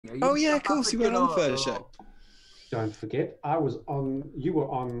Oh yeah, of course, you went on the first show. Don't forget, I was on. You were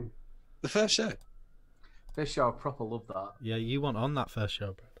on the first show. First show, I proper love that. Yeah, you weren't on that first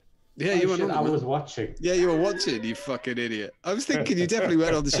show, Brad. Yeah, you went on. I was watching. Yeah, you were watching. You fucking idiot. I was thinking you definitely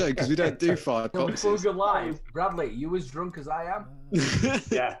went on the show because we don't do 5 boxes. Before we go live, Bradley, you as drunk as I am.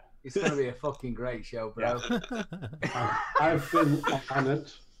 Yeah, it's gonna be a fucking great show, bro. Yeah. I've been on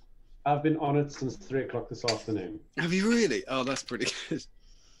it. I've been on it since 3 o'clock this afternoon. Have you really? Oh, that's pretty good.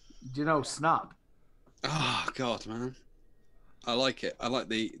 Do you know Snap? Oh God, man, I like it. I like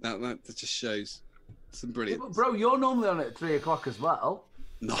that just shows some brilliant. Yeah, bro, you're normally on it at 3 o'clock as well.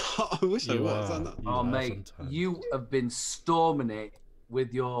 No, I wish I was. Oh, mate, sometimes. You have been storming it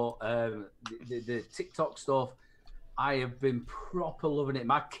with your the TikTok stuff. I have been proper loving it.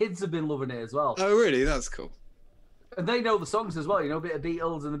 My kids have been loving it as well. Oh, really? That's cool. And they know the songs as well. You know, a bit of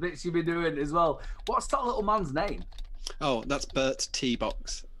Beatles and the bits you've been doing as well. What's that little man's name? Oh, that's Bert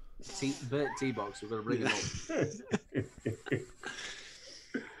T-Box. Bert T-Box. We're going to bring him up.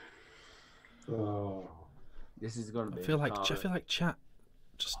 Oh, this is going to be. I feel like chat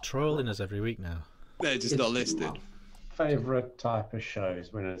just trolling us every week now. They're just not listed. Favorite type of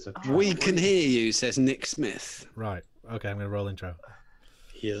shows when it's a. We can hear you, says Nick Smith. Right. Okay, I'm going to roll intro.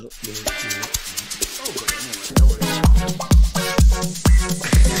 Yeah.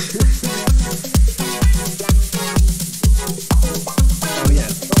 Oh yeah.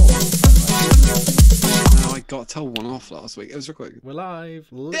 No, I got told one off last week. It was real quick. We're live.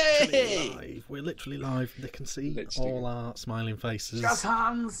 Live. We're literally live. They can see all our smiling faces. Jazz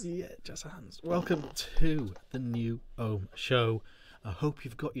hands. Yeah, jazz hands. Welcome to the new Ohm Show. I hope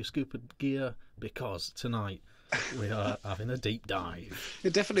you've got your scuba gear because tonight we are having a deep dive.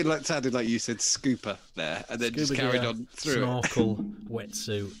 It definitely sounded like you said scooper there, and then Scuba just carried gear, on through snorkel,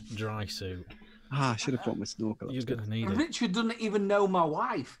 wetsuit, dry suit. Ah, I should have brought my snorkel. You're going to need it. Richard doesn't even know my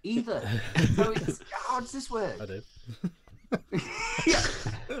wife either. So how does this work? I do.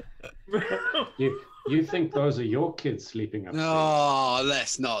 You think those are your kids sleeping upstairs? Oh,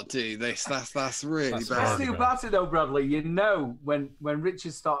 let's not do this. That's really bad. Best thing about it though, Bradley, you know when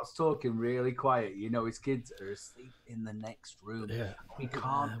Richard starts talking really quiet, you know his kids are asleep in the next room. Yeah, we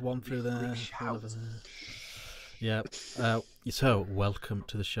can't. One through there. Yeah. So welcome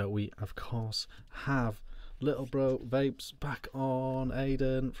to the show. We of course have Little Bro Vapes back on.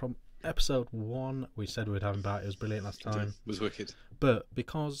 Aiden from episode 1. We said we'd have him back. It was brilliant last time. It was wicked. But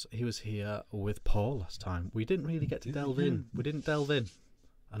because he was here with Paul last time, we didn't really get to delve in. We didn't delve in.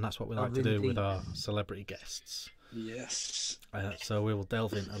 And that's what we like to do with our celebrity guests. Yes. So we will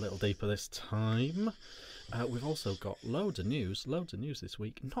delve in a little deeper this time. We've also got loads of news this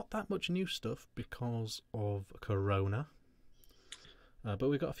week. Not that much new stuff because of Corona. But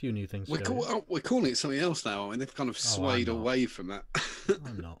we've got a few new things. We're calling it something else now. I mean, they've kind of swayed away from that.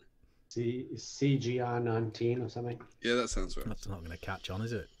 I'm not. CGR 19 or something. Yeah, that sounds right. That's not going to catch on,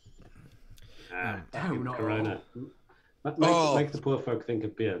 is it? No, Corona. Make the poor folk think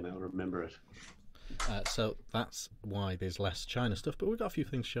of beer and they'll remember it. So that's why there's less China stuff. But we've got a few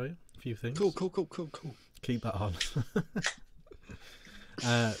things to show you. A few things. Cool. Keep that on.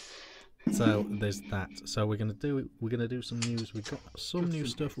 So there's that. So we're gonna do some news. We've got some new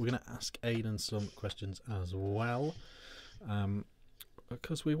stuff. We're gonna ask Aiden some questions as well.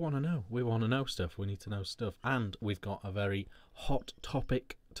 Because we want to know. We want to know stuff. We need to know stuff. And we've got a very hot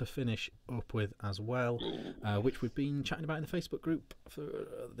topic to finish up with as well, which we've been chatting about in the Facebook group for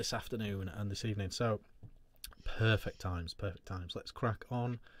this afternoon and this evening. So perfect times. Let's crack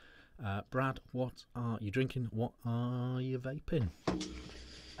on. Brad, what are you drinking? What are you vaping?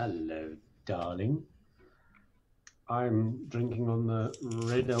 Hello, darling. I'm drinking on the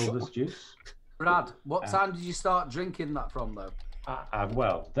Red Elvis juice. Brad, what time did you start drinking that from, though?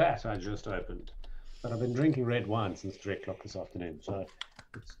 Well, that I just opened. But I've been drinking red wine since 3 o'clock this afternoon, so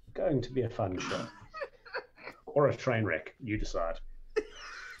it's going to be a fun show. Or a train wreck, you decide.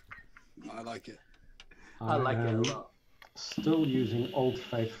 I like it. I like it a lot. Still using Old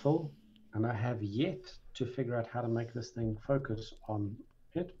Faithful, and I have yet to figure out how to make this thing focus on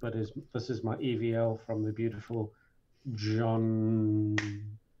it, but this is my EVL from the beautiful John...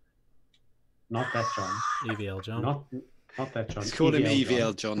 Not that John. EVL John. Not that John. Let's call him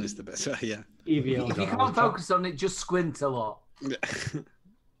EVL John is the best. Yeah. EVL If John. you can't focus on it, just squint a lot.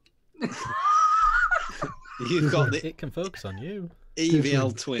 You've got the It can focus on you.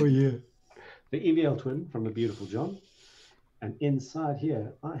 EVL twin. Oh, yeah. The EVL twin from the beautiful John. And inside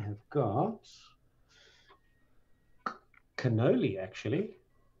here, I have got cannoli, actually.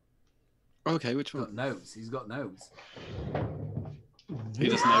 Okay, which one? He's got notes. He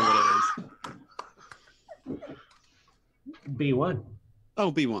doesn't know what it is. B1.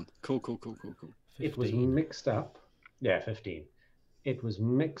 Oh, B1. Cool. It was 15. mixed up. Yeah, 15. It was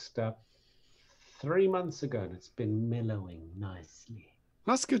mixed up 3 months ago, and it's been mellowing nicely.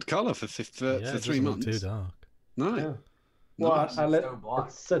 That's good colour for Yeah, for it 3 doesn't look months. too dark. No. Yeah. Well, Nice. I let So black.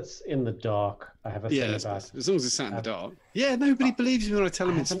 it sits in the dark. I have a Yeah, thing as about long as it's sat in the uh, dark. Yeah, nobody believes me when I tell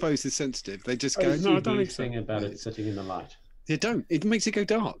them I it's have an photo sensitive. They just go, "No, I don't OCD think so." thing about Yeah, it sitting in the light. You don't. It makes it go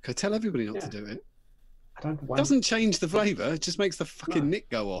dark. I tell everybody not Yeah. to do it. I don't It want. doesn't change the flavour. It just makes the fucking No. nick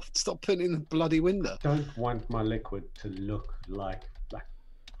go off. Stop putting it in the bloody window. Don't want my liquid to look like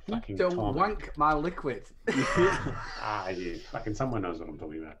fucking Don't Tom. wank my liquid. You fucking someone knows what I'm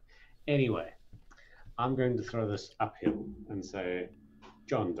talking about. Anyway, I'm going to throw this uphill and say,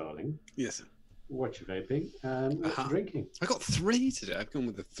 John, darling, Yes. what you vaping and what you drinking? I got 3 today. I've gone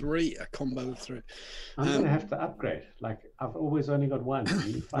with a combo of 3. I'm going to have to upgrade. Like, I've always only got one.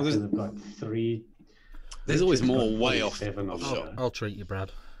 You fucking have got 3. There's always Richard's more got way off. 47 or so. I'll treat you,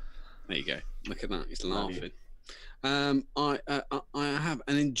 Brad. There you go. Look at that. He's Lovely. laughing. I have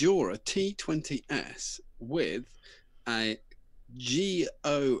an Endura T20S with a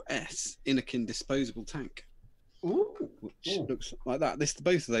GOS Innokin disposable tank, Ooh. which looks like that.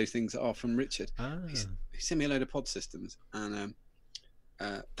 Both of those things are from Richard. Ah. He sent me a load of pod systems, and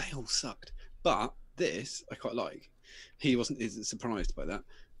they all sucked. But this I quite like. He isn't surprised by that.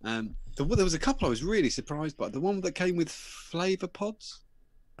 There was a couple I was really surprised by. The one that came with flavour pods.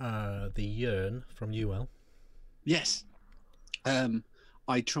 The Yearn from UL. Yes.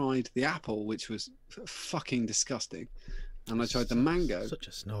 I tried the apple, which was fucking disgusting, and I tried the mango, Such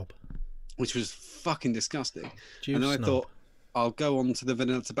a snob. which was fucking disgusting. Juice And then I snob. thought I'll go on to the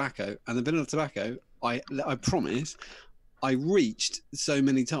vanilla tobacco, and the vanilla tobacco, I promise, I reached so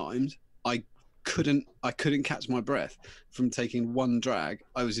many times I couldn't catch my breath from taking one drag.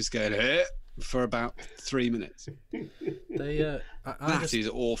 I was just going for about 3 minutes. They, That is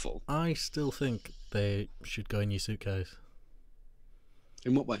awful. I still think they should go in your suitcase.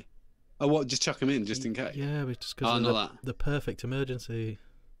 In what way? Oh, what? Just chuck them in, just in case. Yeah, but just Oh, because not that. the perfect emergency.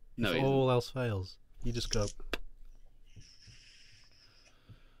 No, if it isn't. all else fails, you just go.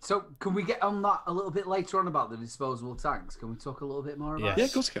 So can we get on that a little bit later on about the disposable tanks? Can we talk a little bit more about Yes, it? Yeah,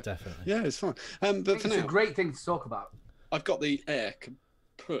 of course I can. definitely. Yeah, it's fine. But for It's now, a great thing to talk about. I've got the air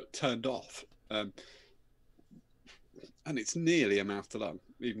turned off, and it's nearly a mouth to lung.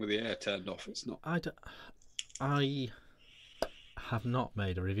 Even with the air turned off, it's not. I have not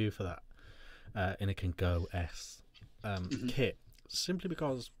made a review for that Innokin Go S kit simply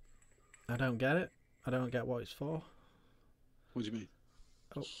because I don't get it. I don't get what it's for. What do you mean?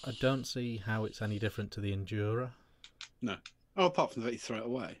 Oh, I don't see how it's any different to the Endura. No. Oh, apart from the fact you throw it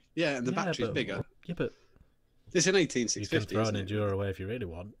away. Yeah, and the battery's bigger. Yeah, but It's an you can 18650. throw an isn't it? Endura away if you really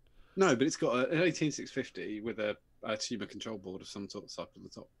want. No, but it's got an 18650 with a tuner control board of some sort of on the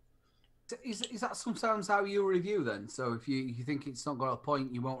top. Is that sometimes how you review then? So if you think it's not got a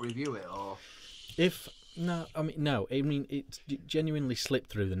point, you won't review it, or No, I mean it genuinely slipped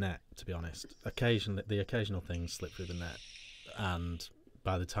through the net. To be honest, the occasional things slip through the net, and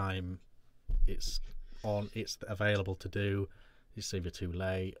by the time it's available to do, it's either too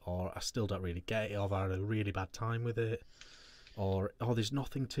late, or I still don't really get it, or I've had a really bad time with it, or there's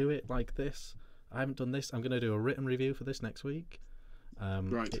nothing to it like this. I haven't done this. I'm going to do a written review for this next week.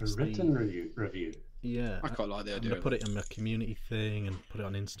 Right. A written review. Yeah, I quite like the I'm idea. going to of put it. it in my community thing and put it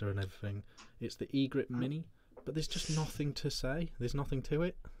on Insta and everything. It's the eGrip Mini, but there's just nothing to say. There's nothing to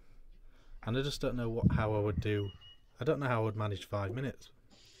it, and I just don't know how I would do. I don't know how I would manage 5 minutes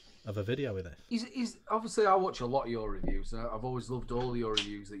of a video with it. is obviously I watch a lot of your reviews. I've always loved all your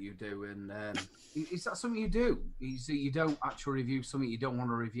reviews that you do, and is that something you do? You don't actually review something you don't want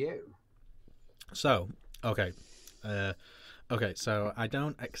to review? So, okay, so I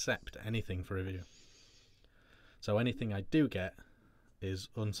don't accept anything for review. So anything I do get is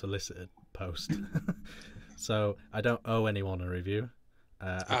unsolicited post. So I don't owe anyone a review.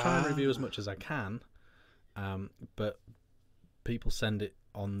 I try and review as much as I can, but people send it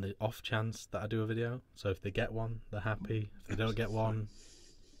on the off chance that I do a video. So if they get one, they're happy. If they don't get one,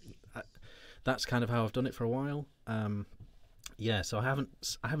 that's kind of how I've done it for a while. Yeah, so I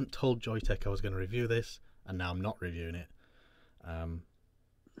haven't told Joytech I was going to review this, and now I'm not reviewing it.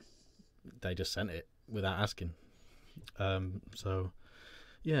 They just sent it without asking. So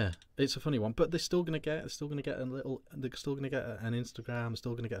yeah, it's a funny one, but they're still going to get an Instagram, they're still going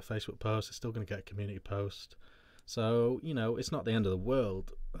to get a Facebook post, they're still going to get a community post. So, it's not the end of the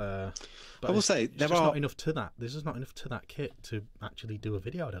world. But I will say there's not enough to that. There's just not enough to that kit to actually do a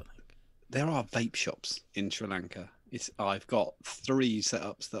video, I don't think. There are vape shops in Sri Lanka. I've got 3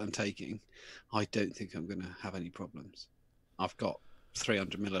 setups that I'm taking. I don't think I'm going to have any problems. I've got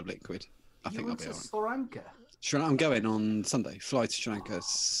 300 ml of liquid. I think I'll be all right. Sri Lanka? I'm going on Sunday. Fly to Sri Lanka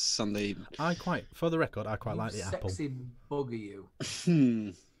Sunday. For the record, I quite like the apple. Sexy bugger, you.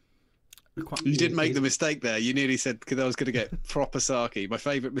 You did make the mistake there. You nearly said, because I was going to get proper sarky. My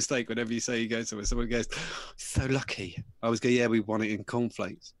favourite mistake whenever you say you go somewhere, someone goes, so lucky. I was going, yeah, we won it in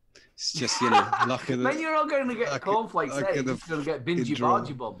cornflakes. It's just, luck of the... Then you're not going to get cornflakes there. You're just going to get bingy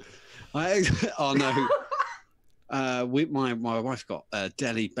bargy bum. Oh, no. My wife got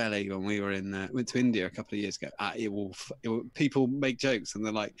Delhi belly when we were went to India a couple of years ago. People make jokes and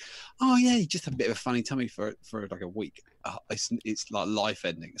they're like, "Oh yeah, you just have a bit of a funny tummy for like a week." It's like life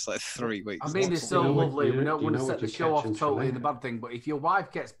ending. It's like 3 weeks. I mean, it's so lovely. We don't want to set the show off totally in the bad thing, but if your wife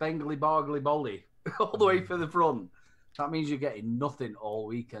gets Bengali bargly bolly all the way for the front, that means you're getting nothing all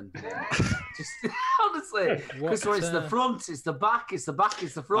weekend. Just honestly, because it's the front, it's the back, it's the back,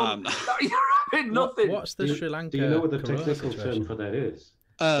 it's the front. You're having nothing. What's the Sri Lanka? Do you know what the technical term for that is?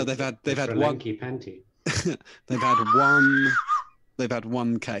 They've had one. Panty. They've had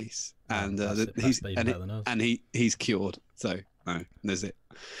one case, and he's cured. So no, there's it.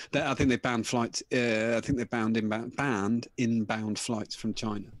 I think they banned flights. I think they banned inbound flights from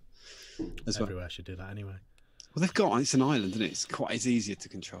China as well. Everywhere should do that anyway. Well, it's an island, isn't it? It's easier to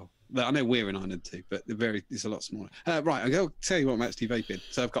control. I know we're an island too, but it's a lot smaller. Right, I'll tell you what I'm actually vaping.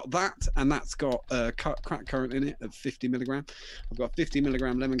 So I've got that, and that's got crack current in it of 50 milligram. I've got 50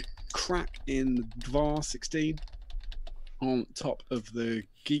 milligram lemon crack in VAR 16 on top of the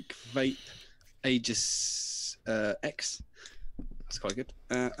Geek Vape Aegis X. That's quite good.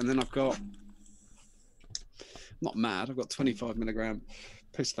 And then I've got, not mad, I've got 25 milligram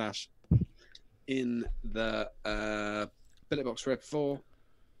Pistache in the billet box Red 4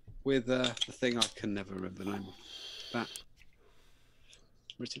 with the thing I can never remember the name of. That.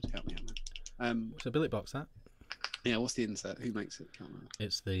 Richard, help me out, man. What's a billet box, that? Yeah, what's the insert? Who makes it? Can't remember.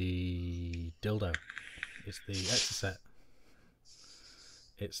 It's the dildo. It's the Exocet.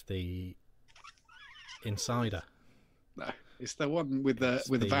 It's the Insider. No, it's the one with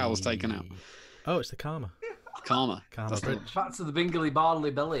the vowels taken out. Oh, it's the Karma. Karma Bridge. Back to the Bingley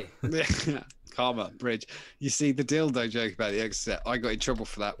Barley Belly. Karma Bridge. You see the dildo joke about the Exocet. I got in trouble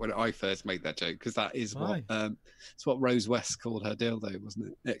for that when I first made that joke because that is it's what Rose West called her dildo,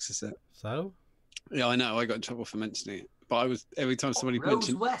 wasn't it? Exocet. So? Yeah, I know. I got in trouble for mentioning it, but every time somebody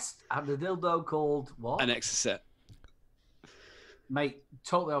Rose West had a dildo called what? An Exocet. Mate,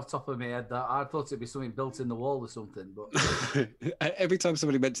 totally off the top of my head, that I thought it'd be something built in the wall or something. But every time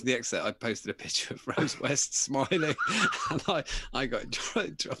somebody mentioned the Exocet, I posted a picture of Rose West smiling, and I got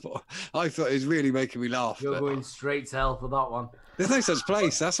in trouble. I thought it was really making me laugh. You're going straight to hell for that one. There's no such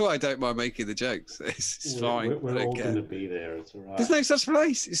place. That's why I don't mind making the jokes. It's fine. We're all going to be there. It's all right. There's no such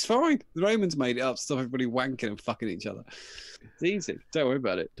place. It's fine. The Romans made it up to stop everybody wanking and fucking each other. It's easy. Don't worry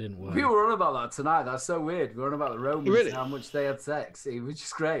about it. Didn't work. We were on about that tonight. That's so weird. We were on about the Romans and how much they had sex. It was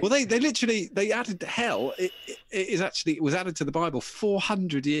just great. Well, they added hell. It was added to the Bible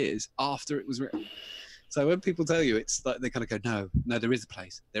 400 years after it was written. So when people tell you, it's like they kind of go, no, there is a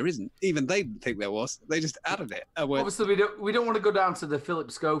place. There isn't. Even they didn't think there was. They just added it. Obviously, we don't want to go down to the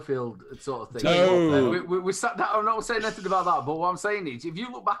Philip Schofield sort of thing. No. We sat down. I'm not saying anything about that. But what I'm saying is, if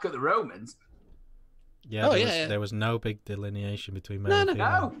you look back at the Romans, there was no big delineation between male and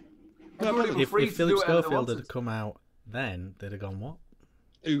female. No. If Philip Schofield had come out then, they'd have gone, what?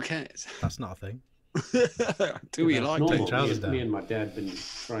 Who cares? That's not a thing. Do we like it? Me and my dad been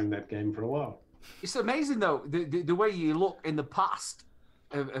throwing that game for a while. It's amazing though the way you look in the past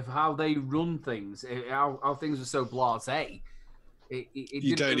of how they run things, how things are so blasé.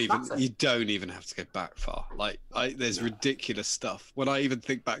 You don't even have to go back far. There's ridiculous stuff. When I even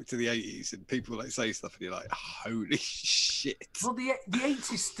think back to the 80s and people say stuff and you're like, holy shit. Well, the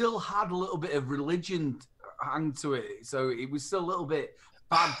 80s still had a little bit of religion hang to it, so it was still a little bit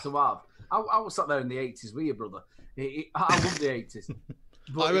bad to have. I was sat there in the 80s with you, brother. I love the 80s.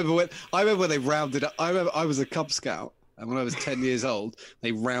 I remember when they rounded up. I remember I was a Cub Scout, and when I was 10 years old,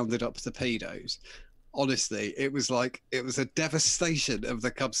 they rounded up the pedos. Honestly, it was a devastation of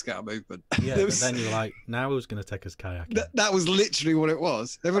the Cub Scout movement. Yeah, but then you're like, now who's going to take us kayaking? That was literally what it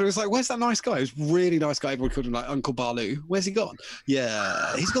was. Everybody was like, "Where's that nice guy?" It was a really nice guy. Everyone called him like Uncle Baloo. Where's he gone?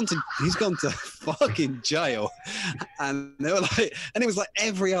 Yeah, he's gone to fucking jail. And they were like, and it was like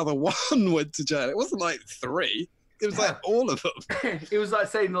every other one went to jail. It wasn't like 3. It was like all of them. It was like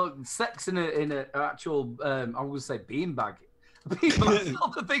saying, look, sex in an actual, I was going to say beanbag. Beanbag's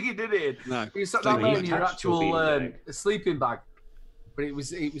not the thing he did it in. No. You sat down there in your actual sleeping bag. But it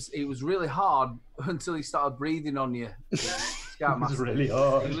was really hard until he started breathing on you. It was really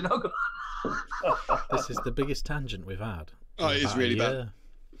hard. This is the biggest tangent we've had. Oh, it is About a really bad. year.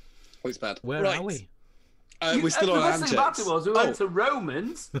 Oh, it's bad. Where are we? We're still on The best thing about Anjex. it was we went to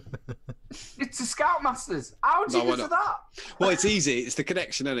Romans. It's to Scoutmasters. How did you get to that? Well, it's easy. It's the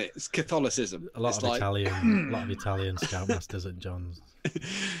connection, isn't it? It's Catholicism. A lot It's of like, Italian Scoutmasters at John's.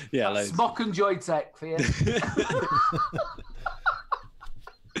 yeah, loads. Smock and Joy Tech for you.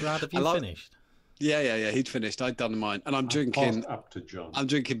 Brad, have you finished? Yeah. He'd finished. I'd done mine, and I'm drinking. Up to John. I'm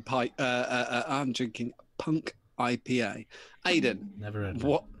drinking I'm drinking Punk IPA. Aidan, Never heard of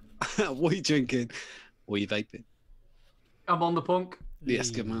what? What are you drinking? What are you vaping? I'm on the Punk. Yes,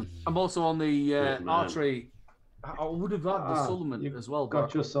 good man. I'm also on the Good man. archery. I would have had the supplement you as well. Got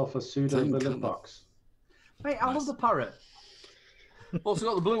but yourself a pseudo Same billet colour. box. Mate, I love the parrot. Also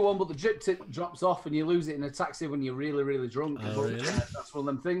got the blue one, but the drip tip drops off and you lose it in a taxi when you're really, really drunk. Oh, But, really? that's one of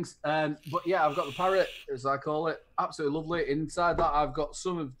them things. But yeah, I've got the parrot, as I call it. Absolutely lovely. Inside that, I've got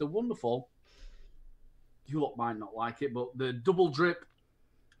some of the wonderful, you lot might not like it, but the double drip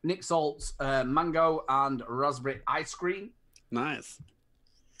Nick Salt's mango and raspberry ice cream. Nice.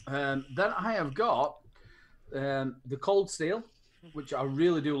 Then I have got the cold steel, which I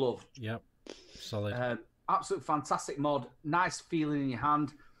really do love. Yep. Solid. Absolute fantastic mod, nice feeling in your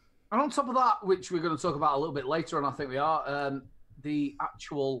hand. And on top of that, which we're going to talk about a little bit later on, I think we are, the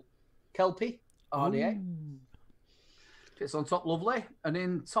actual Kelpie RDA. Ooh. It's on top, lovely. And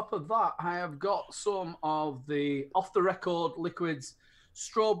in top of that, I have got some of the off-the-record liquids,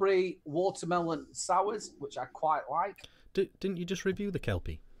 strawberry watermelon sours, which I quite like. Didn't you just review the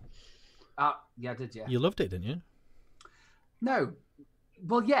Kelpie? Yeah, I did, yeah. You loved it, didn't you? No.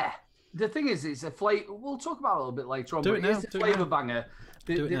 Well, yeah. The thing is, it's a flavor. We'll talk about it a little bit later on. Do but it now, it's a do it flavor now. banger.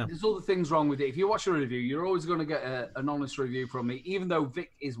 Do it now. There's other things wrong with it. If you watch a review, you're always going to get an honest review from me, even though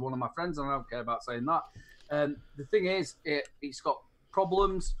Vic is one of my friends, and I don't care about saying that. The thing is, it's got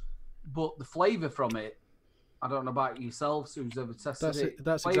problems, but the flavor from it, I don't know about yourselves, who's ever tested it.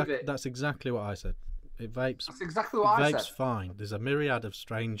 That's exactly what I said. It vapes. That's exactly what I vapes said. fine. There's a myriad of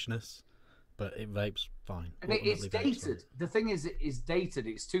strangeness, but it vapes fine. And it's Ultimately vapes fine. dated. The thing is, it is dated.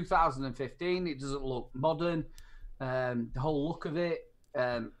 It's 2015. It doesn't look modern. The whole look of it,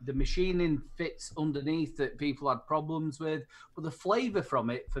 the machining fits underneath that people had problems with. But the flavour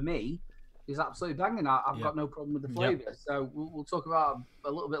from it, for me, is absolutely banging. I've got no problem with the flavour. Yep. So we'll talk about it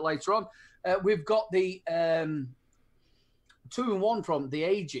a little bit later on. We've got the 2-in-1 from the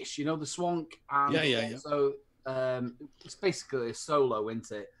Aegis, you know, the Swank. And so it's basically a solo,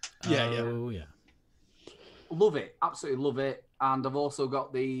 isn't it? Yeah. Love it. Absolutely love it. And I've also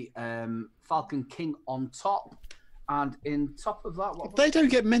got the Falcon King on top. And in top of that, they don't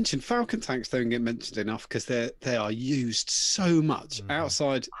get mentioned. Falcon tanks don't get mentioned enough because they are used so much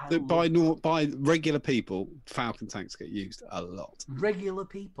outside by regular people. Falcon tanks get used a lot. Regular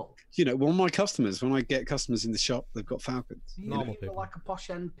people. You know, one of my customers, when I get customers in the shop, they've got Falcons. Normal people, like a posh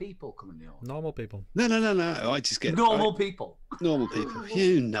end people coming in. Normal people. No. I just get normal people. Normal people.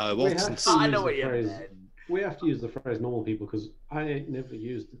 You know what? I know what you mean. We have to use the phrase "normal people" because I never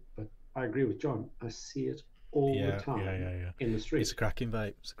used it, but I agree with John. I see it all the time in the street. It's a cracking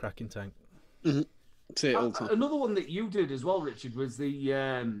vape. It's a cracking tank. Mm-hmm. See it all the time. Another one that you did as well, Richard, was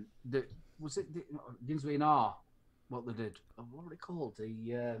was it Dinsby and R? What they did? What were it called?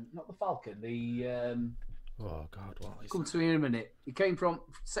 The not the Falcon. The oh God, what is come to me in a minute. It came from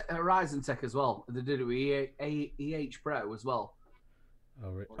Horizon Tech as well. They did it with EH Pro as well. The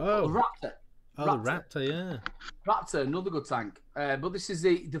Raptor. Oh, the Raptor, yeah. Raptor, another good tank. But this is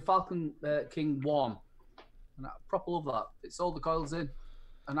the Falcon King 1. And I proper love that. It's all the coils in.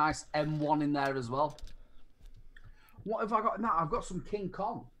 A nice M1 in there as well. What have I got now? I've got some King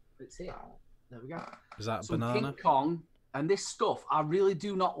Kong. It's here. There we go. Is that some banana? King Kong. And this stuff I really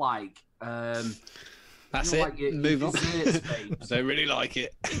do not like. That's it. Like move on. I don't really like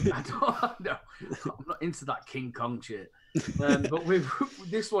it. I'm not into that King Kong shit. But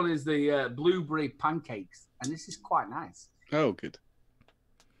this one is the blueberry pancakes, and this is quite nice. Oh, good.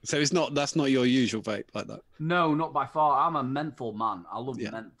 So that's not your usual vape like that. No, not by far. I'm a menthol man. I love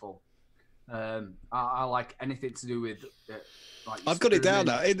menthol. I like anything to do with. I've got it down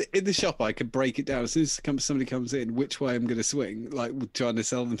now. In the shop, I can break it down as soon as somebody comes in. Which way I'm going to swing, like trying to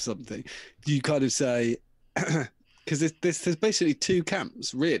sell them something. You kind of say, because there's basically two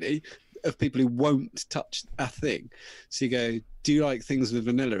camps really of people who won't touch a thing. So you go, do you like things with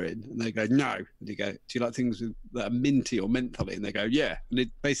vanilla in? And they go, no. And you go, do you like things that are minty or mentholy? And they go, yeah. And it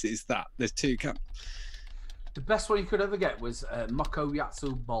basically is that. There's two camps. The best one you could ever get was Moko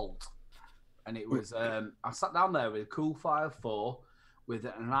Yatsu Bolt. And it was, I sat down there with a Cool Fire 4 with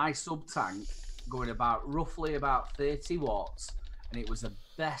an iSub tank going roughly about 30 watts. and it was the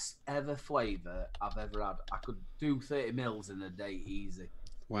best ever flavour I've ever had. I could do 30 mils in a day easy.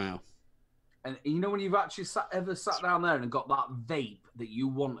 Wow. And you know when you've actually sat down there and got that vape that you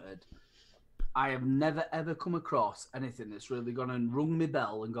wanted, I have never ever come across anything that's really gone and rung my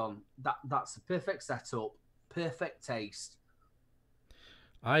bell and gone, that's the perfect setup, perfect taste.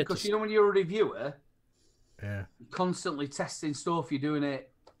 Because you know when you're a reviewer, yeah, you're constantly testing stuff, you're doing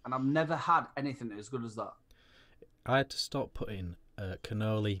it, and I've never had anything as good as that. I had to stop putting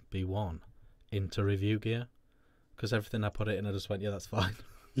cannoli B1 into review gear because everything I put it in, I just went, yeah, that's fine.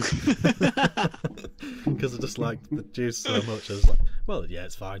 Because I just liked the juice so much. I was like, well, yeah,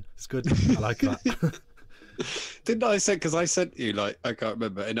 it's fine. It's good. I like that. Didn't I say, because I sent you, like, I can't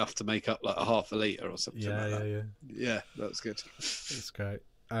remember, enough to make up like a half a litre or something like that. Yeah, that was good. It's great.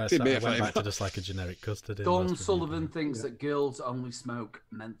 So I went back to just like a generic custard. Don Sullivan thinks that girls only smoke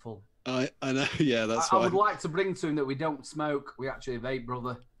menthol. I know, yeah, that's I would like to bring to him that we don't smoke. We actually vape,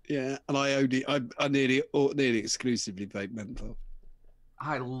 brother. Yeah, and I nearly exclusively vape menthol.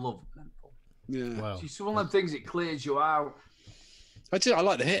 I love menthol. Yeah. Wow. It's one of them things, it clears you out. I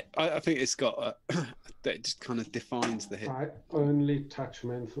like the hit. I think it's got it just kind of defines the hit. I only touch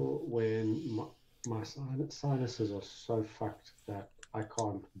menthol when my sinuses are so fucked that I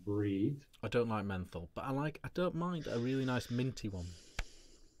can't breathe. I don't like menthol, but I don't mind a really nice minty one.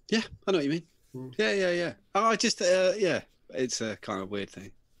 Yeah, I know what you mean. Yeah. I just it's a kind of weird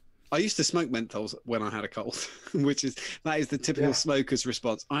thing. I used to smoke menthols when I had a cold, that is the typical smoker's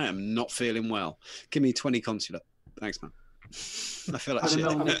response. I am not feeling well. Give me 20 consulate. Thanks, man. I feel like shit.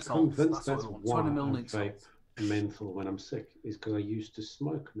 I'm convinced that's why I vape menthol when I'm sick, is because I used to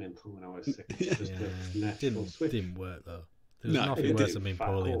smoke menthol when I was sick. It's just a natural switch. Didn't work though. There's nothing worse than being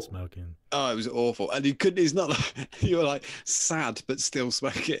poorly and smoking. Oh, it was awful. And you couldn't, it's not like, you were like sad, but still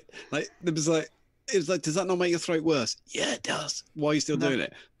smoke it. Like, it was like, does that not make your throat worse? Yeah, it does. Why are you still doing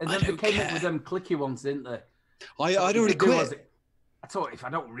it? And then they came up with them clicky ones, didn't they? I'd already quit. I thought if I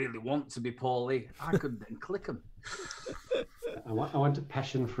don't really want to be poorly, I could then click them. I want a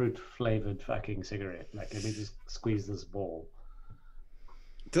passion fruit flavored fucking cigarette. Like, let me just squeeze this ball.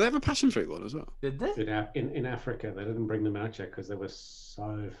 Do they have a passion fruit one as well? Did they? In Africa, they didn't bring them out yet because they were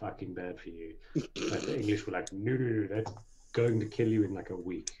so fucking bad for you. Like, the English were like, no, that's going to kill you in like a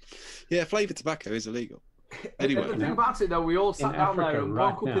week. Yeah, flavoured tobacco is illegal. Anyway, the thing about it though, we all sat down there and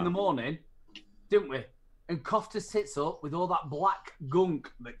woke up in the morning, didn't we? And coughed his tits up with all that black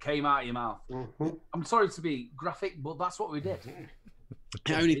gunk that came out of your mouth. Mm-hmm. I'm sorry to be graphic, but that's what we did.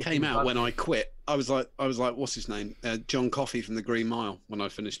 It only came out when I quit. I was like, what's his name? John Coffey from the Green Mile. When I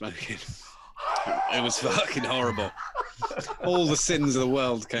finished smoking, it was fucking horrible. All the sins of the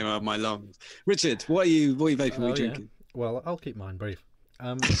world came out of my lungs. Richard, what are you vaping? What are you drinking? Well, I'll keep mine brief.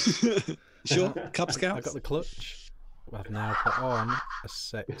 Sure, Cub Scouts. I got the clutch. I've now put on a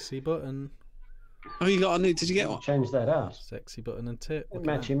sexy button. Oh, you got a new? Did you get one? Change that out. Sexy button and tip.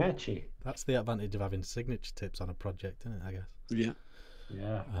 Matchy. That's the advantage of having signature tips on a project, isn't it? I guess. Yeah.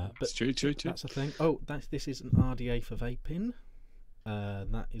 Yeah. But it's true. That's the thing. Oh, this is an RDA for vaping.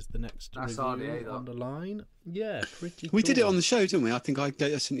 That is the next review RDA, on the line. Yeah, pretty. We cool. did it on the show, didn't we? I think I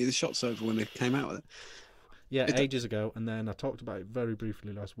sent you the shots over when they came out with it. Yeah, ages ago, and then I talked about it very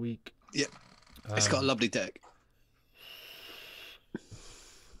briefly last week. Yeah, it's got a lovely deck.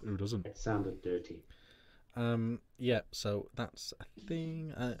 Who doesn't? It sounded dirty. Yeah, so that's a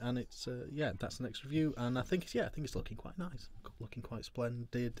thing, and it's that's the next review, and I think it's looking quite nice, looking quite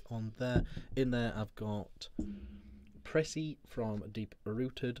splendid on there. In there, I've got Pressy from Deep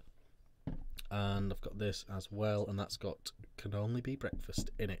Rooted, and I've got this as well, and that's got Can Only Be Breakfast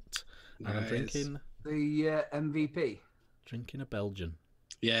in it, and I'm drinking the MVP. Drinking a Belgian.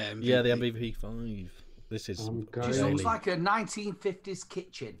 Yeah, MVP. Yeah, the MVP 5. This is just looks like a 1950s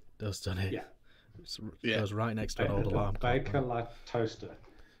kitchen. Does, doesn't it? Yeah. It goes right next to an old alarm clock. Baker like toaster.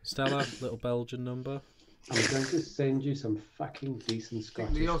 Stella, little Belgian number. I'm going to send you some fucking decent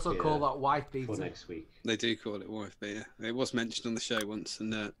Scottish They also call that wife beater for next week. They do call it wife beater. It was mentioned on the show once,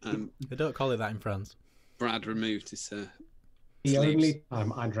 and they don't call it that in France. Brad removed his. The only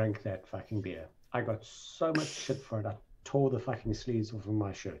time I drank that fucking beer, I got so much shit for it. I tore the fucking sleeves off of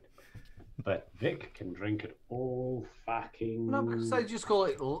my shirt. But Vic can drink it all fucking... No, because they just call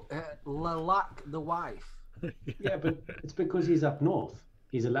it Lilac the wife. Yeah, but it's because he's up north.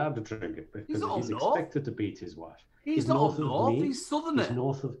 He's allowed to drink it because he's expected to beat his wife. He's not up north, he's southerner.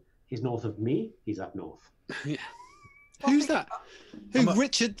 He's north of me, he's up north. Yeah. Who's that?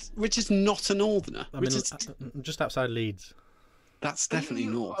 Richard's not a northerner. I'm just outside Leeds. That's definitely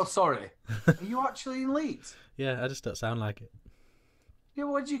north. Oh, sorry. Are you actually in Leeds? Yeah, I just don't sound like it. Yeah,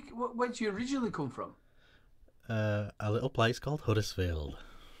 where'd you originally come from? a little place called Huddersfield.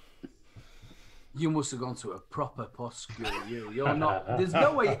 You must have gone to a proper posh school. You're not. There's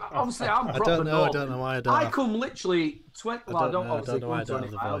no way. Obviously, I'm proper. I don't know why I don't. I come literally 20. Well, I don't obviously come 20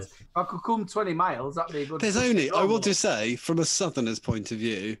 miles. If I could come 20 miles, that'd be a good. There's only. I will just say, from a southerner's point of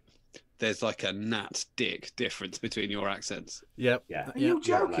view, there's like a gnat dick difference between your accents. Yep. Yeah. Are you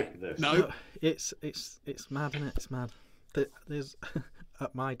joking? Like No. It's mad, isn't it? It's mad. There's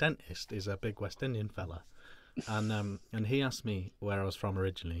my dentist is a big West Indian fella, and he asked me where I was from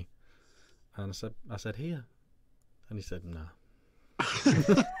originally. And I said here, and he said no.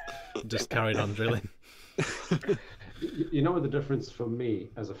 Just carried on drilling. You know what the difference for me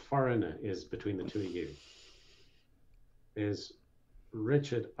as a foreigner is between the two of you? Is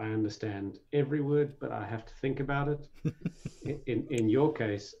Richard, I understand every word, but I have to think about it. In your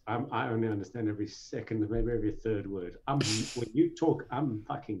case, I only understand every second, maybe every third word. When you talk, I'm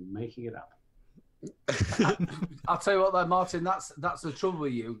fucking making it up. I'll tell you what, though, Martin. That's the trouble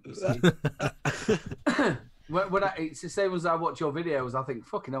with you. See. when it's the same as I watch your videos. I think,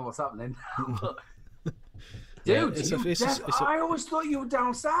 fucking hell, what's happening? Dude, I always thought you were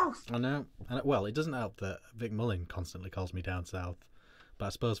down south. I know. Well, it doesn't help that Vick Mullin constantly calls me down south, but I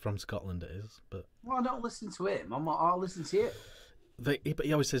suppose from Scotland it is. But well, I don't listen to him. I'll listen to you. But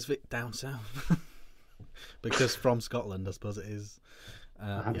he always says Vick down south because from Scotland, I suppose it is.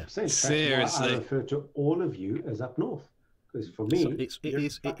 100%. Yeah. Seriously, I refer to all of you as up north because for me, it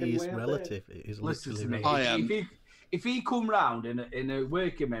is relative. It is listen to literally me. relative. If he come round in a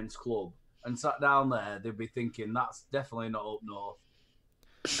working men's club and sat down there, they'd be thinking that's definitely not up north.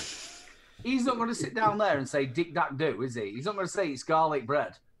 He's not going to sit down there and say "dick dack do," is he? He's not going to say it's garlic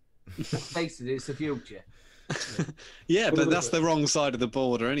bread. Face it, it's the future. Yeah, but that's the wrong side of the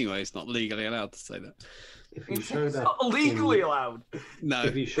border anyway. It's not legally allowed to say that. if he It's showed not up legally allowed. No.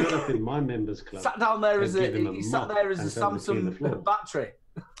 if he showed up in my members club, Sat down there as I'd a give him a he sat mop there as a and tell him to clean the floor. Samsung battery.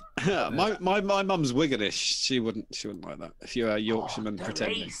 my mum's Wiganish. She wouldn't like that. If you're a Yorkshireman The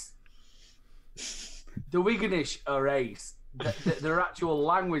pretending. race. The Wiganish are ace. Their actual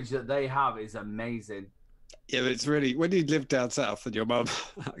language that they have is amazing. Yeah, but it's really when you live down south and your mum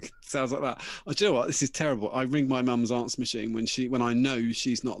sounds like that. Oh, do you know what? This is terrible. I ring my mum's answer machine when I know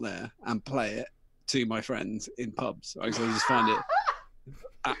she's not there and play it to my friends in pubs. I just find it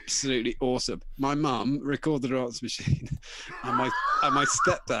absolutely awesome. My mum recorded her answer machine, and my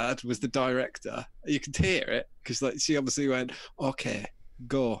stepdad was the director. You could hear it because she obviously went, "Okay,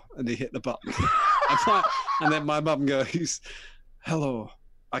 go," and he hit the button. And then my mum goes, "Hello."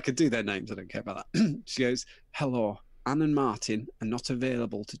 I could do their names. I don't care about that. She goes, "Hello, Anne and Martin are not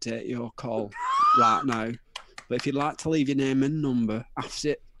available to take your call right now. But if you'd like to leave your name and number after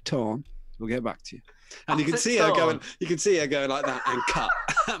the tone, we'll get back to you." And you can see her going. You can see her going like that and cut.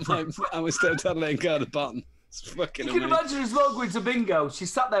 I was still letting go of the button. It's fucking. You can amazing. imagine as well going to bingo. She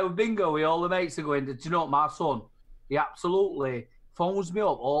sat there with bingo with all the mates are going, "Do you know what, my son? He absolutely phones me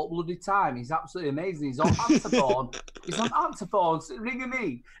up all bloody time. He's absolutely amazing. He's on answer phone. He's on answer phone, ringing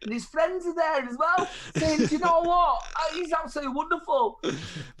me, and his friends are there as well, saying, 'Do you know what? He's absolutely wonderful.'"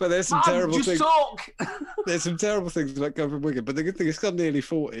 But there's some terrible just things. talk. There's some terrible things about going from Wigan. But the good thing is, I'm nearly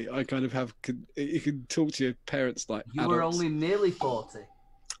 40. I kind of have. You can talk to your parents like You adults. were only nearly 40.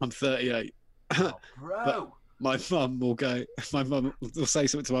 I'm 38. Oh, bro. My mum will go. My mum will say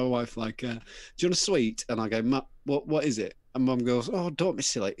something to my wife like, "Do you want a sweet?" And I go, "Mum, what is it?" And Mum goes, "Oh, don't be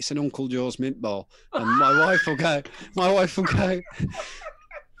silly. It's an Uncle Joe's mint ball." And my wife will go. My wife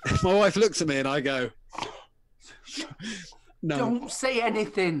looks at me and I go, "No, Don't say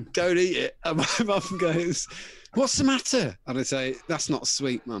anything. don't eat it." And my mum goes, "What's the matter?" And I say, "That's not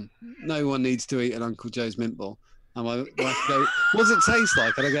sweet, Mum. No one needs to eat an Uncle Joe's mint ball." And my wife goes, "What does it taste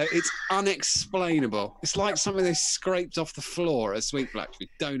like?" And I go, "It's unexplainable. It's like something they scraped off the floor at a sweet factory.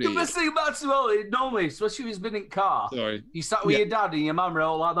 Don't The eat best it." thing about it, well, normally, especially if it's been in car, Sorry. you sat with Yeah. your dad and your mum or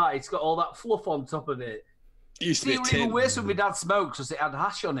all like that. It's got all that fluff on top of it. Used to be See, a it was even tin. worse when my dad smoked because it had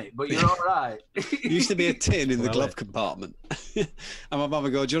hash on it, but you're all right. Used to be a tin in the Well, glove compartment. And my mum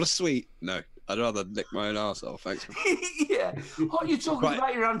would go, "Do you want a sweet?" "No, I'd rather lick my own arsehole, thanks." Yeah. What are you talking Right.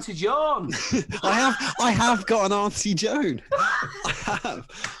 about your Auntie John? I have got an Auntie Joan. I have.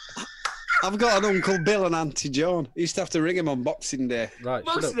 I've got an Uncle Bill and Auntie John. I used to have to ring him on Boxing Day. Right,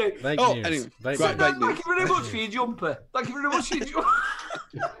 Most shut of up. it- Vape Oh, news. anyway. Vape Right, news. vape Thank you very much for your jumper. Thank you very much for your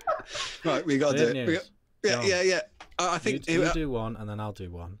jumper. Right, we got to Vape do it. news. Yeah, John. yeah. I think. You do one and then I'll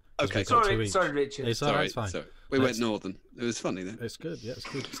do one. 'Cause Okay. we've got two Sorry, each. sorry, Richard. It's all right, it's fine. Sorry. We Let's- went northern. It was funny then. It's good, yeah, it's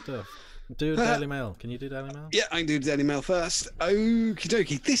good stuff. Do Daily Mail. Can you do Daily Mail? Yeah, I can do Daily Mail first. Okie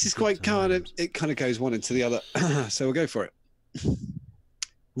dokie. This is quite it kind of goes one into the other. So we'll go for it.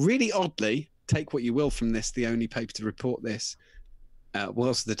 Really oddly, Take what you will from this. The only paper to report this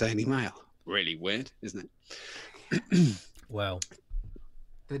was the Daily Mail. Really weird, isn't it? Well,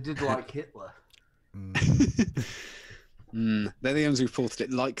 they did like Hitler. They're the ones who reported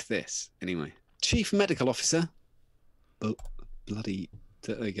it like this. Anyway, Chief Medical Officer. Oh, bloody.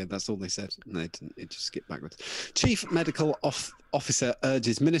 Again, that's all they said. No, it didn't. It just skipped backwards. Chief Medical Officer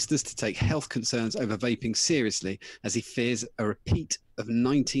urges ministers to take health concerns over vaping seriously as he fears a repeat of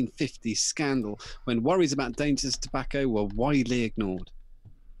 1950s scandal when worries about dangers of tobacco were widely ignored.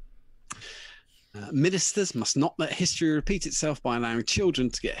 Ministers must not let history repeat itself by allowing children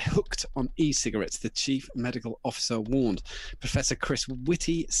to get hooked on e-cigarettes, the chief medical officer warned. Professor Chris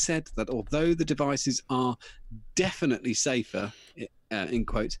Whitty said that although the devices are definitely safer, in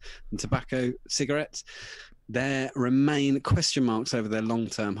quotes, than tobacco cigarettes, there remain question marks over their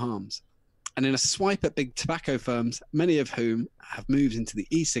long-term harms. And in a swipe at big tobacco firms, many of whom have moved into the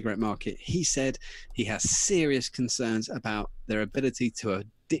e-cigarette market, he said he has serious concerns about their ability to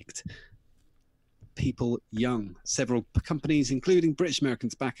addict people young. Several companies, including British American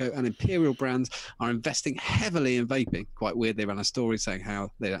Tobacco and Imperial Brands, are investing heavily in vaping. Quite weird, they ran a story saying how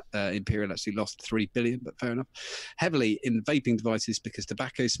Imperial actually lost $3 billion, but fair enough. Heavily in vaping devices because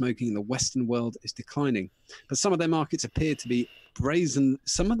tobacco smoking in the Western world is declining. But some of their markets appear to be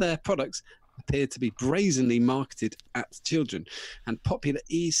some of their products appear to be brazenly marketed at children. And popular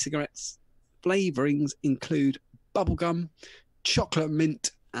e-cigarettes flavorings include bubblegum, chocolate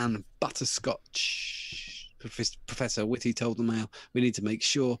mint, and butterscotch. Professor Whitty told the Mail, we need to make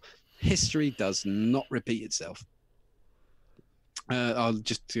sure history does not repeat itself. I'll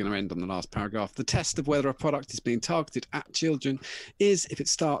just going to end on the last paragraph. The test of whether a product is being targeted at children is if it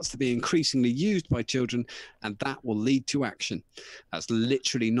starts to be increasingly used by children, and that will lead to action. That's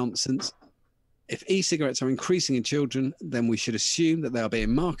literally nonsense. If e-cigarettes are increasing in children, then we should assume that they are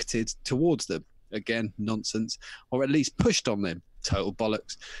being marketed towards them. Again, nonsense. Or at least pushed on them. Total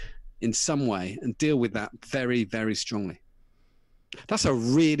bollocks in some way, and deal with that very, very strongly. That's a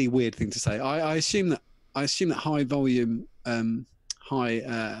really weird thing to say. I assume that high volume,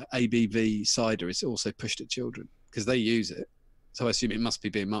 high ABV cider is also pushed at children because they use it. So I assume it must be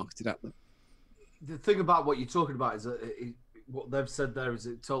being marketed at them. The thing about what you're talking about is that what they've said there is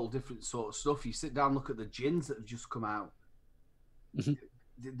a total different sort of stuff. You sit down and look at the gins that have just come out. Mm-hmm.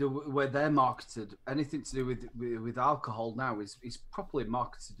 Where they're marketed, anything to do with alcohol now is properly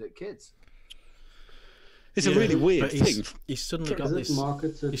marketed at kids. It's a really weird thing. He's suddenly got this.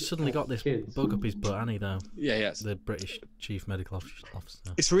 He's suddenly got this bug up his butt, hasn't he? Though. Yeah, yes. The British Chief Medical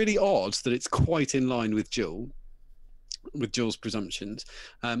Officer. It's really odd that it's quite in line with Jules' presumptions.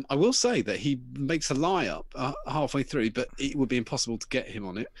 I will say that he makes a lie up halfway through, but it would be impossible to get him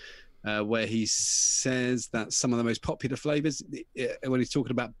on it. Where he says that some of the most popular flavors, when he's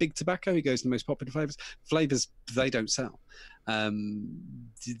talking about big tobacco, he goes to the most popular flavors they don't sell.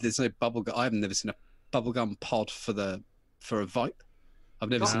 There's no bubblegum. I've never seen a bubblegum pod for a vape. I've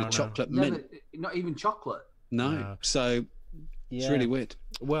never seen a chocolate mint. Not even chocolate. No. So it's really weird.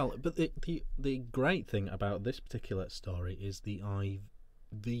 Well, but the great thing about this particular story is the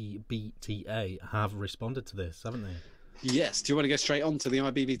IVBTA have responded to this, haven't they? Yes. Do you want to go straight on to the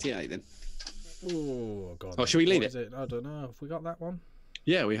IBVTA then? Oh God! Or should we leave it? I don't know. Have we got that one?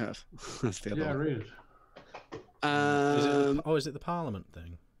 Yeah, we have. That's the other one. Read it. Is it the Parliament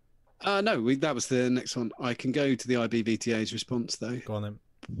thing? No, that was the next one. I can go to the IBVTA's response though. Go on then.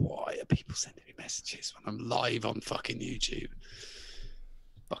 Why are people sending me messages when I'm live on fucking YouTube?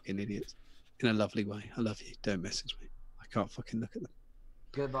 Fucking idiots. In a lovely way. I love you. Don't message me. I can't fucking look at them.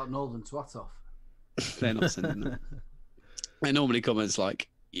 Get that northern twat off. They're not sending them. They normally comments like,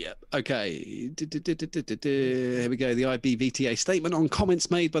 yep, okay. Here we go. The IBVTA statement on comments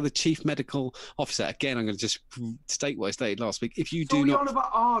made by the Chief Medical Officer. Again, I'm going to just state what I stated last week. If you do not... on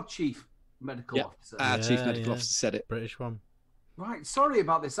about our Chief Medical Officer? Our Chief Medical Officer said it. British one. Right, sorry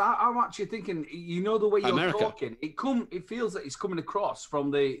about this. I'm actually thinking, the way you're talking, it feels like it's coming across from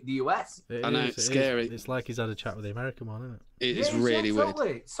the US. I know, it's scary. It's like he's had a chat with the American one, isn't it? It is really weird.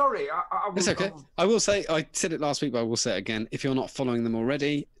 Totally. Sorry. It's okay. I will say, I said it last week, but I will say it again. If you're not following them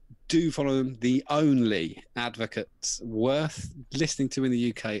already, do follow them. The only advocates worth listening to in the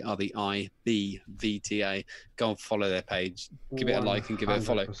UK are the IBVTA. Go and follow their page. Give it a like and give it a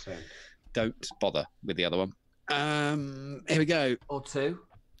follow. Don't bother with the other one. Here we go. Or 2.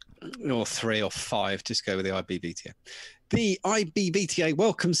 Or 3 or 5. Just go with the IBVTA. The IBVTA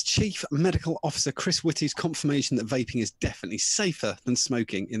welcomes Chief Medical Officer Chris Whitty's confirmation that vaping is definitely safer than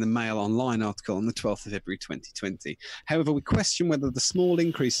smoking in the Mail Online article on the 12th of February 2020. However, we question whether the small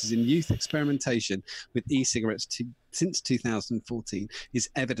increases in youth experimentation with e-cigarettes since 2014 is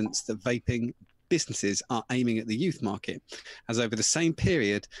evidence that vaping businesses are aiming at the youth market, as over the same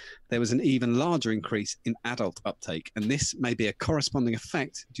period there was an even larger increase in adult uptake, and this may be a corresponding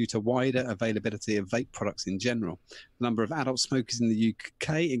effect due to wider availability of vape products in general. The number of adult smokers in the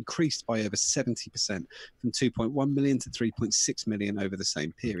UK increased by over 70%, from 2.1 million to 3.6 million over the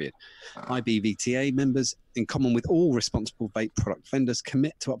same period. IBVTA members, in common with all responsible vape product vendors,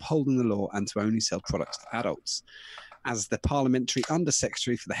 commit to upholding the law and to only sell products to adults. As the Parliamentary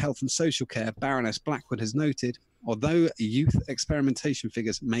Undersecretary for the Health and Social Care, Baroness Blackwood, has noted, although youth experimentation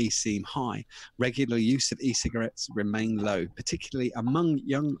figures may seem high, regular use of e-cigarettes remain low, particularly among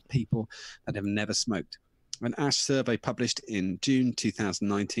young people that have never smoked. An ASH survey published in June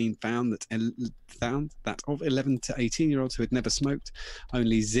 2019 found that of 11 to 18-year-olds who had never smoked,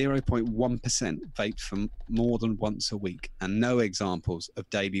 only 0.1% vaped for more than once a week, and no examples of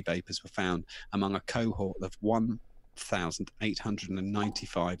daily vapers were found among a cohort of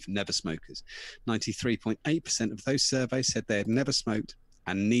 1,895 never smokers. 93.8% of those surveys said they had never smoked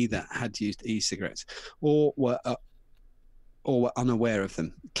and neither had used e-cigarettes or were unaware of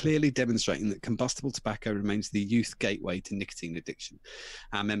them, clearly demonstrating that combustible tobacco remains the youth gateway to nicotine addiction.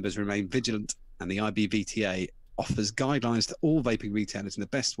 Our members remain vigilant, and the IBVTA offers guidelines to all vaping retailers in the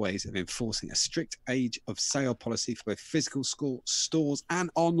best ways of enforcing a strict age of sale policy for both physical stores and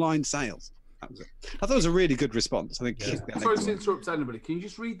online sales. That was it. I thought it was a really good response. I think. Yeah. Sorry to interrupt anybody. Can you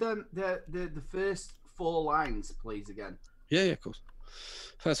just read them the first 4 lines, please, again? Yeah, of course.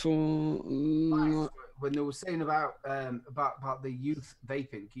 First of all, when they were saying about the youth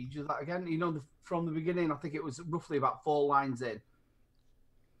vaping, can you do that again? You know, from the beginning, I think it was roughly about 4 lines in.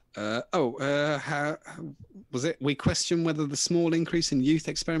 How was it? We question whether the small increase in youth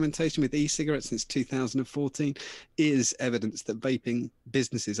experimentation with e-cigarettes since 2014 is evidence that vaping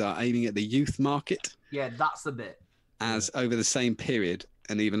businesses are aiming at the youth market. Yeah, that's the bit. As over the same period,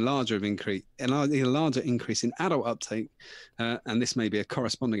 an even larger increase in adult uptake, and this may be a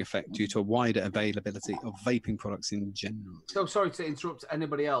corresponding effect due to a wider availability of vaping products in general. So sorry to interrupt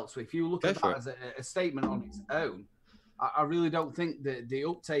anybody else. If you look at that as a statement on its own, I really don't think that the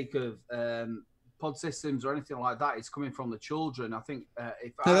uptake of pod systems or anything like that is coming from the children. I think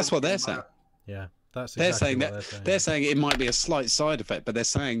that's what they're saying. Yeah, that's exactly they're saying it might be a slight side effect, but they're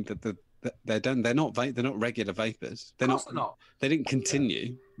saying that they're not regular vapors. They're not. They didn't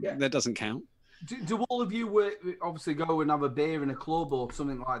continue. Yeah. That doesn't count. Do all of you obviously go and have a beer in a club or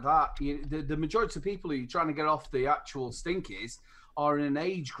something like that? The majority of people who you're trying to get off the actual stinkies are in an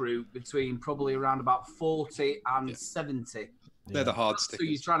age group between probably around about 40 and 70. They're the hard stickers. So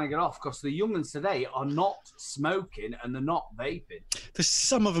you're trying to get off because the young'uns today are not smoking and they're not vaping. There's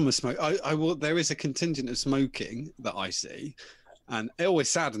some of them are smoking. There is a contingent of smoking that I see, and it always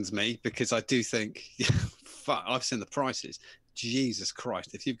saddens me because I do think, fuck, I've seen the prices. Jesus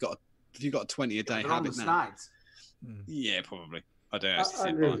Christ! If you've got a 20 a day habit now, yeah, probably. I don't. I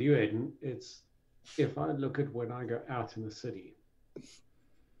agree with you, Aidan. It's if I look at when I go out in the city,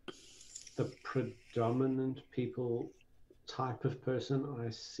 the predominant type of person I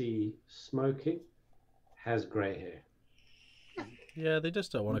see smoking has grey hair. Yeah, they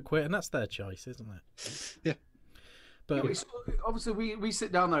just don't want to quit, and that's their choice, isn't it? Yeah. But obviously, we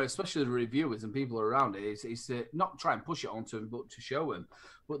sit down there, especially the reviewers and people around it, is to not try and push it onto them, but to show them.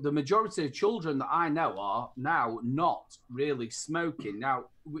 But the majority of children that I know are now not really smoking. Now,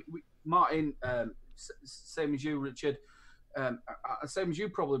 Martin, same as you, Richard, same as you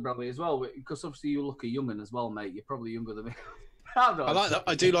probably, Bradley, as well, because obviously you look a young'un as well, mate. You're probably younger than me. I like that.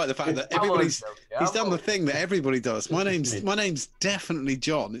 I do like the fact that he's done the thing that everybody does. My name's definitely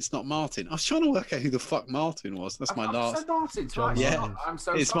John. It's not Martin. I was trying to work out who the fuck Martin was. That's my last. Said Martin twice. Yeah, I'm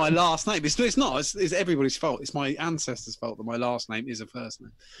so it's sorry. my last name. It's not. It's everybody's fault. It's my ancestors' fault that my last name is a first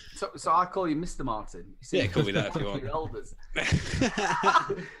name. So I call you Mr. Martin. Yeah, call me that if you want. Elders.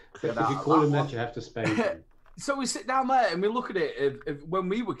 If you call him that, you have to spank him. So we sit down there and we look at it. When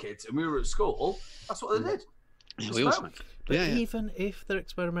we were kids and we were at school, that's what they did. Yeah, we all smoke. But even if they're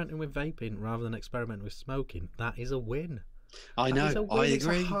experimenting with vaping rather than experimenting with smoking, that is a win. I know. I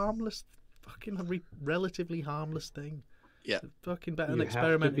agree. It's a harmless, relatively harmless thing. Yeah. It's fucking better than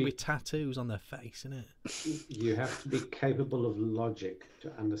experimenting with tattoos on their face, isn't it? You have to be capable of logic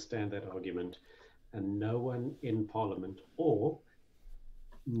to understand that argument, and no one in Parliament or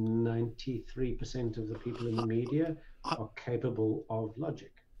 93% of the people in the media are capable of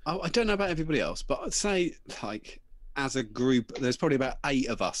logic. I don't know about everybody else, but I'd say, like, as a group, there's probably about 8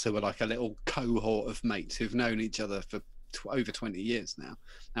 of us who are like a little cohort of mates who've known each other for over 20 years now,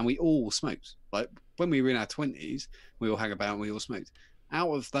 and we all smoked. Like when we were in our 20s, we all hang about and we all smoked. Out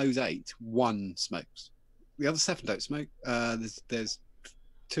of those 8, 1 smokes. The other 7 don't smoke. There's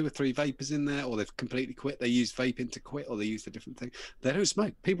 2 or 3 vapors in there, or they've completely quit. They use vaping to quit, or they use a different thing. They don't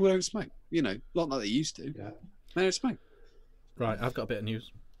smoke. People don't smoke. You know, not like they used to. Yeah. They don't smoke. Right, I've got a bit of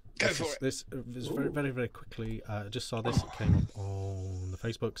news. Go for it. This is very, very quickly. I just saw this. It came up on the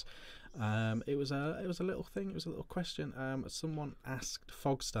Facebooks. It was a little thing. It was a little question. Someone asked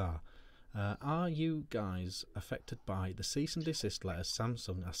Fogstar, are you guys affected by the cease and desist letters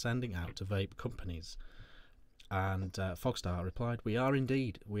Samsung are sending out to vape companies? And Fogstar replied, "We are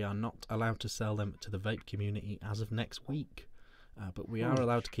indeed. We are not allowed to sell them to the vape community as of next week, but we are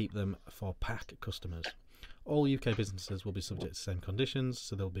allowed to keep them for pack customers. All UK businesses will be subject to the same conditions,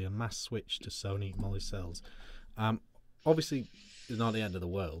 so there'll be a mass switch to Sony Molly cells." Obviously, it's not the end of the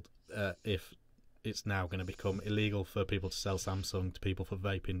world if it's now going to become illegal for people to sell Samsung to people for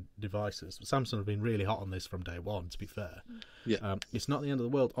vaping devices. Samsung have been really hot on this from day one, to be fair. Yeah. It's not the end of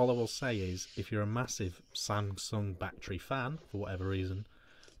the world. All I will say is, if you're a massive Samsung battery fan, for whatever reason,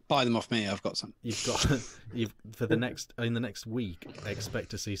 Buy them off me. I've got some. in the next week,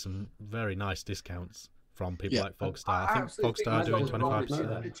 expect to see some very nice discounts from people like Fogstar. I think Fogstar are doing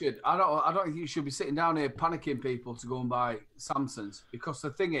 25%. Richard, I don't think you should be sitting down here panicking people to go and buy Samsungs, because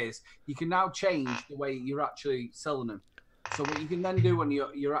the thing is, you can now change the way you're actually selling them. So what you can then do on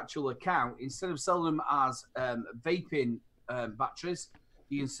your actual account, instead of selling them as vaping batteries,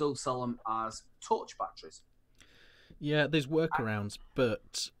 you can still sell them as torch batteries. Yeah, there's workarounds,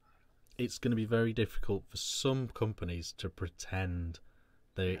 but it's going to be very difficult for some companies to pretend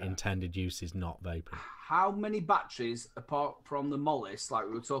the intended use is not vaping. How many batteries, apart from the Mollis, like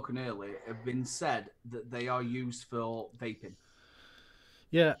we were talking earlier, have been said that they are used for vaping?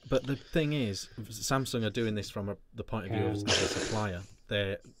 Yeah, but the thing is, Samsung are doing this from the point of view of a supplier.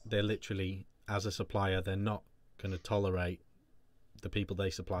 They're literally, as a supplier, they're not going to tolerate the people they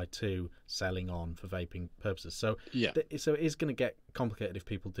supply to selling on for vaping purposes. So so it is going to get complicated if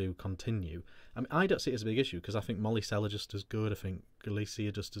people do continue. I mean, I don't see it as a big issue because I think Molly Cell are just as good. I think Galicia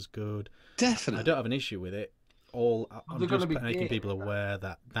are just as good. Definitely. I don't have an issue with it. I'm just making people aware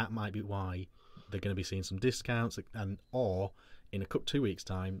that might be why they're going to be seeing some discounts, or in 2 weeks'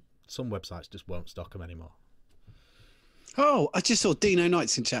 time, some websites just won't stock them anymore. Oh, I just saw Dino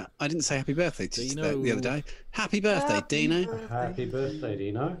Knights in chat. I didn't say happy birthday to Dino the other day. Happy birthday, Dino. Happy birthday,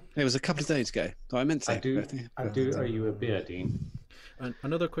 Dino. It was a couple of days ago. Oh, I meant to say happy birthday. I do owe you a beer, Dean. And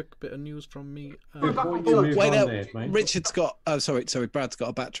another quick bit of news from me. Richard's got... Oh, sorry. Brad's got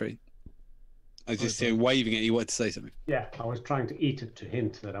a battery. I was just waving at you. Wanted to say something. Yeah, I was trying to eat it to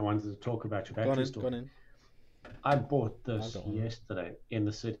hint that I wanted to talk about your battery store. Go on in. I bought this yesterday in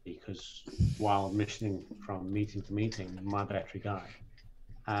the city because while missioning from meeting to meeting, my battery died.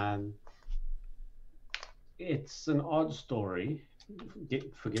 And it's an odd story.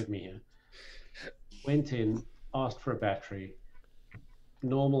 Forgive me here. Went in, asked for a battery.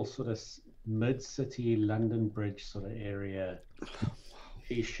 Normal sort of mid-city London Bridge sort of area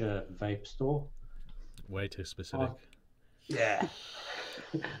shisha vape store. Way too specific. Yeah.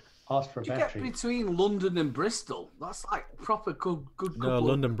 Asked for a battery. Get between London and Bristol. That's like proper good No,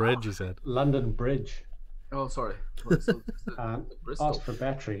 London Bridge, you said. London Bridge. Oh, sorry. Asked for a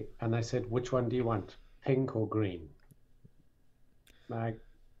battery, and they said, "Which one do you want, pink or green?" I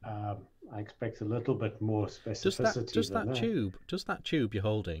expect a little bit more specificity. Does that tube you're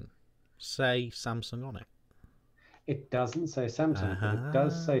holding say Samsung on it? It doesn't say Samsung, but it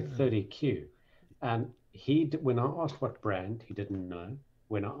does say 30Q. And when I asked what brand, he didn't know.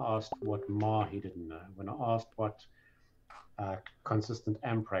 When I asked what MAR, he didn't know. When I asked what consistent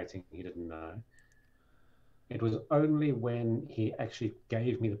amp rating, he didn't know. It was only when he actually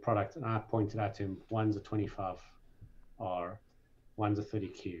gave me the product and I pointed out to him, one's a 25R, one's a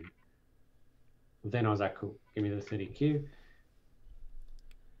 30Q. Then I was like, cool, give me the 30Q.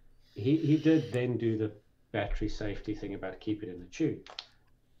 He did then do the battery safety thing about keep it in the tube.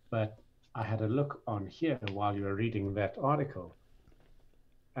 But I had a look on here while you were reading that article.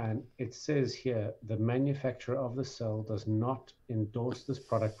 And it says here, the manufacturer of the cell does not endorse this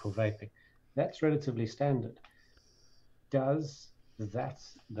product for vaping. That's relatively standard. Does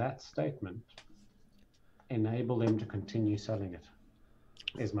that statement enable them to continue selling it?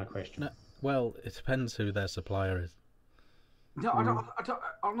 Is my question. No, well, it depends who their supplier is. No, I don't.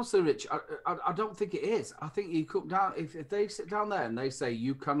 Honestly, Rich, I don't think it is. I think you come down if they sit down there and they say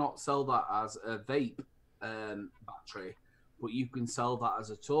you cannot sell that as a vape battery, but you can sell that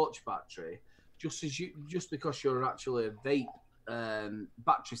as a torch battery. just because you're actually a vape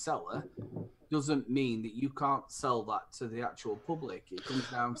battery seller doesn't mean that you can't sell that to the actual public. It comes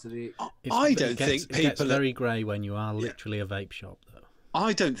down to the. It gets very grey when you are literally a vape shop, though.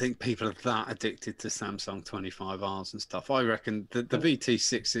 I don't think people are that addicted to Samsung 25Rs and stuff. I reckon the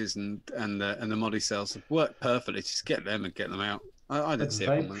VT6s and the Modi cells work perfectly. Just get them and get them out. I don't see it.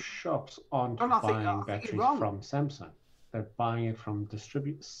 Vape shops aren't buying batteries from Samsung. They're buying it from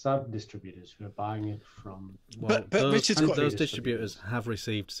sub-distributors who are buying it from. Well, but those distributors have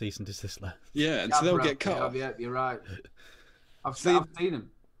received cease and desist letters. Yeah, and so they'll get cut off. Yeah, you're right. I've seen them.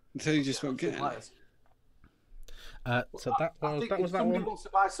 So you just won't get it. So that was that one. Somebody wants to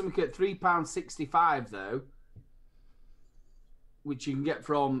buy something at £3.65 though, which you can get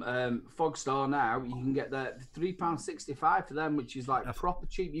from Fogstar now. You can get that £3.65 for them, which is like proper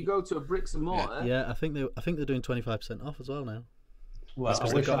cheap. You go to a bricks and mortar. Yeah, I think they're doing 25% off as well now. Well,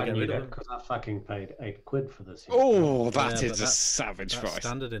 I wish I knew that because I fucking paid £8 for this. Oh, that is a savage price.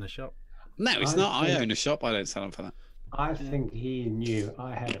 Standard in a shop. No, it's not. I own a shop. I don't sell them for that. I think he knew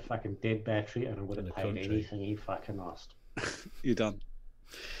I had a fucking dead battery and I would have paid anything he fucking asked. You're done.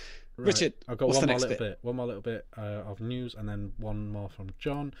 Right. Richard, I've got what's one the more next little bit. One more little bit of news, and then one more from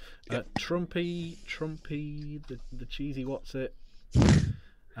John. Trumpy, the cheesy what's it?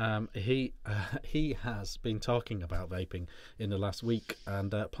 He has been talking about vaping in the last week,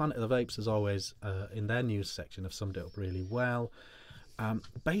 and Planet of the Vapes, as always, in their news section, have summed it up really well.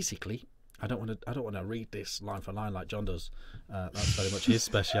 Basically, I don't want to read this line for line like John does. That's very much his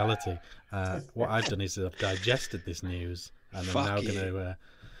speciality. What I've done is I've digested this news, and I'm now going to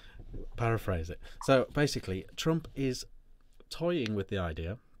paraphrase it. So basically, Trump is toying with the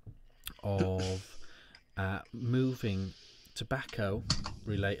idea of moving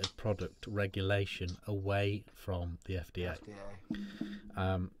tobacco-related product regulation away from the FDA.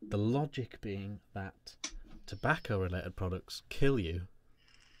 The logic being that tobacco-related products kill you,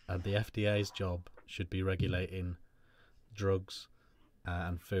 and the FDA's job should be regulating drugs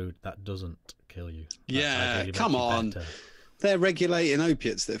and food that doesn't kill you. Yeah, come on. They're regulating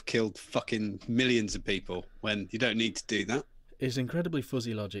opiates that have killed fucking millions of people when you don't need to do that. It's incredibly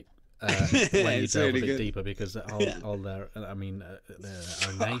fuzzy logic when you delve a bit deeper, because all their, I mean,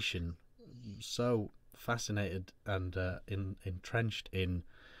 our nation so fascinated and entrenched in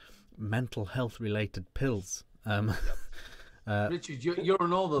mental health related pills. Richard, you're a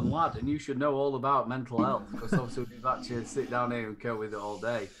northern lad, and you should know all about mental health, because obviously we've actually sit down here and go with it all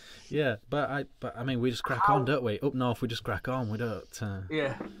day. Yeah, but I mean, we just crack on, don't we? Up north, we just crack on. We don't.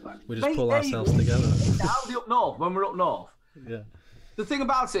 We just pull ourselves together. How the up north when we're up north? Yeah. The thing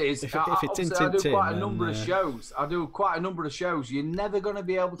about it is, I do quite a number of shows. I do quite a number of shows. You're never going to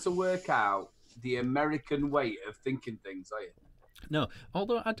be able to work out the American way of thinking things, are you? No,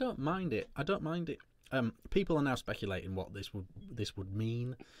 although I don't mind it. People are now speculating what this would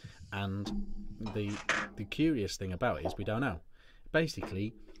mean, and the curious thing about it is we don't know.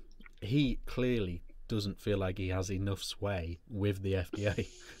 Basically, he clearly doesn't feel like he has enough sway with the FDA,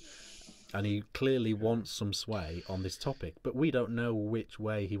 and he clearly wants some sway on this topic, but we don't know which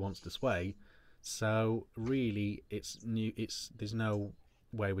way he wants to sway. So really, there's no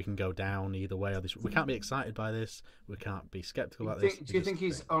way we can go down either way. We can't be excited by this. We can't be skeptical about this. Do you think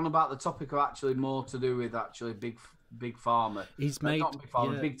he's on about the topic of actually more to do with actually big pharma? He's made not big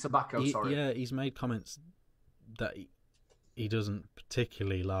pharma, big tobacco. Yeah, he's made comments that he doesn't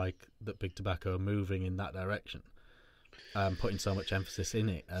particularly like that big tobacco are moving in that direction, putting so much emphasis in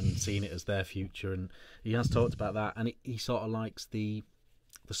it and seeing it as their future. And he has talked about that, and he sort of likes the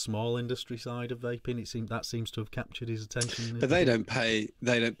small industry side of vaping. That seems to have captured his attention. But they don't pay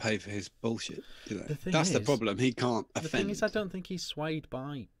for his bullshit, do they? That's the problem. He can't offend. The thing is, I don't think he's swayed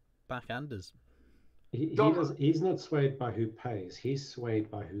by backhanders. He's not swayed by who pays. He's swayed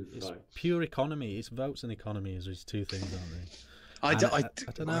by who votes. Pure economy. It's votes and economy is his two things, aren't they? I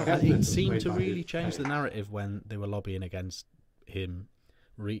don't know. It seemed to really change the narrative when they were lobbying against him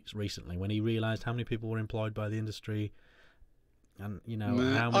recently, when he realised how many people were employed by the industry, and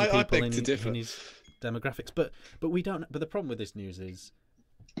how many people in his demographics. But we don't. But the problem with this news is,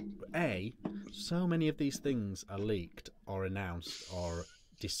 so many of these things are leaked or announced or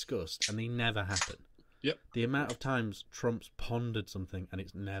discussed, and they never happen. Yep. The amount of times Trump's pondered something and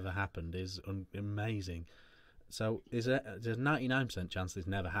it's never happened is amazing. So there's a 99% chance this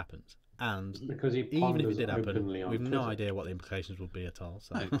never happens. And because even if it did happen, we've no idea what the implications would be at all.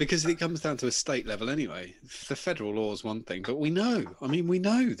 So. No, because it comes down to a state level anyway. The federal law is one thing, but we know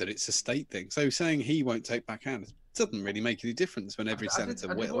that it's a state thing. So saying he won't take backhand doesn't really make any difference when every senator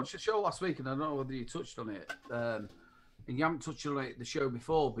will. I did watch the show last week, and I don't know whether you touched on it. and you haven't touched on it the show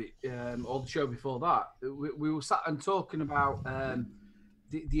before, but or the show before that, we were sat and talking about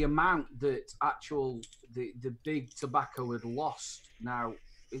the amount that the big tobacco had lost. Now,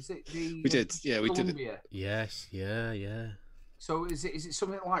 is it the? We did, yeah, we did it. Yes, yeah. So is it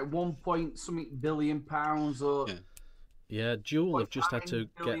something like 1 point something billion pounds or? Yeah, Juul have just had to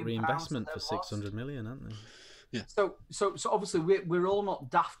get reinvestment for 600 million, haven't they? Yeah. So obviously we're all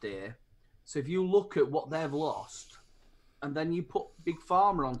not daft here. So if you look at what they've lost, and then you put Big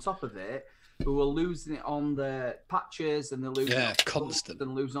Pharma on top of it, who are losing it on the patches and they're losing constant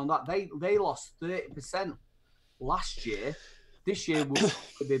and losing on that. They lost 30% last year. This year will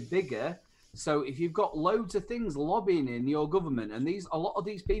be bigger. So if you've got loads of things lobbying in your government, and a lot of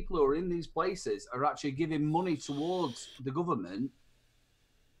these people who are in these places are actually giving money towards the government,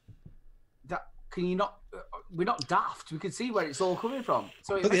 that can you not? We're not daft. We can see where it's all coming from.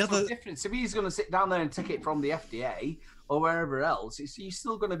 So it makes no difference. If he's going to sit down there and take it from the FDA or wherever else, you're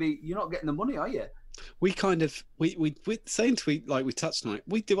still going to be. You're not getting the money, are you? We kind of we same tweet like we touched on it.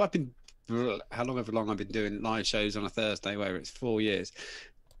 We do. I've been however long I've been doing live shows on a Thursday, where it's 4 years.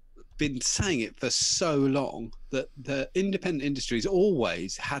 Been saying it for so long that the independent industry's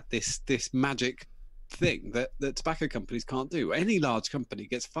always had this magic thing that tobacco companies can't do. Any large company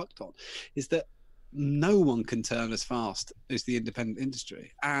gets fucked on, is that no one can turn as fast as the independent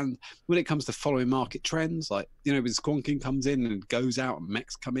industry. And when it comes to following market trends, like, you know, when Squonking comes in and goes out and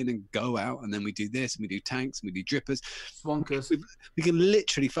mechs come in and go out, and then we do this and we do tanks and we do drippers, Swonkers, we can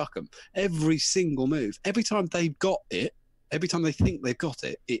literally fuck them every single move. Every time they've got it, every time they think they've got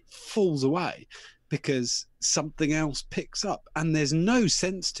it, it falls away because something else picks up, and there's no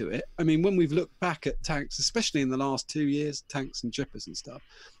sense to it. I mean, when we've looked back at tanks, especially in the last 2 years, tanks and drippers and stuff,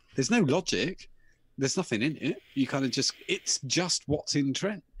 there's no logic. There's nothing in it. You kind of it's just what's in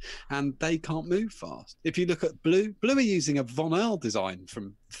trend, and they can't move fast. If you look at Blue are using a Von Earl design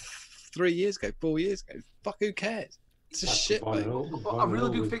from 3 years ago, 4 years ago. Fuck, who cares? It's a shit. I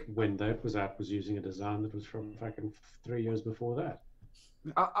really do think when that was out, was using a design that was from fucking 3 years before that.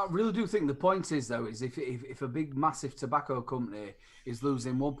 I really do think the point is, though, is if a big massive tobacco company is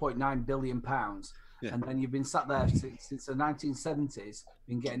losing 1.9 billion pounds, and then you've been sat there since the 1970s,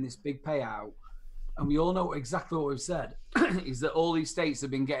 been getting this big payout, and we all know exactly what we've said, is that all these states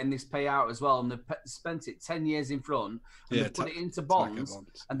have been getting this payout as well, and they've spent it 10 years in front, and they've put it into bonds,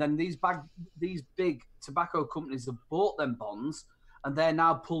 and then these big tobacco companies have bought them bonds, and they're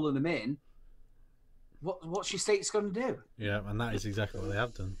now pulling them in. What's your state's going to do? Yeah, and that is exactly what they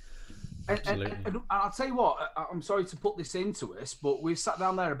have done. Absolutely. And I'll tell you what, I'm sorry to put this into us, but we've sat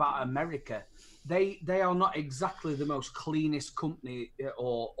down there about America. They are not exactly the most cleanest company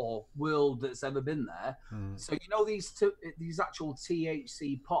or world that's ever been there. So you know these actual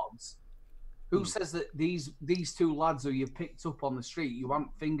THC pods. Who says that these two lads who you've picked up on the street, you haven't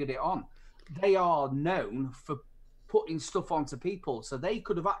fingered it on? They are known for putting stuff onto people, so they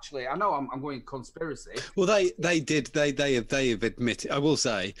could have actually. I know I'm going conspiracy. Well, they did. They have admitted. I will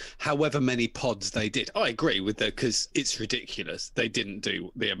say, however many pods they did, I agree with that because it's ridiculous. They didn't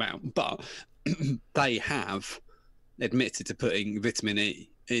do the amount, but they have admitted to putting vitamin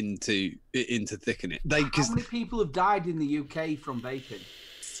E into thicken it. How many people have died in the UK from vaping?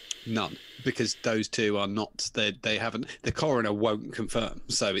 None, because those two are not. They haven't. The coroner won't confirm,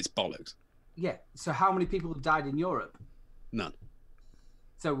 so it's bollocks. Yeah. So how many people have died in Europe? None.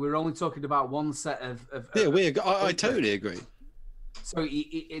 So we're only talking about one set of I totally agree. So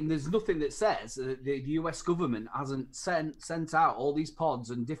and there's nothing that says that the US government hasn't sent out all these pods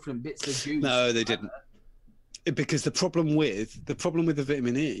and different bits of juice. No, they didn't. Because the problem with the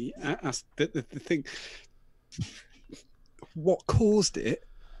vitamin E, the thing, what caused it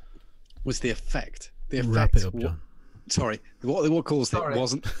was the effect. The effect. Wrap it up, John. Sorry, what caused it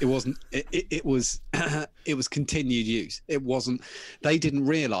wasn't. It was continued use. It wasn't. They didn't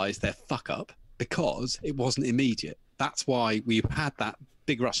realise their fuck up because it wasn't immediate. That's why we had that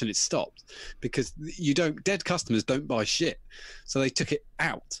big rush and it stopped, because dead customers don't buy shit, so they took it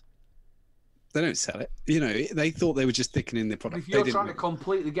out. They don't sell it. You know, they thought they were just thickening the product. If you're trying to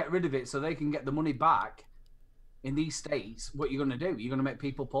completely get rid of it so they can get the money back in these states, what you're going to do? You're going to make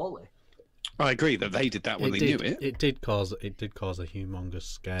people poorly. I agree that they did that when they knew it. It did cause a humongous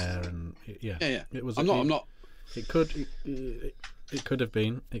scare, and yeah. It was. I'm not. It could have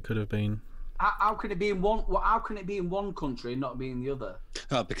been. How can it be in one? How can it be in one country and not be in the other?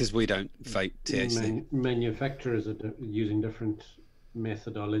 Because we don't vape THC. Manufacturers are using different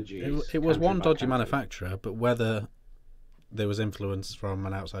methodologies. It was one dodgy manufacturer, but whether there was influence from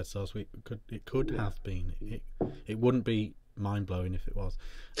an outside source, it could have been. It wouldn't be mind-blowing if it was.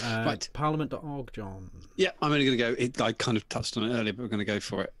 Right. Parliament.org, John. Yeah, I'm only going to go. I kind of touched on it earlier, but we're going to go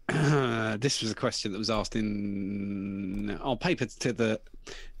for it. This was a question that was asked in paper to the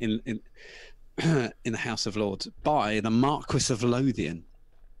in the House of Lords by the Marquis of Lothian.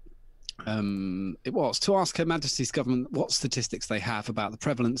 It was to ask Her Majesty's government what statistics they have about the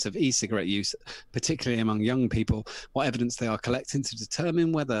prevalence of e-cigarette use, particularly among young people, what evidence they are collecting to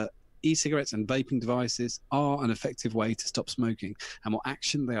determine whether e-cigarettes and vaping devices are an effective way to stop smoking, and what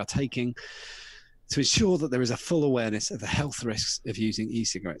action they are taking to ensure that there is a full awareness of the health risks of using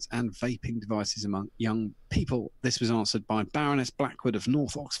e-cigarettes and vaping devices among young people. This was answered by Baroness Blackwood of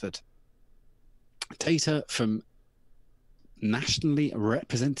North Oxford. Data from nationally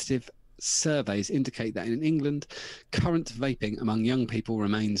representative surveys indicate that in England, current vaping among young people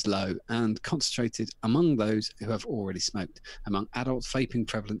remains low and concentrated among those who have already smoked. Among adults, vaping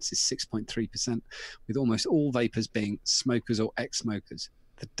prevalence is 6.3%, with almost all vapers being smokers or ex-smokers.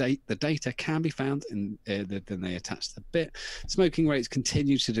 The data can be found in then they attach the bit. Smoking rates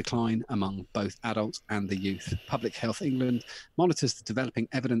continue to decline among both adults and the youth. Public Health England monitors the developing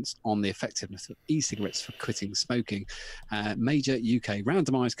evidence on the effectiveness of e-cigarettes for quitting smoking. Major UK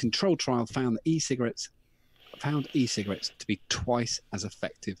randomised controlled trial found e-cigarettes to be twice as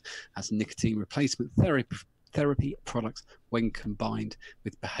effective as nicotine replacement therapy products when combined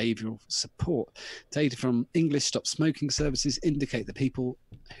with behavioural support. Data from English Stop Smoking Services indicate that people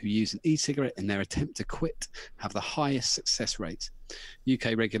who use an e-cigarette in their attempt to quit have the highest success rates.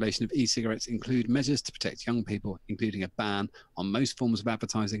 UK regulation of e-cigarettes include measures to protect young people, including a ban on most forms of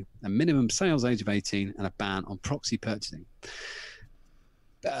advertising, a minimum sales age of 18, and a ban on proxy purchasing.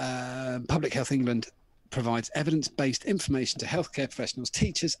 Public Health England provides evidence-based information to healthcare professionals,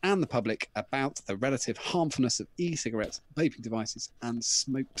 teachers, and the public about the relative harmfulness of e-cigarettes, vaping devices, and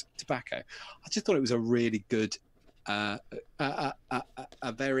smoked tobacco. I just thought it was a really good, a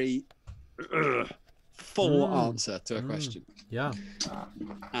very full answer to a question. Yeah.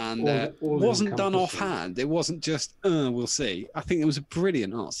 And wasn't done offhand. It wasn't just, we'll see. I think it was a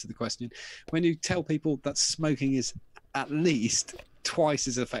brilliant answer to the question. When you tell people that smoking is at least twice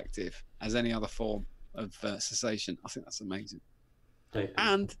as effective as any other form of cessation, I think that's amazing.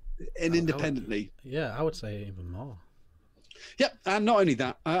 And independently, I would say even more. Yeah, and not only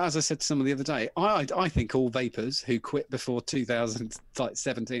that, as I said to someone the other day, I think all vapers who quit before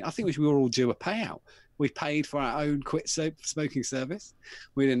 2017, I think we were all due a payout. We paid for our own quit smoking service.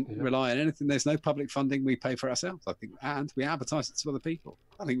 We didn't rely on anything. There's no public funding. We pay for ourselves, I think, and we advertise it to other people.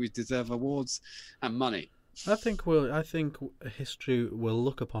 I think we deserve awards and money. I think history will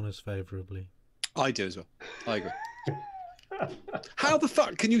look upon us favourably. I do as well. I agree. How the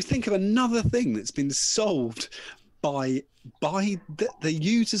fuck can you think of another thing that's been solved by the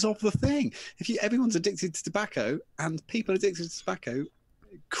users of the thing? If everyone's addicted to tobacco, and people addicted to tobacco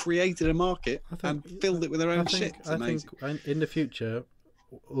created a market and filled it with their own shit. It's amazing. I think in the future,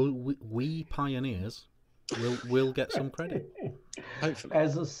 we pioneers will get some credit. Hopefully.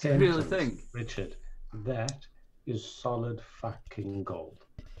 As a sentence, Richard, that is solid fucking gold.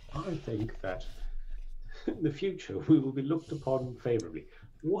 I think that in the future we will be looked upon favourably.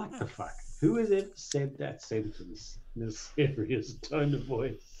 What the fuck? Who has ever said that sentence in a serious tone of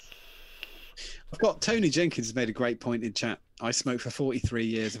voice? I've got Tony Jenkins has made a great point in chat. I smoked for 43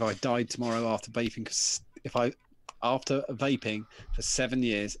 years. If I died tomorrow after vaping, after vaping for 7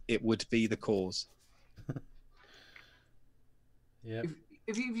 years, it would be the cause. Yeah.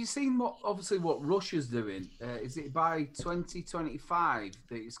 Have you seen what Russia's doing? Is it by 2025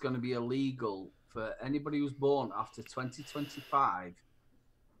 that it's going to be illegal for anybody who's born after 2025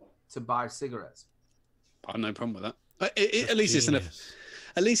 to buy cigarettes? I have no problem with that.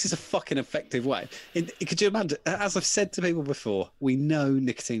 At least it's a fucking effective way. Could you imagine? As I've said to people before, we know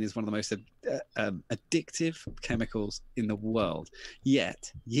nicotine is one of the most addictive chemicals in the world.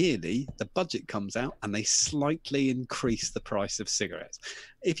 Yet yearly, the budget comes out and they slightly increase the price of cigarettes.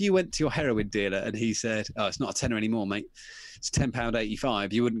 If you went to your heroin dealer and he said, "Oh, it's not a tenner anymore, mate. It's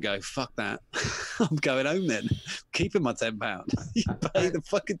 £10.85," you wouldn't go, "Fuck that. I'm going home then. Keeping my £10. You pay the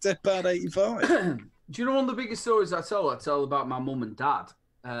fucking £10.85." Do you know one of the biggest stories I tell about my mum and dad?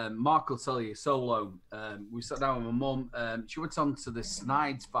 Mark will tell you solo. We sat down with my mum. She went on to the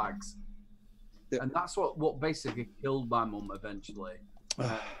Snides fags. Yep. And that's what basically killed my mum eventually.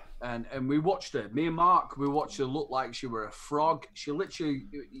 And we watched her. Me and Mark, we watched her look like she were a frog. She literally,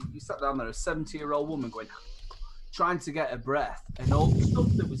 you sat down there, a 70-year-old woman going, trying to get her breath. And all the stuff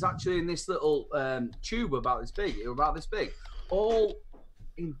that was actually in this little tube about this big, all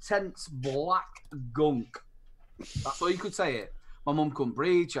intense black gunk. That's all you could say it. My mum couldn't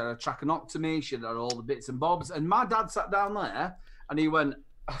breathe. She had a tracheotomy. She had all the bits and bobs. And my dad sat down there and he went,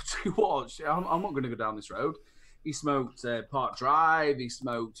 "What? I'm not going to go down this road." He smoked Park Drive. He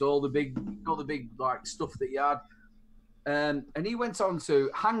smoked all the big like stuff that he had. And he went on to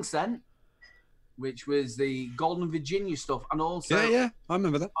Hang Scent, which was the Golden Virginia stuff, and also I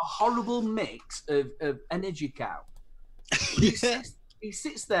remember that. a horrible mix of Energy Cow. He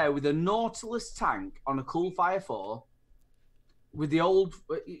sits there with a Nautilus tank on a Cool Fire 4 with the old,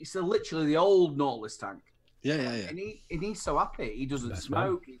 it's literally the old Nautilus tank. Yeah. And he's so happy. He doesn't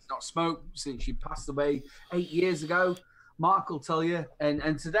smoke. He's not smoked since she passed away 8 years ago. Mark will tell you.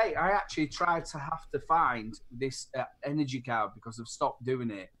 And today I actually tried to have to find this Energy Cow because I've stopped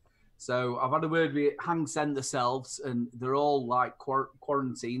doing it. So I've had a word with Hang Scent themselves, and they're all like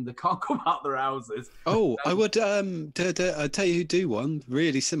quarantined. They can't come out their houses. Oh, I would I'll tell you who do one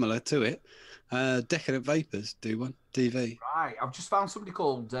really similar to it. Decadent Vapors do one. DV. Right. I've just found somebody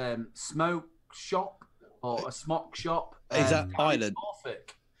called Smoke Shop or a Smock Shop. Is that Ireland?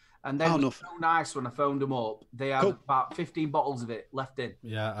 Norfolk. And they were so nice when I phoned them up. They had about 15 bottles of it left in.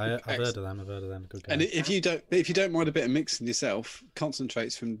 Yeah, I've heard of them. Good guys. And if you don't mind a bit of mixing yourself,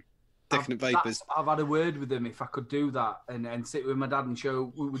 concentrates from Decadent Vapors. I've had a word with them if I could do that and sit with my dad and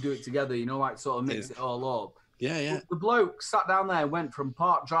show we would do it together. You know, like sort of mix it all up. Yeah. But the bloke sat down there and went from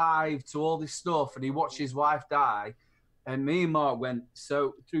Park Drive to all this stuff, and he watched his wife die. And me and Mark went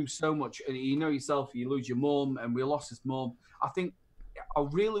through so much. And you know yourself, you lose your mum, and we lost his mum. I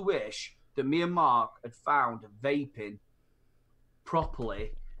really wish that me and Mark had found vaping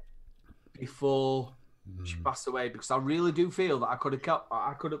properly before she passed away, because I really do feel that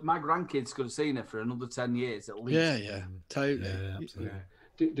my grandkids could have seen her for another 10 years at least. Yeah, totally. Yeah, absolutely.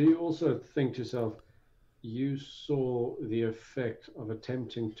 Do you also think to yourself, you saw the effect of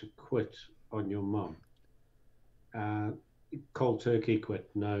attempting to quit on your mum? Cold turkey quit,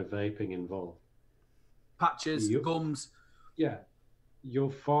 no vaping involved. Patches, gums. Yeah.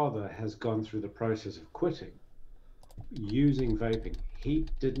 Your father has gone through the process of quitting using vaping. He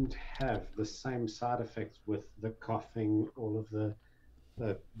didn't have the same side effects with the coughing, all of the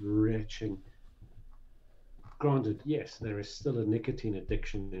retching. Granted, yes, there is still a nicotine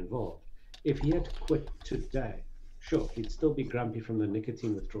addiction involved. If he had to quit today, sure, he'd still be grumpy from the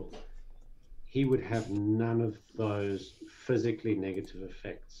nicotine withdrawal. He would have none of those physically negative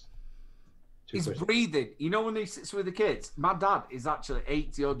effects. He's breathing. You know, when he sits with the kids, my dad is actually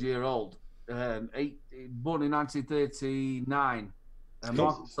 80-odd year old, born in 1939. And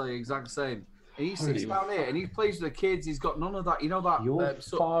Mark will tell you exactly the same. And he sits down here and he plays with the kids. He's got none of that. You know that. Your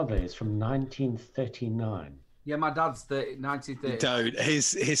father is from 1939. Yeah, my dad's 1930. Don't.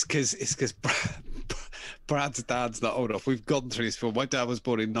 It's because Brad's dad's not old enough. We've gone through this before. My dad was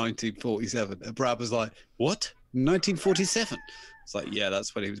born in 1947, and Brad was like, "What? 1947?" It's like, yeah,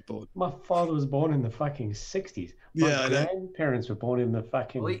 that's when he was born. My father was born in the fucking 60s. My grandparents were born in the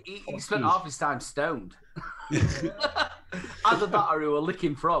fucking. Well, he spent half his time stoned. Either that, or he were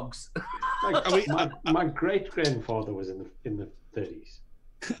licking frogs. My great grandfather was in the 30s.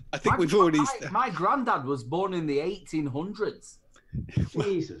 I think we've already. My granddad was born in the 1800s.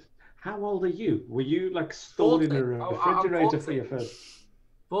 Jesus, how old are you? Were you like stored in a refrigerator for your first?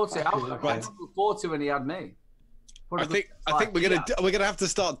 40. I was 40 when he had me. I think we're gonna have to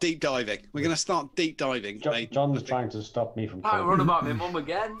start deep diving. We're gonna start deep diving. John's trying to stop me from. I run about my mum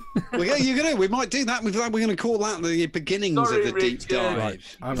again. We might do that. We're gonna call that the beginnings of the deep dive. Right,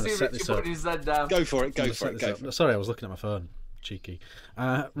 I'm gonna set this up. Go for it. Go for it. Sorry, I was looking at my phone. Cheeky.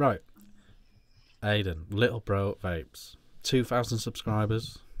 Right, Aidan, Little Bro Vapes, 2,000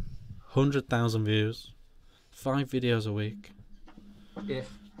 subscribers, 100,000 views, 5 videos a week,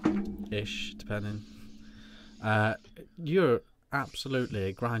 ish, depending. You're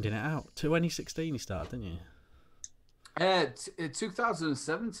absolutely grinding it out. 2016 you started, didn't you?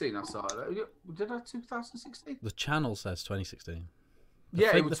 2017 I started. Did I 2016? The channel says 2016.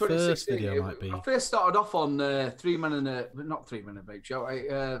 Yeah, it was the 2016. first video might be. I first started off on not 3 Men Vape Show.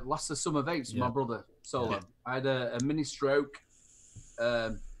 Last the Summer Vapes with my brother solo. I had a mini stroke.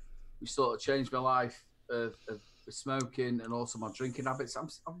 Which sort of changed my life of smoking and also my drinking habits.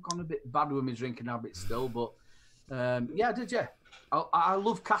 I've gone a bit bad with my drinking habits still, but yeah, I did. Yeah, I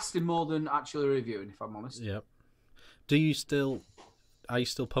love casting more than actually reviewing, if I'm honest. Yep. Are you still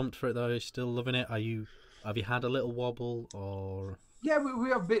pumped for it though? Are you still loving it? Have you had a little wobble or? Yeah, we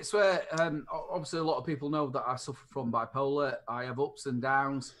have bits where obviously a lot of people know that I suffer from bipolar. I have ups and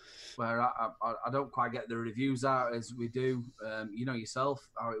downs where I don't quite get the reviews out as we do. You know yourself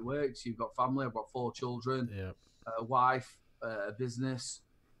how it works. You've got family. I've got 4 children, a wife, a business.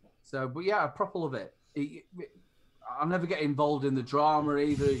 So, but yeah, I proper love it. I never get involved in the drama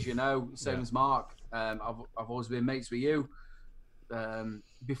either, as you know, same as Mark. I've always been mates with you.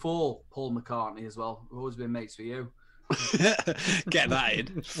 Before Paul McCartney as well. I've always been mates with you. Get that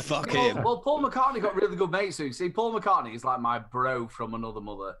in. Fuck him. Well, Paul McCartney got really good mates with. See, Paul McCartney is like my bro from another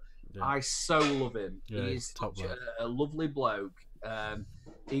mother. Yeah. I so love him. Yeah, he's such a lovely bloke.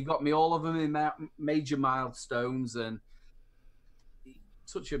 He got me all of them in major milestones, and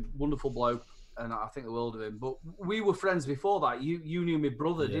such a wonderful bloke. And I think the world of him. But we were friends before that. You knew my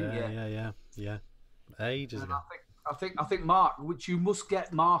brother, didn't you? Yeah. Ages ago. I think Mark, which you must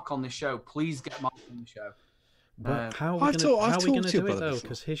get Mark on the show. Please get Mark on the show. But how are we going to do it though?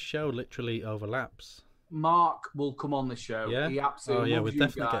 Because his show literally overlaps. Mark will come on the show. Yeah. He absolutely loves we'll you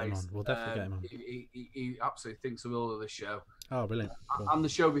definitely guys. get him on. We'll definitely get him on. He absolutely thinks the world of the show. Oh, brilliant! Cool. And the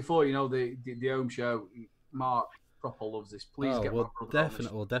show before, you know, the home show. Mark proper loves this. Please get my brother on the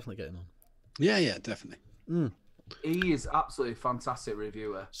show. We'll definitely get him on. Yeah, definitely. He is absolutely fantastic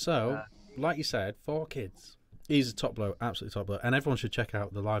reviewer. So, like you said, 4 kids. He's a top bloke, absolutely top bloke. And everyone should check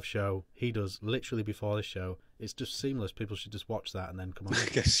out the live show he does literally before this show. It's just seamless. People should just watch that and then come on.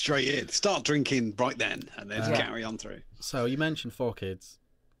 Go straight in. Start drinking right then and then carry on through. So you mentioned 4 kids.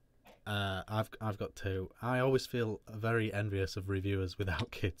 I've got 2. I always feel very envious of reviewers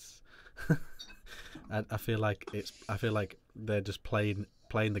without kids. I feel like they're just playing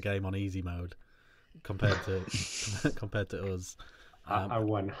the game on easy mode compared to us. I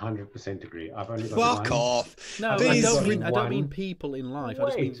 100% agree. I've only got fuck off. No, I don't mean people in life. I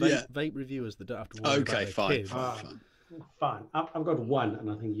just mean vape reviewers that don't have to worry about their kids. Fine. I've got 1, and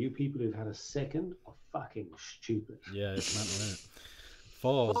I think you people who've had a second are fucking stupid. Yeah, it's mental, isn't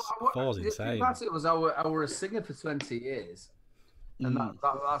it? 4's insane. I was a singer for 20 years, and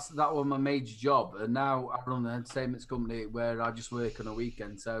that was my major job. And now I run an entertainment company where I just work on a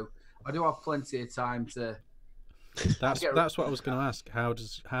weekend, so I do have plenty of time to. That's what I was going to ask. How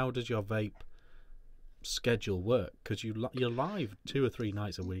does your vape schedule work? Because you're live 2 or 3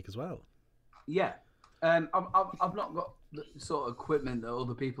 nights a week as well. Yeah, I've not got the sort of equipment that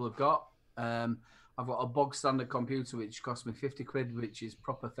other people have got. I've got a bog standard computer which cost me £50, which is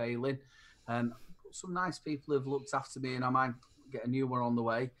proper failing. Some nice people have looked after me, and I might get a new one on the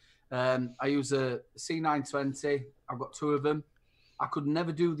way. I use a C920. I've got 2 of them. I could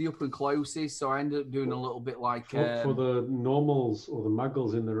never do the up and closes, so I ended up doing a little bit like... For the normals or the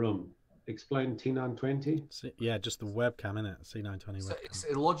muggles in the room, explain T920. Yeah, just the webcam, innit? C920 so webcam. It's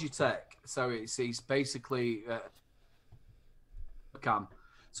a Logitech, so it's basically webcam.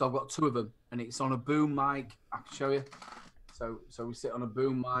 So I've got 2 of them, and it's on a boom mic. I can show you. So we sit on a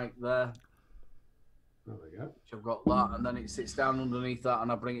boom mic there. There we go. Which I've got that, and then it sits down underneath that,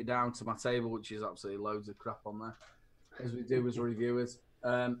 and I bring it down to my table, which is absolutely loads of crap on there. As we do as reviewers.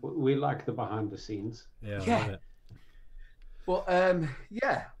 We like the behind the scenes. Yeah. Well,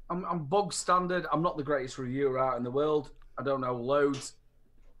 I'm bog standard. I'm not the greatest reviewer out in the world. I don't know loads,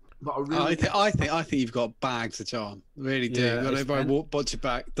 but I think you've got bags of charm. Really do. Yeah, whenever I watch it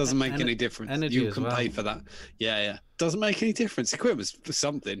back, doesn't make any difference. You can pay for that. Yeah. Doesn't make any difference. Equipment's for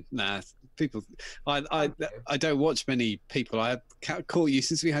something. Nah. People, I don't watch many people. I caught you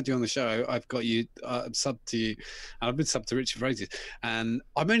since we had you on the show. I've got you. I'm subbed to you, and I've been subbed to Richard for ages. And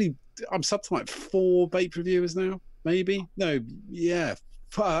I'm subbed to like 4 vape reviewers now, maybe. No, yeah,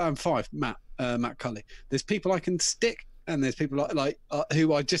 I'm 5. Matt Cully. There's people I can stick, and there's people like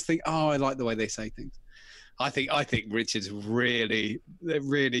who I just think, I like the way they say things. I think Richard's really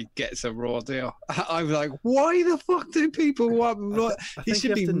gets a raw deal. I'm like, why the fuck do people want? He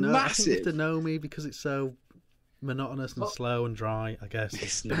should be massive. I think you have to know me because it's so monotonous and slow and dry, I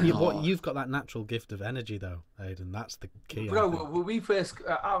guess. You've got that natural gift of energy, though, Aidan. That's the key. Bro, when we first,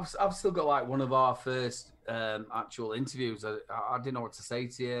 I've still got like one of our first actual interviews. I didn't know what to say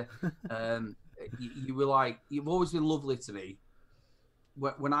to you. You were like, you've always been lovely to me.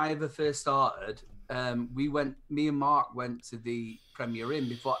 When I ever first started, me and Mark went to the Premier Inn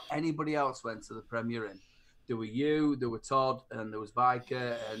before anybody else went to the Premier Inn. There were you, there were Todd, and there was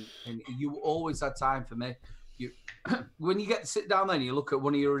Vicker, and you always had time for me. When you get to sit down there and you look at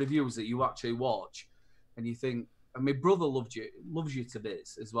one of your reviews that you actually watch, and you think, and my brother loves you to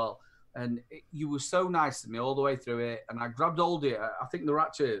bits as well. And you were so nice to me all the way through it. And I grabbed hold of it. I think they're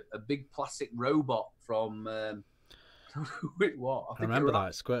actually a big plastic robot from... I remember that.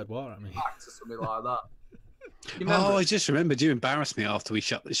 It squirted water at me. Or something like that. I just remembered you embarrassed me after we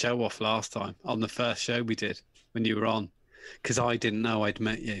shut the show off last time on the first show we did when you were on, because I didn't know I'd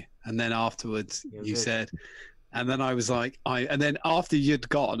met you, and then afterwards you said, and then I was like, and then after you'd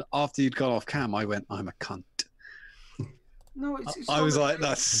gone off cam, I went, I'm a cunt. No, I was like,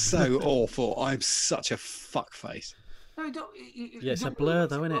 that's so awful. I'm such a fuckface. No, you don't. Yeah, it's a blur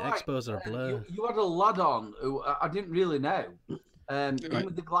though, isn't it? Expos are a blur. You had a lad on who I didn't really know. Him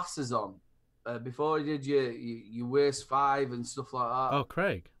with the glasses on. Before he did your worst 5 and stuff like that. Oh,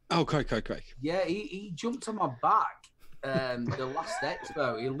 Craig. Oh, Craig. Yeah, he jumped on my back. The last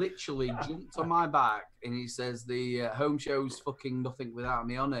expo, he literally jumped on my back and he says the home show's fucking nothing without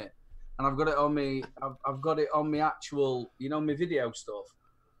me on it. And I've got it on me. I've got it on my actual, my video stuff.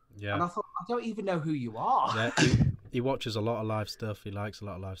 Yeah. And I thought, I don't even know who you are. Yeah, he watches a lot of live stuff. He likes a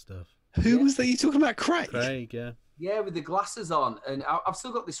lot of live stuff. Who was that you talking about? Craig? Craig, yeah. Yeah, with the glasses on, and I've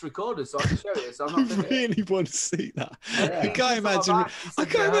still got this recorded, so I can show you. So I'm not I really want to see that. Yeah, I can't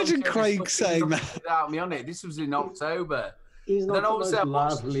imagine Craig saying that without me on it. This was in October. He's not the most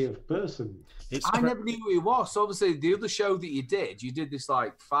lively of person. I never knew who he was. So obviously, the other show that you did this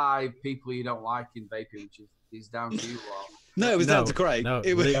like 5 people you don't like in vaping, which is down to you lot. No, it was down to Craig. No,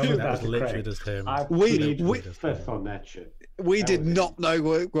 it was that was literally just him. We fifth on that shit. We did not know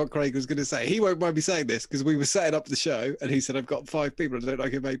what Craig was going to say. He won't mind me saying this because we were setting up the show and he said, I've got 5 people that don't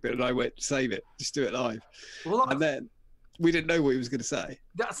like it vaping. And I went, save it, just do it live. Well, and then we didn't know what he was going to say.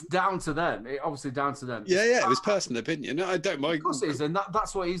 That's down to them. Obviously down to them. Yeah, it was personal opinion. I don't mind. Of course it is, and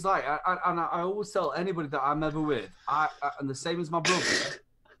that's what he's like. And I always tell anybody that I'm ever with, and the same as my brother,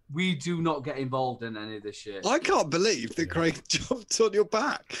 we do not get involved in any of this shit. I can't believe that Craig jumped on your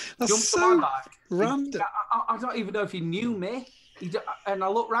back. That's jumped so on my back. random. I don't even know if he knew me. And I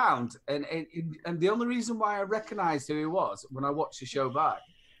looked round, and the only reason why I recognised who he was when I watched the show back,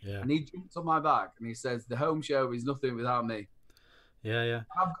 and he jumped on my back and he says, "The home show is nothing without me." Yeah.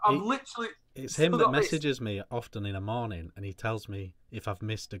 I've literally. It's him that messages me often in the morning, and he tells me if I've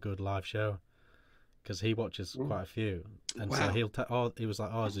missed a good live show, because he watches quite a few, and so he'll he was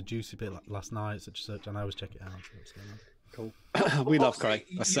like, "Oh, there's a juicy bit last night, such and such," and I always check it out. Cool. We love Craig.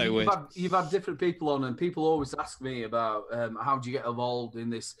 That's so weird. You've had different people on, and people always ask me about how do you get involved in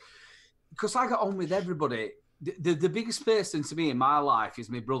this? Because I got on with everybody. The biggest person to me in my life is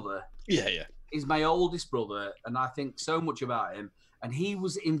my brother. Yeah. He's my oldest brother, and I think so much about him. And he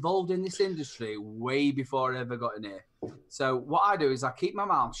was involved in this industry way before I ever got in here. So what I do is I keep my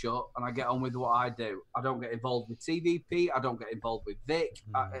mouth shut and I get on with what I do. I don't get involved with TVP. I don't get involved with Vick.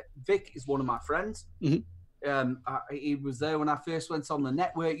 Vick is one of my friends. Mm-hmm. He was there when I first went on the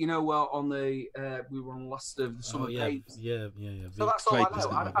network. On the we were on last of the summer games. Yeah. So that's all I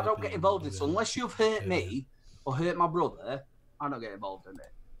know. I don't get involved in it. So unless you've hurt me or hurt my brother, I don't get involved in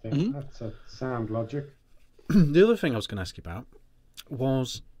it. Yeah, that's a sound logic. The other thing I was going to ask you about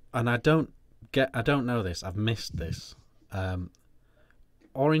was, and I don't know this. I've missed this.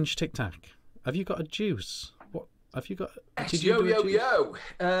 Orange Tic Tac. Have you got a juice? What have you got? Yo.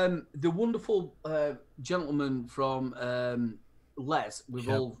 The wonderful gentleman from Les. We've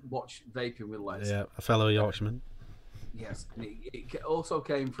all watched Vaping with Les. Yeah, a fellow Yorkshireman. Yes, and it also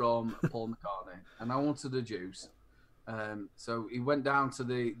came from Paul McCartney, and I wanted a juice. So he went down to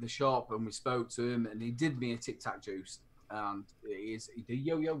the shop and we spoke to him, and he did me a Tic Tac juice. And he did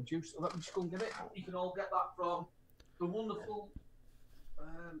yo-yo juice. Let me just go and get it. You can all get that from the wonderful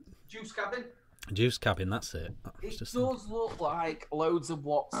juice cabin. Juice cabin, that's it. It does look like loads of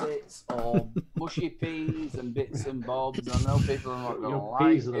Watsits or mushy peas and bits and bobs. I know people are not going to like it.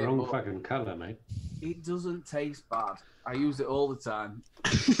 Your peas are the wrong fucking colour, mate. It doesn't taste bad. I use it all the time.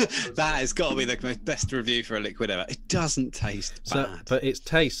 That has got to be the best review for a liquid ever. It doesn't taste bad. But it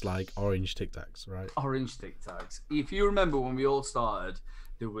tastes like orange Tic Tacs, right? Orange Tic Tacs. If you remember when we all started,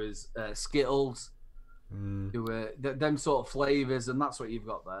 there was Skittles. There were them sort of flavours, and that's what you've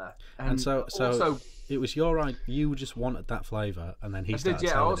got there. And so also, it was your right. You just wanted that flavour, and then he started.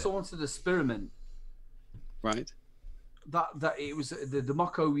 I also wanted a spearmint. Right. That it was the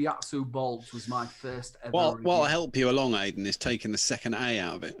Moko Yatsu Bolt was my first ever. Well, what will help you along, Aidan, is taking the second A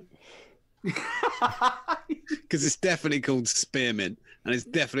out of it. Because it's definitely called spearmint, and it's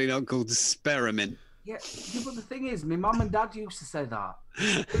definitely not called spearmint. Yeah, but the thing is, my mum and dad used to say that.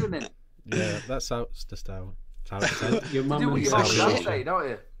 Spearmint. Yeah, that's just how it's said. Your mum and dad say, don't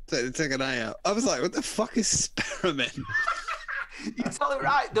you? Take an A out. I was like, what the fuck is spearmint? You tell it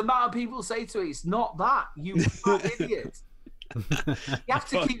right. The amount of people say to it, it's not that. You idiot. You have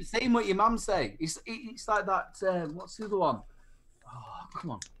to keep saying what your mum say. It's like that. What's the other one? Oh,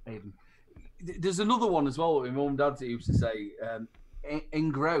 come on, Aidan. There's another one as well. That my mum and dad used to say,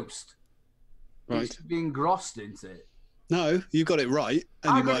 engrossed. Right. It's being engrossed into it. No, you got it right.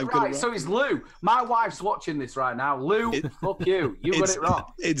 And I got it right. So it's Lou. My wife's watching this right now. Lou, fuck you. You got it wrong.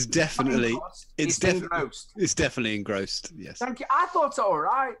 It's definitely. It's engrossed. It's definitely engrossed. Yes. Thank you. I thought it all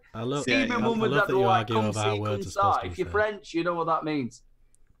right. I love that you argue over our words. If you're French, you know what that means.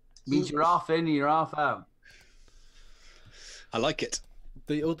 It means you're half in, you're half out. I like it.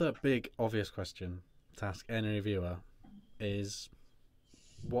 The other big obvious question to ask any reviewer is,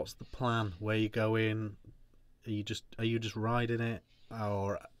 what's the plan? Where you going? Are you just riding it,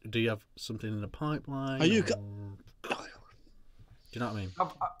 or do you have something in the pipeline? Are you? Do you know what I mean?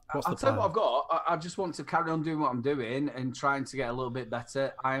 I'll tell you what I've got. I just want to carry on doing what I'm doing and trying to get a little bit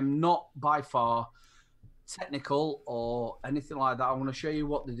better. I am not by far technical or anything like that. I want to show you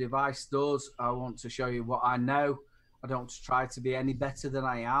what the device does. I want to show you what I know. I don't try to be any better than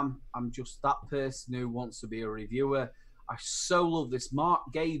I am. I'm just that person who wants to be a reviewer. I so love this. Mark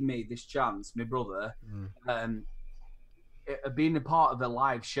gave me this chance, my brother, being a part of a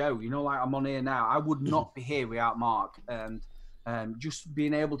live show. You know, like I'm on here now. I would not be here without Mark. And just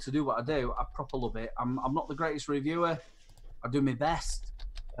being able to do what I do, I proper love it. I'm not the greatest reviewer. I do my best.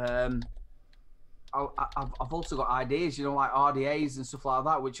 I've also got ideas, you know, like RDAs and stuff like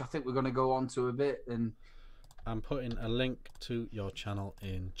that, which I think we're going to go on to a bit. And I'm putting a link to your channel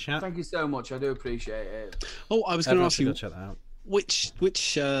in chat. Thank you so much. I do appreciate it. Oh, I was going to ask you, check that out. which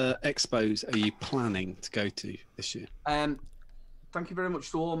expos are you planning to go to this year? Thank you very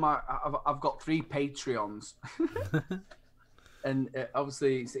much to all my. I've got 3 Patreons. And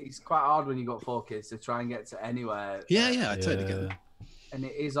obviously, it's quite hard when you've got 4 kids to try and get to anywhere. Yeah, I totally get that. And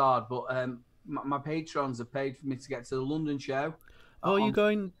it is hard, but my patrons have paid for me to get to the London show. Oh, are you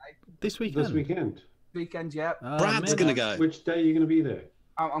going this weekend? This weekend. Weekend, yeah. Brad's going to go. Which day are you going to be there?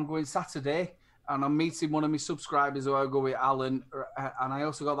 I'm going Saturday, and I'm meeting one of my subscribers who I go with, Alan, and I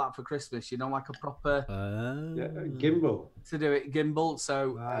also got that for Christmas, you know, like a proper gimbal. To do it, gimbal.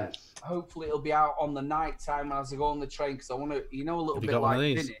 So Nice. hopefully it'll be out on the night time as I go on the train, because I want to, you know, a little Have you bit got one like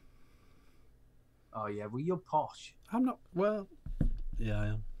of these? Vinny. Oh, yeah, well, you're posh. I'm not. Well, yeah, I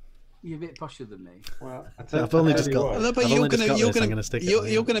am. You're a bit posher than me. Well, I've only just got. No, but I've you're only just got this, I'm going gonna stick it you're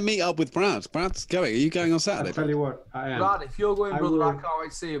on. going to meet up with Brad. Brad's going. Are you going on Saturday? I'll tell you what, I am. Brad, if you're going, I brother, I will- can't wait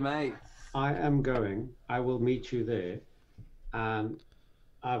to see you, mate. I am going. I will meet you there. And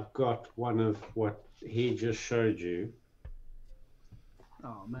I've got one of what he just showed you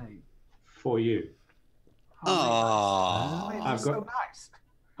Oh, mate. for you. Oh, Mate, I've that's so got- nice.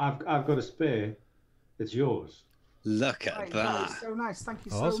 I've got a spare. It's yours. look at Mate, that. is so nice. Thank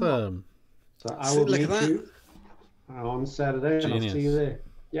you so much. Awesome. So I will Look meet at that. you on Saturday, and I'll see you Genius. there.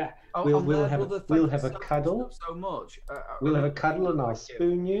 Yeah, Oh, we'll I'm there, have brother. we'll Thank have you a cuddle. so much. We'll have a cuddle, and I'll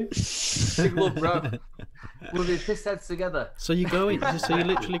spoon you. Big love, bro. We'll be piss heads together. So you're going? So you're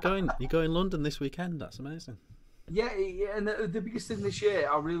literally going? You're going London this weekend? That's amazing. Yeah, and the biggest thing this year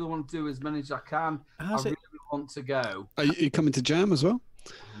I really want to do as many as I can. How's I it? really want to go. Are you coming to Jam as well?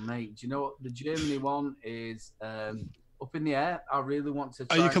 Mate, do you know what? The Germany one is up in the air. I really want to Are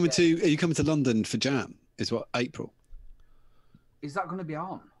try you and coming get- to? Are you coming to London for Jam? Is what, April? Is that going to be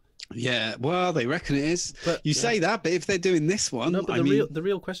on? Yeah. Well, they reckon it is. But You say that, but if they're doing this one, no, but I mean, the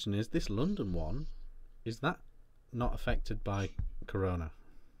real question is, this London one, is that not affected by Corona?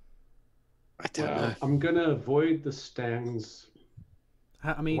 I don't know. Well, I'm going to avoid the stands.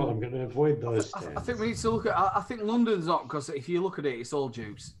 I mean, Well, I'm going to avoid those I stands. think we need to look at. I think London's not, because if you look at it, it's all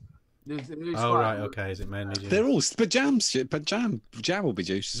juice. There's oh quite- right, okay. Is it mainly? Juice? They're all, but Jam will be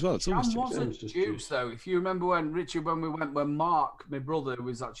juice as well. It's always Jam juice. wasn't Jam's just juice juice. though. If you remember when Richard, when we went, when Mark, my brother,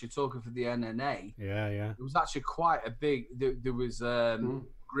 was actually talking for the NNA, Yeah. it was actually quite a big. There was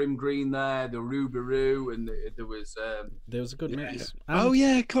Grim Green there, the Rubaroo, and there was. There was a good mix. Oh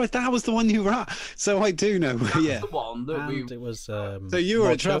yeah, God, that was the one you were at. So I do know. Yeah. The one that we. And it was. So you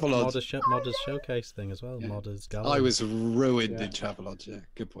were at Travelodge. Modders Showcase thing as well. Yeah. Modders Gallery. I was ruined Yeah. in Travelodge. Yeah,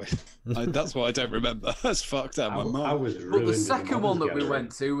 good point. That's what I don't remember. That's fucked out my I mind. was But ruined the in second one Mother's that we Gallery.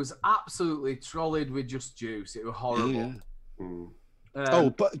 went to was absolutely trolleyed with just juice. It was horrible. Yeah. Mm. Oh,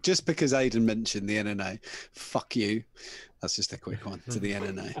 but just because Aidan mentioned the NNA, fuck you. That's just a quick one to the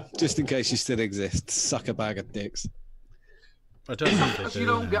NNA, just in case you still exist. Suck a bag of dicks. I don't think they Because do you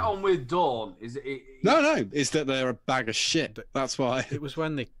don't get now. on with Dawn, is it? No, it's that they're a bag of shit. That's why. It was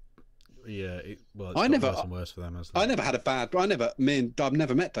when they. Yeah. Well, it's I got never- worse and worse for them. Hasn't I it? never had a bad. I've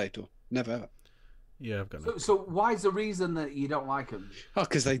never met Dator. Never ever. Yeah, I've got. No. So why is the reason that you don't like them? Oh,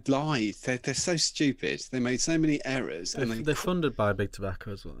 because they lied. They're so stupid. They made so many errors, and They're funded by Big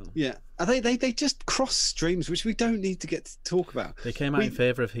Tobacco as well. yeah, and they just cross streams, which we don't need to get to talk about. They came out in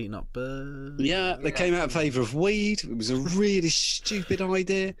favour of heating up birds. Yeah, they came out in favour of weed. It was a really stupid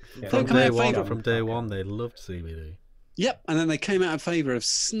idea. Yeah. They From come out day in one, favour. from day one, they loved CBD. Yep, and then they came out in favour of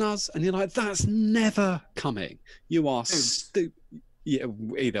snus, and you're like, that's never coming. You are stupid. Yeah,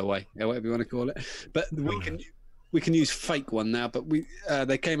 either way, whatever you want to call it. But we can use fake one now. But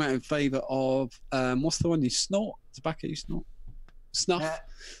they came out in favour of what's the one you snort? Tobacco you snort? Snuff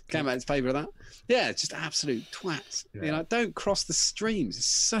came out in favour of that. Yeah, just absolute twats. Yeah. You know, don't cross the streams. It's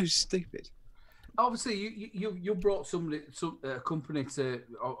so stupid. Obviously, you brought some company to,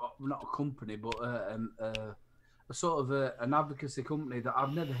 not a company, but a sort of an advocacy company that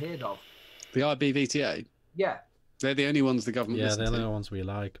I've never heard of. The IBVTA. Yeah, they're the only ones the government. Yeah, they're the only ones we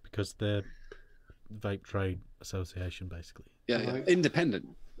like because they're Vape Trade Association, basically. Yeah, independent.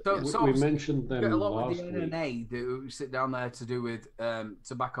 So we mentioned them a lot last with the NNA that sit down there to do with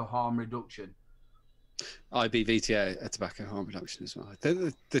tobacco harm reduction. IBVTA, tobacco harm reduction as well.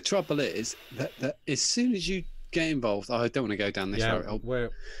 The trouble is that as soon as you get involved, I don't want to go down this road.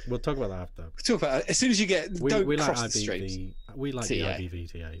 We'll talk about that after. We'll talk about it. As soon as you get, don't cross the streams. We like the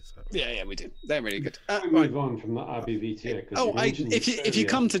IBVTA. So. Yeah, we do. They're really good. Move on from the IBVTA. If you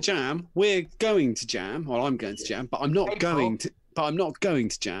come to Jam, we're going to Jam. Well, I'm going to Jam, but I'm not going to. But I'm not going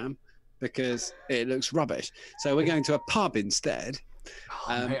to Jam because it looks rubbish. So we're going to a pub instead.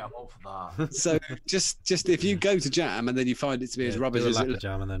 Mate, I'm all for that. So just if you go to Jam and then you find it to be as rubbish as it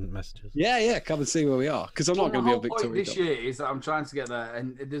Jam and then messages. Yeah, come and see where we are because I'm not going to be on Victoria. This year is that I'm trying to get there,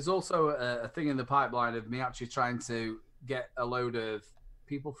 and there's also a thing in the pipeline of me actually trying to get a load of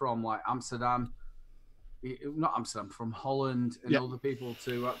people from like Amsterdam. Not Amsterdam, from Holland and other people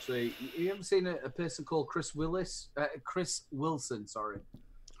to actually. You ever seen a person called Chris Wilson? Sorry,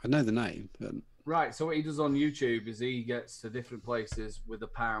 I know the name. But... Right. So what he does on YouTube is he gets to different places with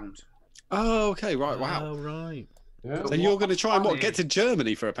 £1. Oh, okay. Right. Wow. Oh, right. Yeah. So you're going to try and get to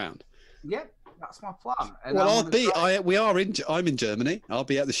Germany for £1? Yeah, that's my plan. And I'm in Germany. I'll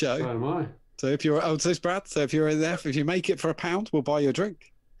be at the show. So am I. So if you're, Brad. So if you're in there, if you make it for £1, we'll buy you a drink.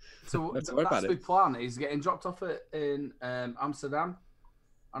 So that's the plan. Is getting dropped off in Amsterdam,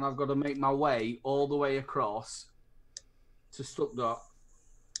 and I've got to make my way all the way across to Stuttgart,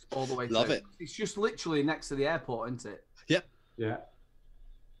 all the way. Love it. It's just literally next to the airport, isn't it? Yep. Yeah.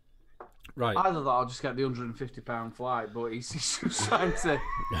 Right. Either that, I'll just get the £150 flight, but he's just trying to.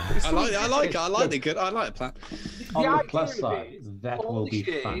 I like it. I like the plan. On the plus side, that will be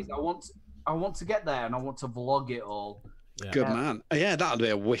fun. I want to get there and I want to vlog it all. Yeah. Good man. Yeah, that'll be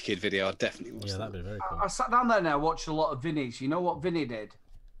a wicked video. I'll definitely watch that. Yeah, that'd be very cool. I sat down there and I watched a lot of Vinny's. You know what Vinny did?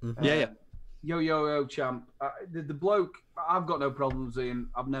 Mm-hmm. Yeah. Yo, champ. The bloke, I've got no problems with him.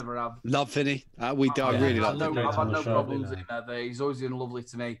 I've never had. Love Vinny. I really love him. I've had no problems with him ever. He's always been lovely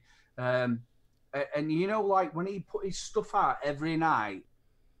to me. And you know, like when he put his stuff out every night,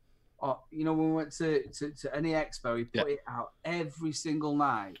 you know, when we went to any expo, he put it out every single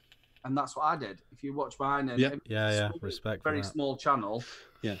night. And that's what I did. If you watch mine, respect. Very small channel.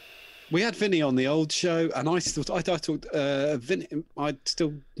 Yeah, we had Vinny on the old show, and I talked Vinny. I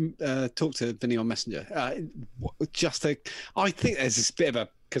still talk to Vinny on Messenger. I think there's this bit of a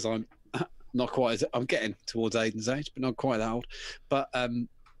because I'm not quite as I'm getting towards Aiden's age, but not quite that old. But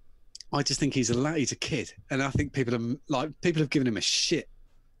I just think he's a kid, and I think people have given him a shit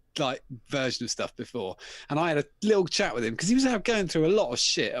version of stuff before, and I had a little chat with him because he was out going through a lot of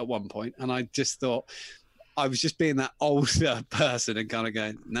shit at one point, and I just thought I was just being that older person and kind of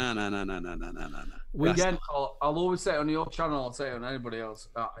going no. Again, I'll always say it on your channel, I'll say it on anybody else,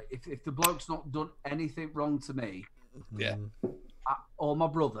 if the bloke's not done anything wrong to me, or my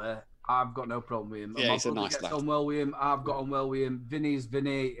brother, I've got no problem with him. Yeah, he's a nice lad. On well with him. I've got on well with him. Vinny's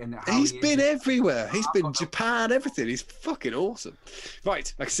Vinny, and he's been everywhere. He's been Japan, everything. He's fucking awesome.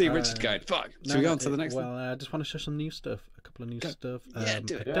 Right, I can see Richard going. Fuck. Should we go on to the next one? Well, I just want to show some new stuff. A couple of new stuff.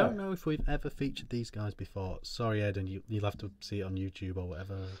 Do it. I don't know if we've ever featured these guys before. Sorry, Ed, and you'll have to see it on YouTube or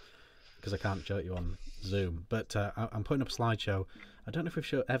whatever, because I can't show it you on Zoom. But I'm putting up a slideshow. I don't know if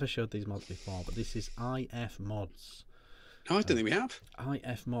we've ever showed these mods before, but this is IF Mods. No, I don't think we have.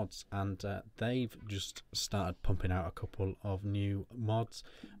 IF Mods, and they've just started pumping out a couple of new mods.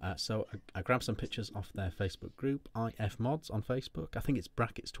 So I grabbed some pictures off their Facebook group, IF Mods on Facebook. I think it's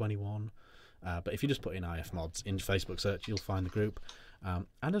brackets 21. But if you just put in IF Mods in Facebook search, you'll find the group.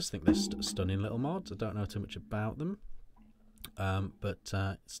 I just think they're stunning little mods. I don't know too much about them. But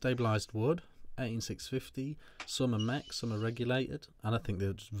stabilised wood, 18650. Some are mech, some are regulated. And I think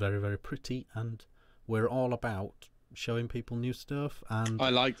they're just very, very pretty. And we're all about showing people new stuff, and I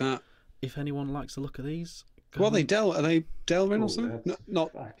like that. If anyone likes to look at these, are they Delrin or something?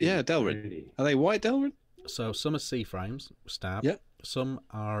 Delrin. Are they white Delrin? So some are C frames, stab. Yeah. Some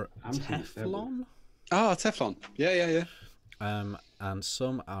are Teflon. Teflon. Yeah. And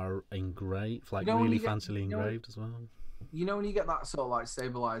some are engraved, really fancily engraved as well. You know when you get that sort of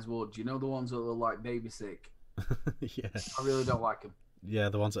stabilized wood, you know the ones that are baby sick. Yeah. I really don't like them. Yeah,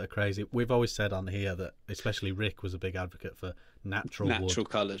 the ones that are crazy. We've always said on here that, especially Rick was a big advocate for natural wood,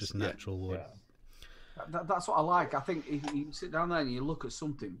 colours, just natural wood. That's what I like. I think if you sit down there and you look at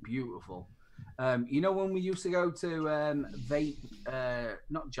something beautiful, you know, when we used to go to Vape,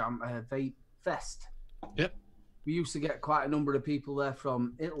 Vape Fest. Yep. We used to get quite a number of people there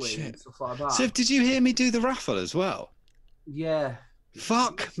from Italy and stuff like that. So did you hear me do the raffle as well? Yeah.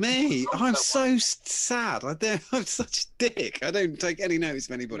 Fuck me. I'm so sad. I'm such a dick. I don't take any notice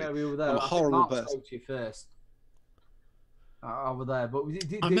of anybody. Yeah, we were there. I'm a horrible person. Spoke to you first. I was there, but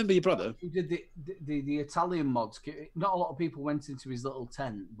I remember your brother. You did the Italian mods. Not a lot of people went into his little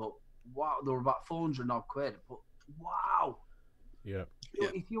tent, but wow, there were about 400 odd quid. But wow, yeah.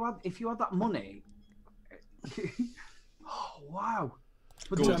 If you had that money, oh wow.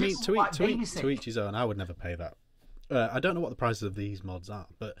 But I mean, to each his own. I would never pay that. I don't know what the prices of these mods are,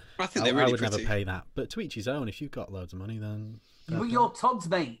 but I think they're really I would pretty. Never pay that. But to each his own. If you've got loads of money, then. But you're Todd's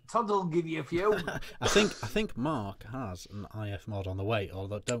mate. Todd will give you a few. I think Mark has an IF mod on the way,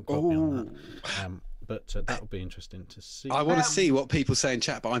 although don't quote me on that. But that would be interesting to see. I want to see what people say in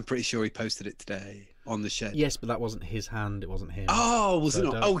chat, but I'm pretty sure he posted it today on the shed. Yes, but that wasn't his hand. It wasn't him. Oh, was it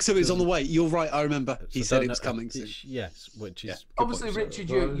not? Oh, so it was on the way. You're right. I remember. He said it was coming soon. Yes, which is obviously Richard.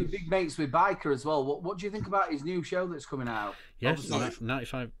 You're big mates with Biker as well. What do you think about his new show that's coming out? Yes,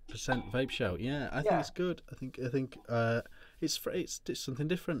 95% vape show. Yeah, I think it's good. I think it's something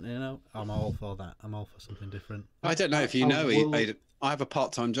different. You know, I'm all for that. I'm all for something different. I don't know if you know, I have a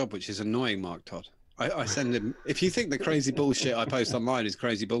part-time job, which is annoying Mark Todd. I send him, if you think the crazy bullshit I post online is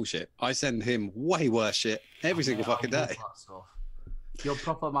crazy bullshit, I send him way worse shit every single fucking day. You're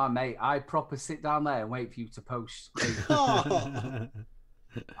proper my mate. I proper sit down there and wait for you to post.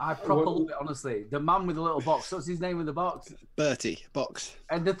 I proper love it, honestly. The man with the little box. What's his name in the box? Bertie Box.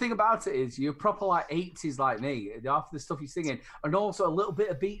 And the thing about it is, you're proper like 80s like me. After the stuff you're singing, and also a little bit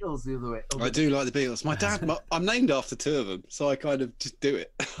of Beatles the other way. I do like the Beatles. My dad, I'm named after two of them, so I kind of just do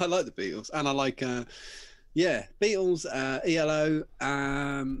it. I like the Beatles, and I like, Beatles, ELO,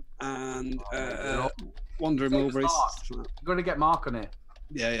 and Wandering Mulberries. You're going to get Mark on it.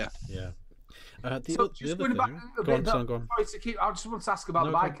 Yeah. I just want to ask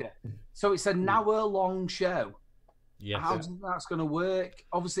about Biker. So it's an hour-long show. Yes. How's that's going to work?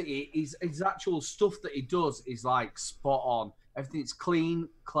 Obviously, his actual stuff that he does is like spot on. Everything's clean,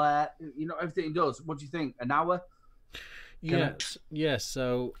 clear. You know, everything he does. What do you think? An hour? Yes.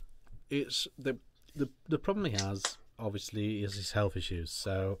 So it's the problem he has, obviously, is his health issues.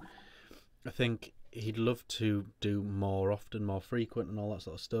 So I think he'd love to do more often, more frequent, and all that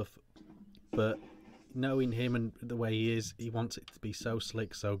sort of stuff. But knowing him and the way he is, he wants it to be so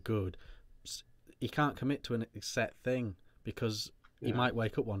slick, so good. He can't commit to a set thing because he might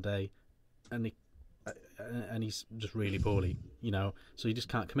wake up one day and he's just really poorly, you know. So he just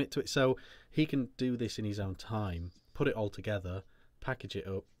can't commit to it. So he can do this in his own time, put it all together, package it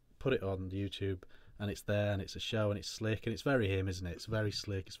up, put it on YouTube, and it's there, and it's a show, and it's slick, and it's very him, isn't it? It's very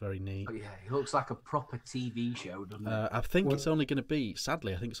slick, it's very neat. Oh, yeah, he looks like a proper TV show, doesn't it? I think it's only going to be,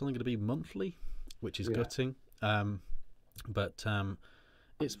 sadly, monthly, which is gutting. But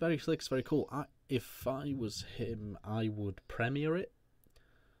it's very slick, it's very cool. If I was him, I would premiere it,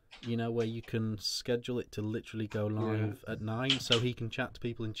 you know, where you can schedule it to literally go live at 9 so he can chat to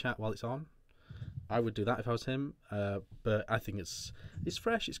people in chat while it's on. I would do that if I was him, but I think it's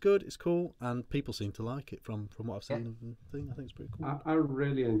fresh, it's good, it's cool, and people seem to like it from what I've seen. I think it's pretty cool. I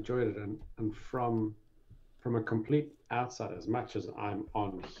really enjoyed it, and from a complete outsider, as much as I'm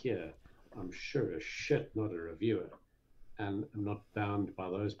on here, I'm sure as shit not a reviewer, and I'm not bound by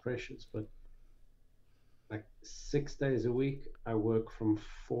those pressures. But like 6 days a week, I work from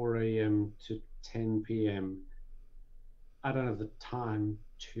 4 a.m. to 10 p.m. I don't have the time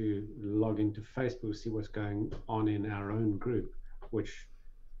to log into Facebook, see what's going on in our own group, which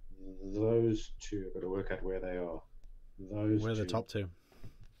those two have got to work out where they are. Where are the top two?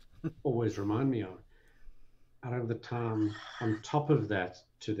 Always remind me of. I don't have the time on top of that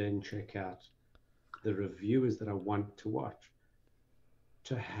to then check out the reviewers that I want to watch.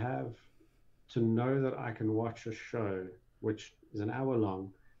 To know that I can watch a show which is an hour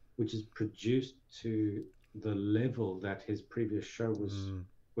long, which is produced to the level that his previous show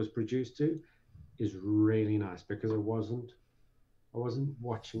was produced to, is really nice, because I wasn't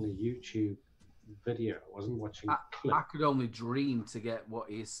watching a YouTube video. I wasn't watching a clip. I could only dream to get what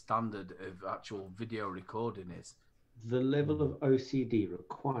his standard of actual video recording is. The level of OCD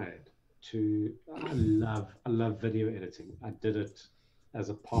required to I love video editing. I did it as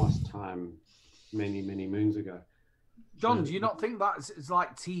a pastime many moons ago. John, do you not think that's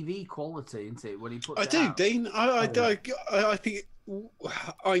like TV quality, isn't it? When he puts I do, out? Dean. I think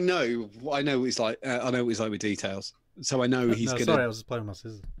I know what it's like. I know what it's like with details, so I know he's gonna. Sorry, I was just playing with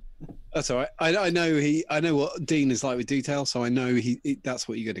my scissors. That's all right. I know what Dean is like with detail, so I know that's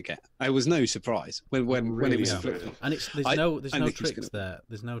what you're going to get. It was no surprise when it was flipped on. And there's no tricks there.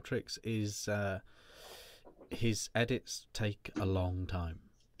 There's no tricks. His edits take a long time.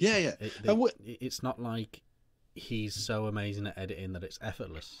 Yeah. It's not like he's so amazing at editing that it's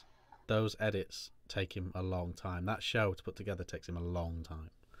effortless. Those edits take him a long time. That show to put together takes him a long time.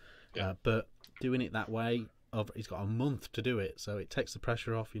 Yeah. But doing it that way, he's got a month to do it, so it takes the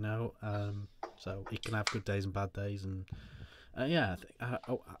pressure off, so he can have good days and bad days. And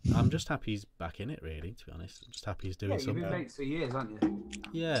I'm just happy he's back in it, really, to be honest. I'm just happy he's doing something. You've been mates for years, haven't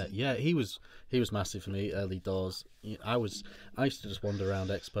you? Yeah, he was massive for me early doors. I used to just wander around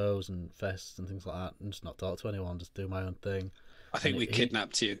expos and fests and things like that and just not talk to anyone, just do my own thing. I think we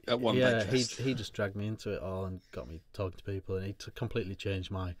kidnapped you at one breakfast. He just dragged me into it all and got me talking to people, and he completely changed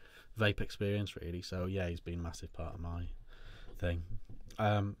my vape experience, really. So yeah, he's been a massive part of my thing.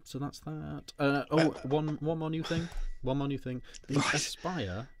 So that's that. One more new thing. Right.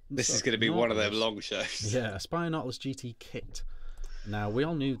 Aspire. This is going to be Nautilus, one of them long shows. Yeah, Aspire Nautilus GT kit. Now we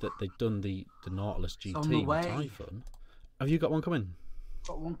all knew that they'd done the Nautilus GT with Typhon. Have you got one coming?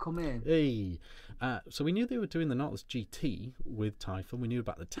 Got one coming. Hey. So we knew they were doing the Nautilus GT with Typhon. We knew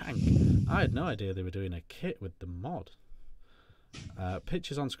about the tank. I had no idea they were doing a kit with the mod.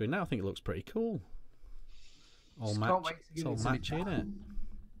 Pictures on screen now. I think it looks pretty cool. It's all matchy, isn't it?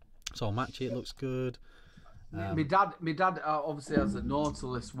 It's all matchy. It looks good. My dad obviously has a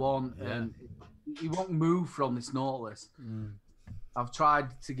Nautilus one, and he won't move from this Nautilus. I've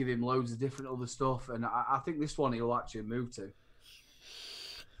tried to give him loads of different other stuff, and I think this one he'll actually move to.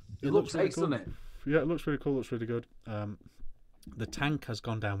 It looks ace, doesn't it? Yeah, it looks really cool. It looks really good. The tank has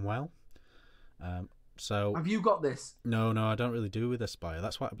gone down well. So have you got this? No, I don't really do with Aspire.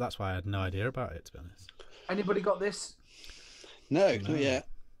 That's why I had no idea about it, to be honest. Anybody got this? No, not yet.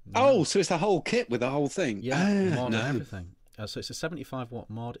 No. Oh, so it's the whole kit with the whole thing? Yeah, mod and everything. So it's a 75-watt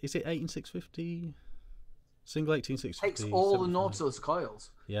mod. Is it 18650? Single 18650. Takes all 75. The Nautilus coils.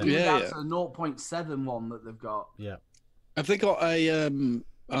 Yeah. That's a 0.7 one that they've got. Yeah. Have they got an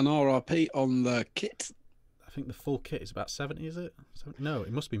RRP on the kit? I think the full kit is about 70, is it? 70? No,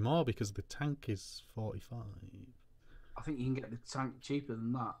 it must be more because the tank is 45. I think you can get the tank cheaper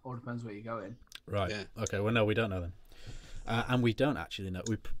than that. All depends where you're going. Right. Yeah. Okay. Well, no, we don't know then. And we don't actually know.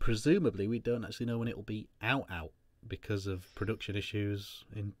 Presumably we don't actually know when it will be out because of production issues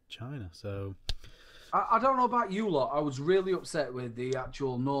in China. So I don't know about you lot. I was really upset with the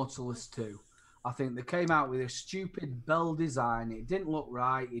actual Nautilus 2. I think they came out with a stupid bell design. It didn't look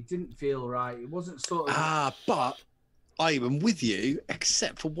right. It didn't feel right. It wasn't sort of... but I am with you,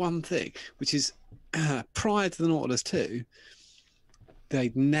 except for one thing, which is prior to the Nautilus 2,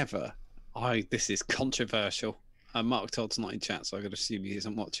 they'd never... this is controversial. Mark Todd's not in chat, so I've got to assume he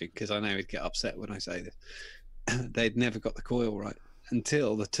isn't watching, because I know he'd get upset when I say this. They'd never got the coil right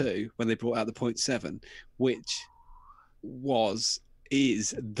until the 2, when they brought out the 0.7, which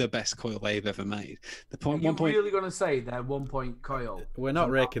is the best coil they've ever made. The point. You're really going to say they're 1-point coil? We're not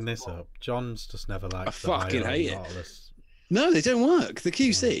raking this up. John's just never liked. I fucking hate it. No, they don't work. The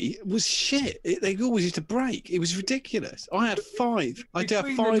QC was shit. They always used to break. It was ridiculous. I had 5. I did have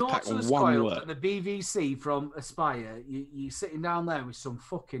 5-pack on one work. And the BVC from Aspire, you're sitting down there with some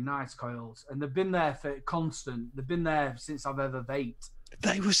fucking nice coils, and they've been there for constant. They've been there since I've ever vaped.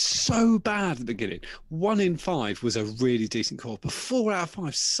 They were so bad at the beginning. 1 in 5 was a really decent coil, but 4 out of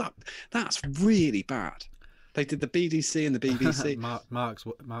 5 sucked. That's really bad. They did the BDC and the BBC.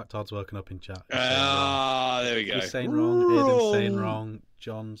 Mark Todd's woken up in chat. There we go. He's saying wrong. Aiden's saying wrong.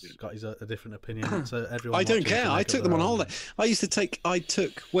 John's got a different opinion. So everyone. I don't care. I took them on holiday.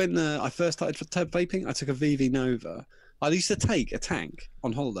 When I first started vaping, I took a VV Nova. I used to take a tank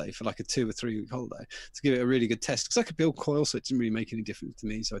on holiday for like a 2 or 3 week holiday to give it a really good test, because I could build coil, so it didn't really make any difference to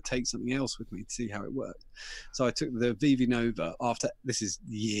me. So I'd take something else with me to see how it worked. So I took the VV Nova this is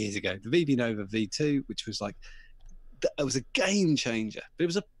years ago, the VV Nova V2, which was like, it was a game changer, but it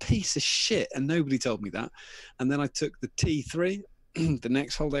was a piece of shit, and nobody told me that. And then I took the T3, the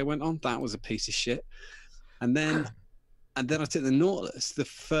next holiday I went on, that was a piece of shit. And then I took the Nautilus. I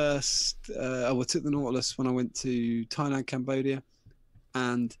took the Nautilus when I went to Thailand, Cambodia,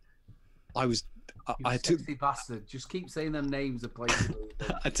 and I took bastard. Just keep saying them names of places.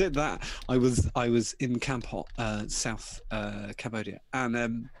 I took that. I was in Camp Hot, South Cambodia,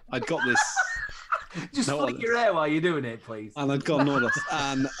 and I'd got this. Just flick your hair while you're doing it, please. And I'd got a Nautilus,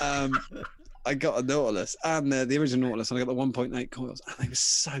 and I got a Nautilus, and the original Nautilus, and I got the 1.8 coils, and they were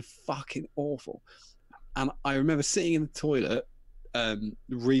so fucking awful. And I remember sitting in the toilet,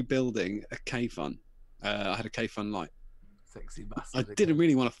 rebuilding a K-Fun. I had a K-Fun light. Sexy bastard. I didn't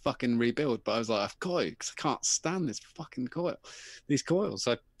really want to fucking rebuild, but I was like, I've got to, because I can't stand this fucking these coils.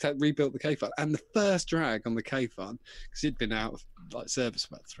 So I rebuilt the K-Fun. And the first drag on the K-Fun, because it'd been out of like service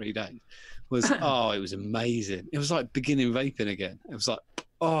for about 3 days, was, it was amazing. It was like beginning vaping again. It was like,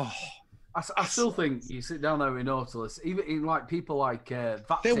 I still think you sit down there with Nautilus, even in like people like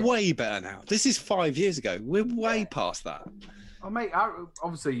Vaping. They're way better now. This is 5 years ago. We're way past that. Oh, mate,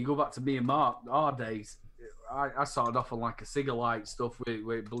 obviously you go back to me and Mark, our days. I started off on like a Cigalite stuff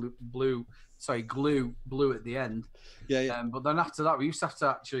with glue at the end. Yeah. But then after that, we used to have to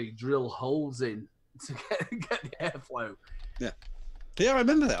actually drill holes in to get the airflow. Yeah. Yeah, I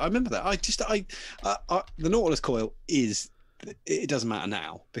remember that. The Nautilus coil it doesn't matter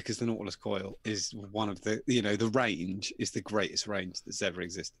now, because the Nautilus coil is one of the, the range is the greatest range that's ever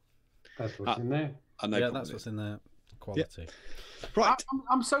existed. That's what's in there. That's what's in there. Quality. Yeah. Right.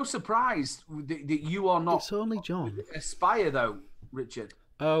 I'm so surprised that you are not. It's only John. Aspire though, Richard.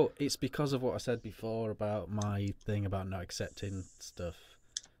 Oh, it's because of what I said before about my thing about not accepting stuff.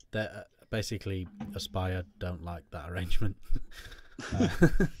 That basically Aspire don't like that arrangement,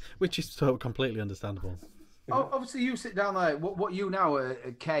 which is so completely understandable. Oh, obviously you sit down there. What you now,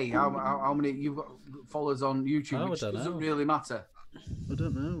 Kay? How many you've got followers on YouTube? Which doesn't really matter. I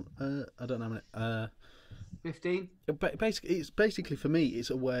don't know. I don't know how many. 15. Basically for me, it's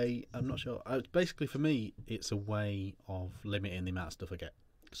a way. I'm not sure. Basically for me, it's a way of limiting the amount of stuff I get.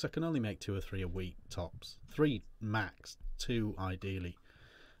 Because I can only make 2 or 3 a week tops, 3 max, 2 ideally,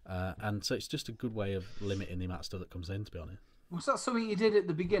 and so it's just a good way of limiting the amount of stuff that comes in. To be honest. Was that something you did at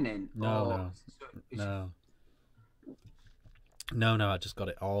the beginning? No. I just got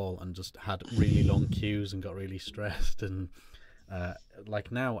it all and just had really long queues and got really stressed and.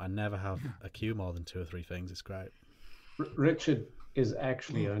 Like now, I never have a queue more than 2 or 3 things. It's great. Richard is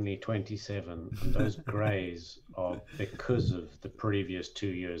actually only 27, and those greys are because of the previous 2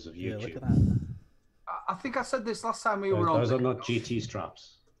 years of YouTube. Yeah, look at that. I think I said this last time we were on. Those are not GT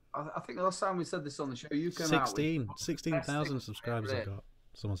straps. I think the last time we said this on the show, you came 16,000 subscribers I've got.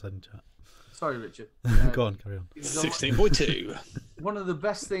 Someone said in chat. Sorry, Richard. Go on, carry on. 16.2. One of the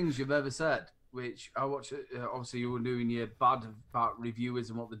best things you've ever said. Which I watched. Obviously, you were doing your bad about reviewers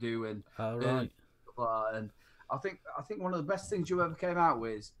and what they do, and right. And I think one of the best things you ever came out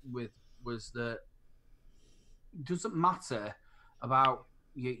with was that it doesn't matter about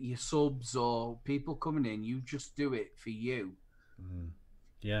your subs or people coming in. You just do it for you.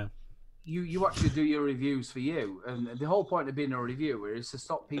 Yeah. You actually do your reviews for you, and the whole point of being a reviewer is to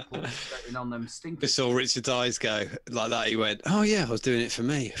stop people getting on them stinking. I saw Richard's eyes go like that. He went, "Oh yeah, I was doing it for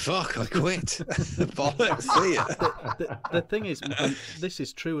me. Fuck, I quit." Bollocks, see ya. The thing is, and this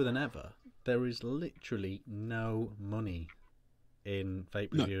is truer than ever. There is literally no money in vape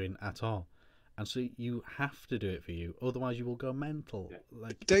reviewing at all, and so you have to do it for you. Otherwise, you will go mental.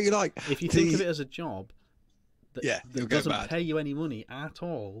 Like, don't you like? If you think of it as a job, that doesn't bad. pay you any money at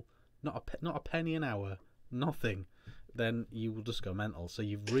all. Not a penny an hour, nothing. Then you will just go mental. So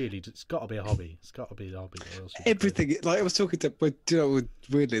it's got to be a hobby. It's got to be a hobby. Or else Everything. Like I was talking to,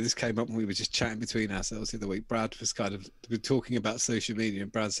 weirdly, this came up when we were just chatting between ourselves the other week. Brad was we were talking about social media,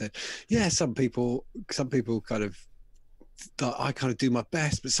 and Brad said, "Yeah, some people kind of." I kind of do my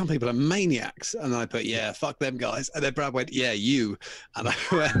best, but some people are maniacs. And I put, "Yeah, fuck them guys." And then Brad went, "Yeah, you." And I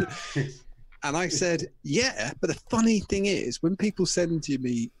went. And I said, yeah, but the funny thing is, when people send to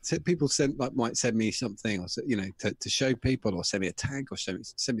me, might send me something, or to show people, or send me a tag, or send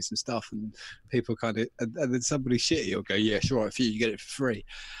me some stuff, and people kind of, and then somebody shitty will go, yeah, sure, if you get it for free.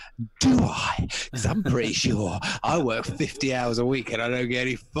 Do I? Because I'm pretty sure I work 50 hours a week and I don't get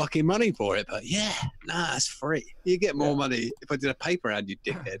any fucking money for it. But yeah, it's free. You get more money if I did a paper ad, you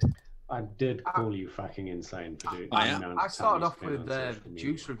dickhead. I did call you fucking insane for doing. I started off with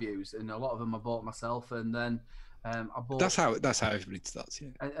juice reviews, and a lot of them I bought myself, and then I bought. That's how everybody starts, yeah.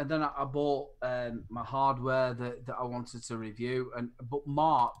 And then I bought my hardware that I wanted to review, but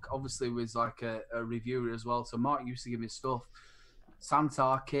Mark obviously was like a reviewer as well. So Mark used to give me stuff,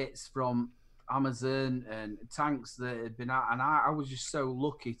 Santar kits from Amazon and tanks that had been out, and I was just so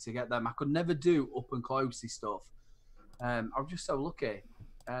lucky to get them. I could never do up and closey stuff. I was just so lucky.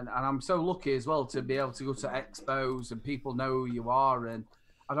 And I'm so lucky as well to be able to go to expos and people know who you are. And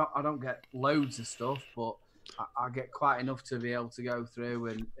I don't get loads of stuff, but I get quite enough to be able to go through.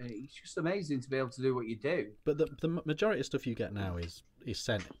 And it's just amazing to be able to do what you do. But the majority of stuff you get now is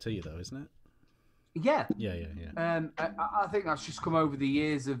sent to you, though, isn't it? Yeah. Yeah. I think that's just come over the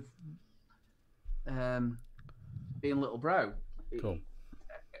years of being little bro. Cool.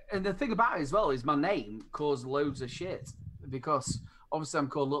 And the thing about it as well is my name caused loads of shit because. Obviously, I'm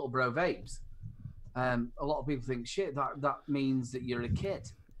called Little Bro Vapes, a lot of people think, shit, that means that you're a kid.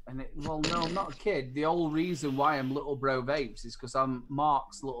 And well, no, I'm not a kid. The whole reason why I'm Little Bro Vapes is because I'm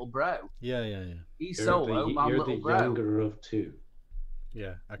Mark's little bro. Yeah. He's solo, I'm little bro. You're the younger of two.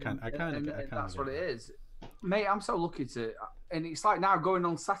 Yeah, I kind of that's what it is. Mate, I'm so lucky and it's like now going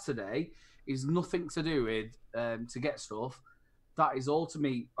on Saturday is nothing to do with to get stuff. That is all to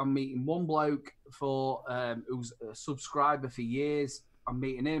me. I'm meeting one bloke who's a subscriber for years. I'm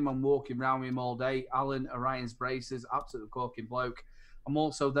meeting him. I'm walking around with him all day. Alan, Orion's Braces, absolute corking bloke. I'm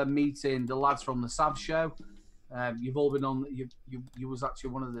also then meeting the lads from the Sav show. You've all been on. You was actually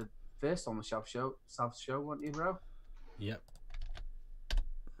one of the first on the Sav show, weren't you, bro? Yep.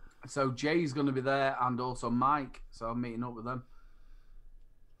 So Jay's going to be there, and also Mike. So I'm meeting up with them.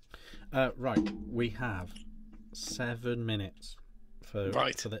 Right, we have 7 minutes for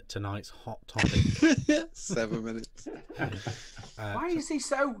tonight's hot topic. 7 minutes. Why is he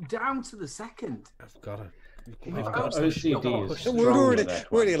so down to the second? I've got to. OCD. We're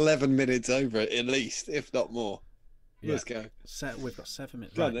already 11 minutes over it, at least, if not more. Yeah. Let's go. We've got 7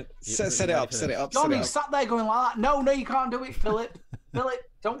 minutes. Go on, then. Set it up. John, he sat there going like that. No, you can't do it, Philip. Philip,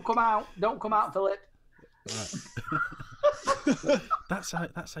 don't come out, Philip. Right. That's how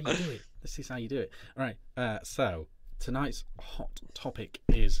you do it. This is how you do it. All right. So tonight's hot topic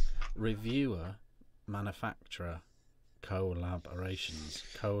is reviewer, manufacturer,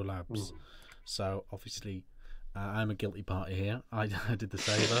 collabs. So obviously, I'm a guilty party here. I did the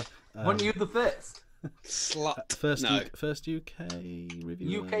saver. Weren't you the first? Slut. First UK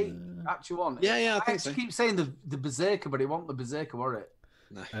reviewer. UK actual one. Yeah, I think so. keep saying the Berserker, but it wasn't the Berserker, was it?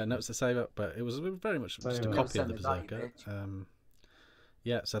 No, it's the saver, but it was very much just a copy of the Berserker.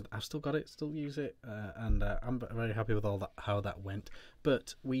 Yeah, so I've still got it, still use it, and I'm very happy with how that went.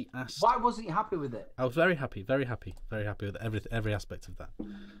 But we asked, why wasn't you happy with it? I was very happy with every aspect of that.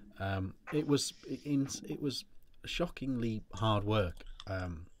 It was shockingly hard work.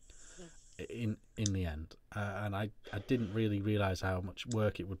 In the end, and I didn't really realise how much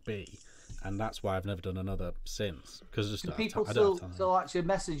work it would be, and that's why I've never done another since. Because just people still actually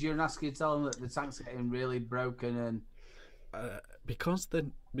message you and ask you to tell them that the tank's getting really broken, and because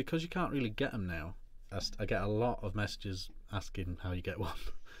you can't really get them now. I get a lot of messages asking how you get one,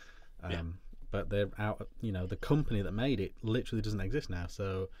 but they're out. The company that made it literally doesn't exist now.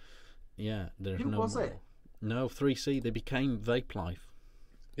 So yeah, there's Who was it? No, 3C. They became Vape Life.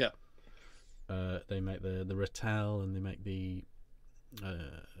 Yeah. They make the Rattel, and they make the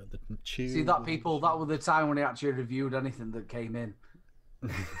tube. See that people, that was the time when they actually reviewed anything that came in.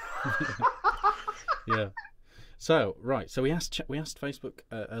 Yeah. So so we asked Facebook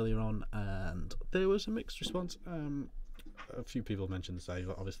earlier on, and there was a mixed response. A few people mentioned the save,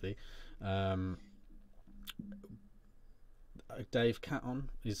 obviously. Dave Caton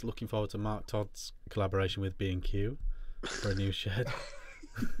is looking forward to Mark Todd's collaboration with B&Q for a new shed.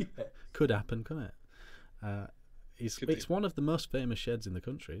 Yeah. Could happen, couldn't it? It's one of the most famous sheds in the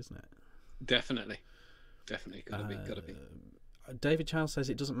country, isn't it? Definitely. Gotta be. David Child says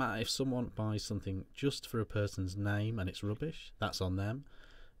it doesn't matter if someone buys something just for a person's name and it's rubbish, that's on them.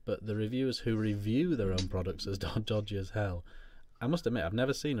 But the reviewers who review their own products as dodgy as hell. I must admit, I've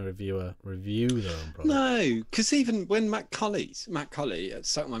never seen a reviewer review their own product. No, because even when Matt Colley at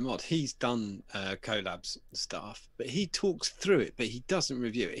Suck My Mod, he's done collabs stuff, but he talks through it, but he doesn't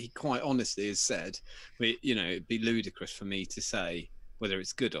review it. He quite honestly has said, it'd be ludicrous for me to say whether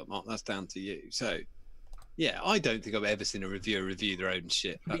it's good or not. That's down to you. So, yeah, I don't think I've ever seen a reviewer review their own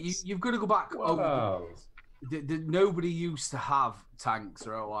shit. But you've got to go back over nobody used to have tanks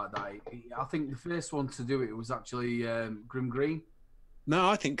or like that. I think the first one to do it was actually Grim Green. No,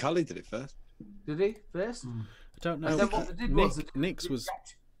 I think Cully did it first. Did he first? I don't know. And then what they did Nick's was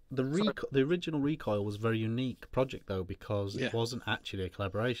the original Recoil was a very unique project though, because it wasn't actually a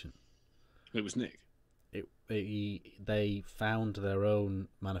collaboration. It was Nick. They found their own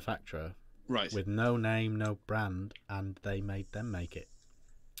manufacturer, right, with no name, no brand, and they made them make it.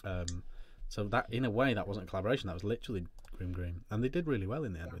 So that, in a way, that wasn't a collaboration. That was literally Grim Green, and they did really well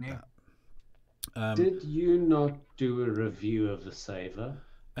in the end with that. Did you not do a review of the Saver?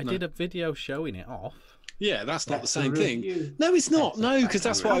 I did a video showing it off. Yeah, that's not the same thing. No, it's not. No, because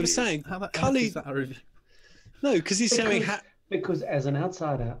that's what I was saying. How is that a review? No, because he's showing. Because as an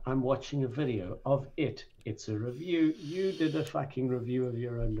outsider, I'm watching a video of it. It's a review. You did a fucking review of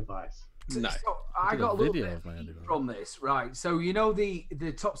your own device. No, so I got a little bit from this, right? So you know the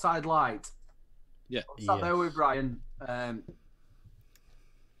topside light. Yeah. I sat there with Brian.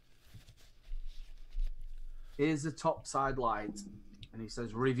 Here's the topside light, and he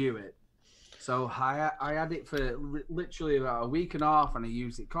says review it. So I had it for literally about a week and a half, and I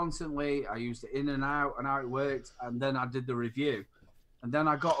used it constantly. I used it in and out, and how it worked. And then I did the review, and then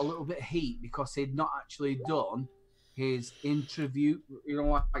I got a little bit of heat because he'd not actually done his interview.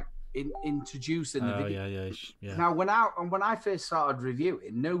 Like introducing the video. Yeah. Now, when I first started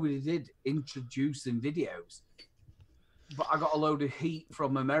reviewing, nobody did introducing videos. But I got a load of heat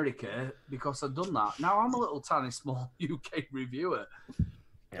from America because I'd done that. Now I'm a little tiny small UK reviewer.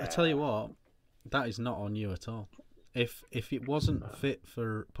 I tell you what, that is not on you at all. If it wasn't fit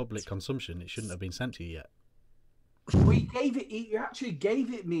for public consumption, it shouldn't have been sent to you yet. We gave it. He actually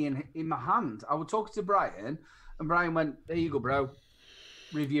gave it me in my hand. I was talking to Brian, and Brian went, "There you go, bro.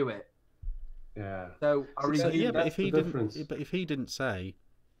 Review it." Yeah. So I reviewed. Yeah, but if he didn't say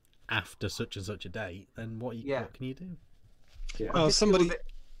after such and such a date, then what can you do? Yeah. Well,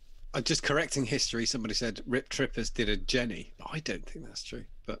 just correcting history. Somebody said Rip Trippers did a Jenny. I don't think that's true,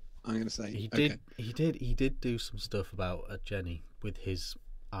 but I'm going to say he did. He did do some stuff about a Jenny with his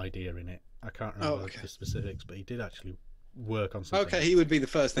idea in it. I can't remember the specifics, but he did actually work on something. Okay, he would be the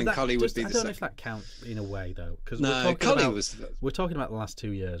first thing. Cully would be the second. I don't know if that counts in a way though, because we're talking about the last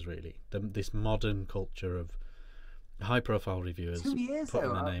 2 years really. This modern culture of high-profile reviewers. 2 years putting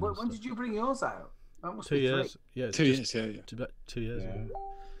though. their name When did you bring yours out? That must 2 be years. 3. Yeah, 2 years. Yeah. About 2 years. Yeah.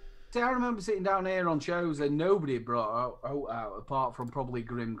 See, I remember sitting down here on shows and nobody brought out apart from probably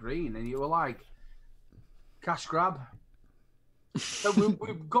Grim Green, and you were like, cash grab. So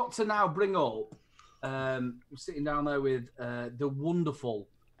we've got to now bring up. Sitting down there with the wonderful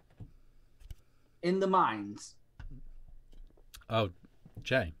In the Mines. Oh,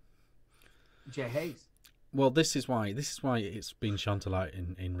 Jay Hayes. Well, this is why it's been shone to light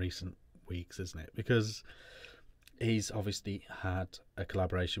in recent weeks, isn't it? Because he's obviously had a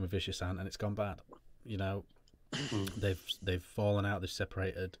collaboration with Vicious Ant and it's gone bad. You know, they've fallen out, they've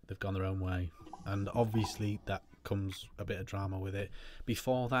separated, they've gone their own way, and obviously that comes a bit of drama with it.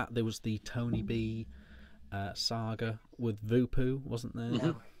 Before that, there was the Tony B saga with Vupu, wasn't there?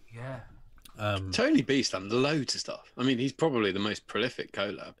 Mm-hmm. Yeah. Tony B's done loads of stuff. I mean, he's probably the most prolific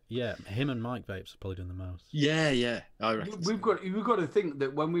collab. Yeah, him and Mike Vapes have probably done the most. Yeah, I reckon. We've got to think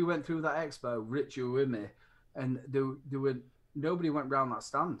that when we went through that expo, Rich, you were with me, and there were nobody went round that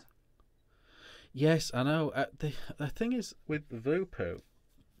stand. Yes, I know. The thing is with Vupu,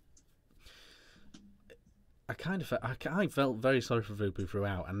 I felt very sorry for Vupu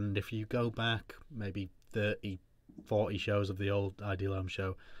throughout, and if you go back maybe 30, 40 shows of the old Ideal Home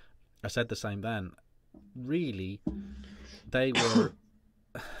show, I said the same then. Really, they were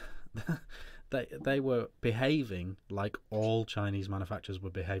they were behaving like all Chinese manufacturers were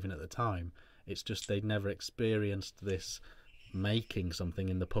behaving at the time. It's just they'd never experienced this making something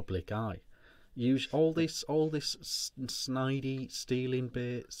in the public eye. All this snidey stealing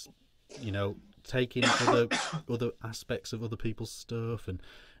bits, you know, taking other aspects of other people's stuff and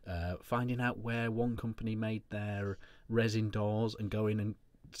finding out where one company made their resin doors and going and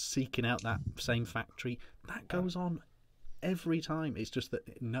seeking out that same factory. That goes on every time. It's just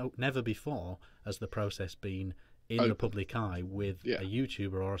that never before has the process been in the public eye with a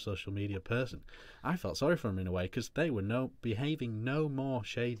YouTuber or a social media person. I felt sorry for them in a way because they were behaving no more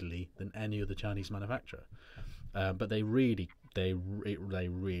shadily than any other Chinese manufacturer, but they really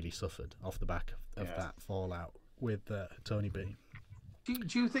suffered off the back of that fallout with Tony B.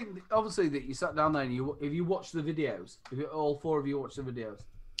 Do you think, obviously, that you sat down there and if you watched the videos, all 4 of you watched the videos?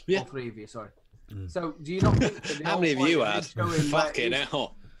 Yeah. All 3 of you, sorry. So do you not think that how many of you had? Fucking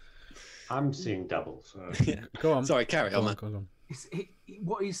hell. I'm seeing double, so... Yeah. Go on. Sorry, carry on, man. Go on.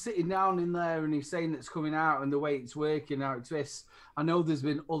 What he's sitting down in there and he's saying that's coming out and the way it's working, how it twists. I know there's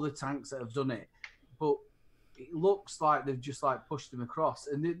been other tanks that have done it, but it looks like they've just like pushed him across.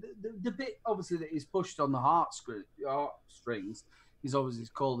 And the bit obviously that he's pushed on the heart strings is obviously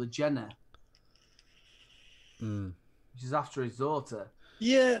called the Jenner, which is after his daughter.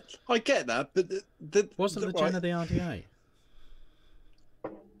 Yeah, I get that, but wasn't the Jenner the RDA?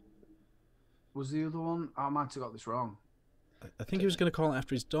 Was the other one? I might have got this wrong. I think he was going to call it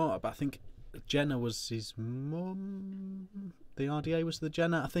after his daughter, but I think Jenner was his mum. The RDA was the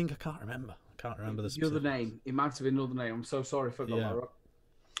Jenner. I think I can't remember the specific. other name. It might have been another name. I'm so sorry if I got that wrong.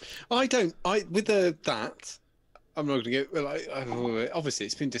 With that. I'm not going to go. Obviously,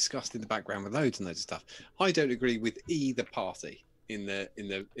 it's been discussed in the background with loads and loads of stuff. I don't agree with either party in the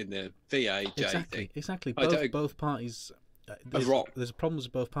VAJ thing. Exactly. Both parties. There's problems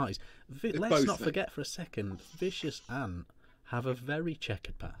with both parties. Let's not forget for a second, Vicious Ant have a very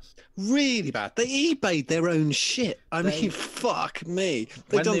checkered past. Really bad. They eBayed their own shit. I mean, fuck me.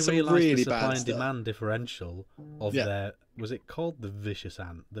 They've done some really the bad supply and stuff. demand differential of their... Was it called the Vicious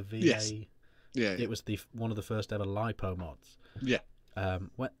Ant? The VA... Yes. Yeah, It was one of the first ever lipo mods. Yeah.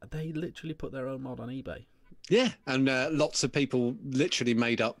 When they literally put their own mod on eBay. Yeah, and lots of people literally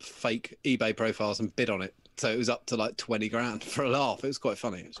made up fake eBay profiles and bid on it. So it was up to like 20 grand for a laugh. It was quite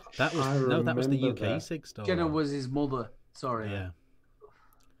funny. That was that was the UK SIG store. Jenna was his mother. Sorry. Yeah.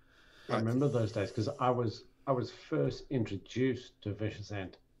 I remember those days because I was first introduced to Vicious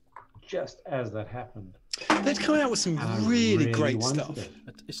Ant just as that happened. They'd come out with some really great stuff.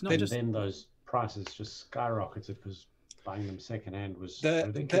 It's not just... then those prices just skyrocketed because buying them secondhand was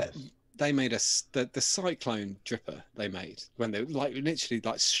ridiculous. They made us the Cyclone dripper they made when they like literally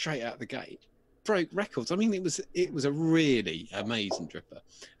like straight out the gate broke records. I mean, it was a really amazing dripper.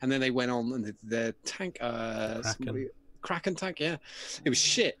 And then they went on and the tank Kraken tank, yeah, it was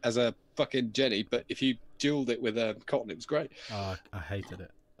shit as a fucking Jenny, but if you duelled it with a cotton, it was great. Oh, I hated it,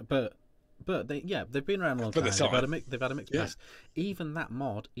 but they've been around a long time. They've had a mixed press. Even that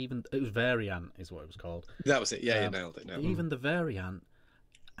mod, it was Variant is what it was called. That was it. Yeah, you nailed it. Even the Variant,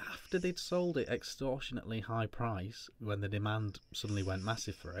 after they'd sold it extortionately high price, when the demand suddenly went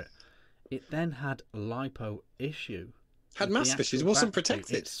massive for it, it then had a lipo issue. Had massive issues. It wasn't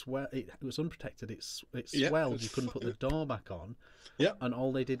protected. It was unprotected. It swelled. You couldn't put the door back on. Yeah. And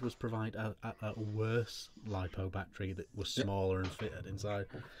all they did was provide a worse lipo battery that was smaller and fitted inside.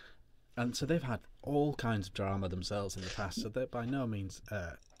 And so they've had all kinds of drama themselves in the past. So they're by no means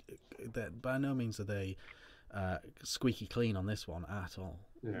are they squeaky clean on this one at all.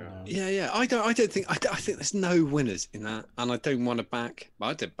 Yeah. I think there's no winners in that, and I don't want to back.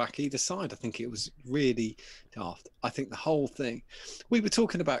 I didn't back either side. I think it was really daft. I think the whole thing. We were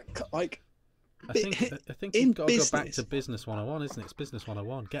talking about like. I think you've got to go back to business 101, isn't it? It's business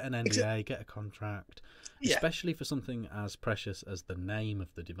 101. Get an NDA, get a contract, especially for something as precious as the name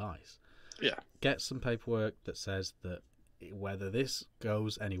of the device. Yeah. Get some paperwork that says that whether this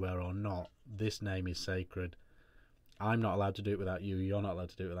goes anywhere or not, this name is sacred. I'm not allowed to do it without you. You're not allowed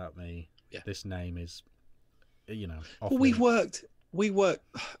to do it without me. Yeah. This name is, Well,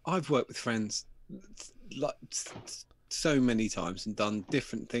 I've worked with friends like so many times and done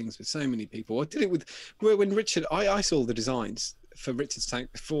different things with so many people. I did it when Richard. I saw the designs for Richard's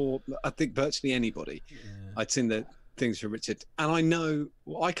tank before I think virtually anybody. Yeah. I'd seen the things for Richard, and I know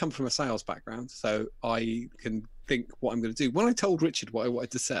I come from a sales background, so I can think what I'm going to do. When I told Richard what I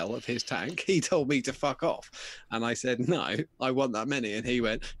wanted to sell of his tank, he told me to fuck off, and I said no, I want that many, and he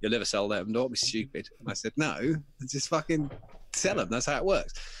went, "You'll never sell them. Don't be stupid." And I said, "No, just fucking sell them. That's how it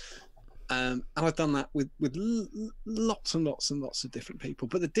works." And I've done that with lots and lots and lots of different people.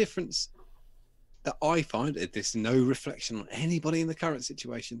 But the difference that I find is there's no reflection on anybody in the current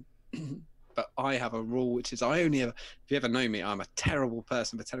situation. But I have a rule, which is if you ever know me, I'm a terrible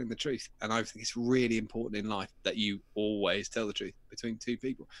person for telling the truth. And I think it's really important in life that you always tell the truth between two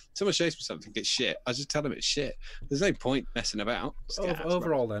people. If someone shows me something, it's shit, I just tell them it's shit. There's no point messing about.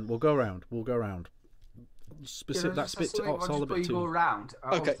 Overall, then, we'll go around. Specific, that's bit all a bit too. Go around.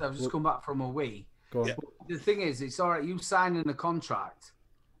 Okay. I've just come back from a wee. Go on. Yeah. The thing is, it's all right. You signing a contract,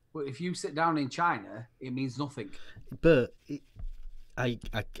 but if you sit down in China, it means nothing. But I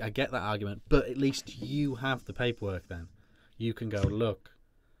get that argument. But at least you have the paperwork. Then you can go look.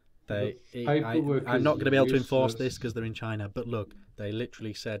 I'm not going to be able to enforce this because they're in China. But look, they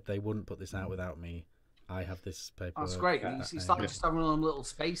literally said they wouldn't put this out without me. I have this paperwork. That's great. It's like just having one of them little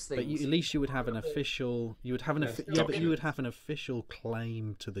space things. But at least you would have an official. You would have an you would have an official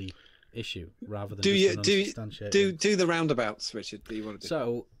claim to the issue rather than do the roundabouts, Richard. Do you want to do?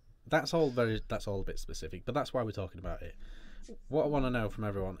 So that's all a bit specific, but that's why we're talking about it. What I want to know from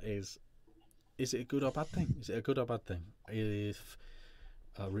everyone is it a good or bad thing? Is it a good or bad thing? If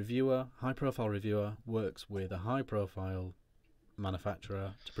a high-profile reviewer, works with a high-profile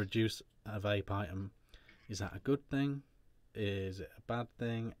manufacturer to produce a vape item, is that a good thing? Is it a bad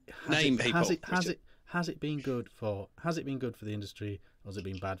thing? Has it been good for the industry, or has it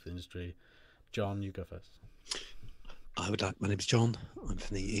been bad for the industry? John, you go first. My name's John. I'm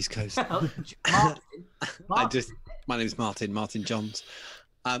from the East Coast. Martin. My name's Martin Johns.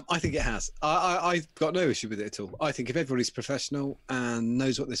 I think it has. I've got no issue with it at all. I think if everybody's professional and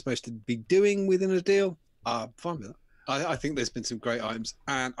knows what they're supposed to be doing within a deal, I'm fine with that. I think there's been some great items,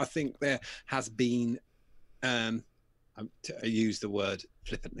 and I think there has been, I use the word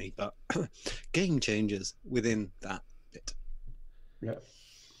flippantly, but game changers within that bit. Yeah.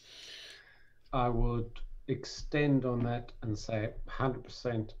 I would extend on that and say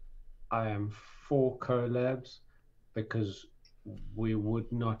 100% I am for collabs, because we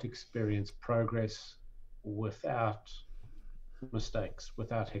would not experience progress without mistakes,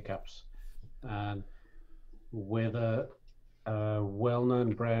 without hiccups. And whether a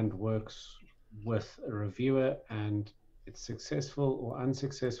well-known brand works with a reviewer and it's successful or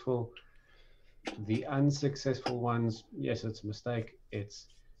unsuccessful. The unsuccessful ones, yes, it's a mistake.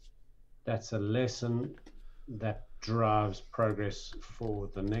 That's a lesson that drives progress for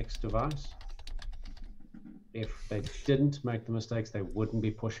the next device. If they didn't make the mistakes, they wouldn't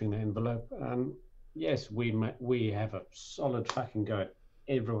be pushing the envelope. And yes, we have a solid fucking go at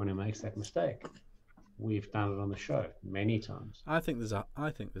everyone who makes that mistake. We've done it on the show many times. I think there's a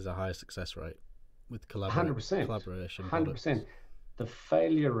higher success rate with 100%. collaboration. 100%. The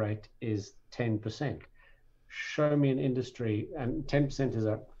failure rate is 10%. Show me an industry, and 10% is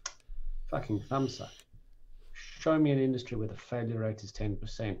a fucking thumbs up. Show me an industry where the failure rate is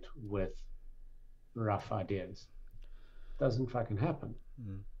 10% with rough ideas. Doesn't fucking happen.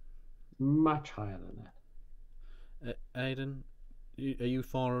 Much higher than that. Aidan, are you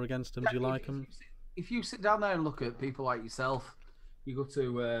for or against them? Do you like them? If you sit down there and look at people like yourself, you go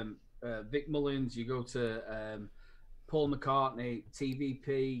to Vick Mullins, you go to Paul McCartney,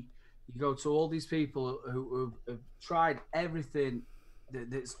 TVP, you go to all these people who have tried everything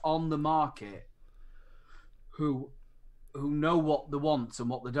that's on the market, who know what they want and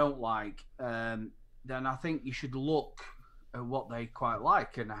what they don't like, then I think you should look at what they quite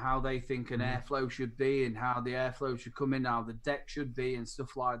like and how they think an airflow should be and how the airflow should come in, how the deck should be and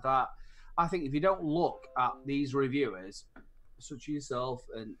stuff like that. I think if you don't look at these reviewers, such as yourself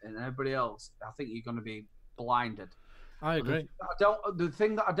and everybody else, I think you're going to be blinded. I agree. The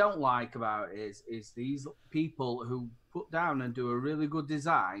thing that I don't like about it is these people who put down and do a really good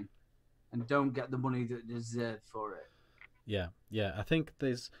design and don't get the money that they deserve for it. Yeah. I think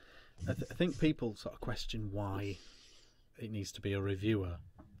I think people sort of question why it needs to be a reviewer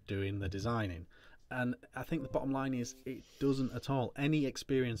doing the designing, and I think the bottom line is it doesn't at all. Any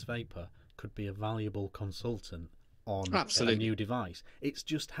experienced vapor could be a valuable consultant on a new device. It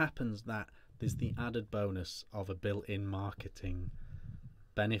just happens that there's the added bonus of a built-in marketing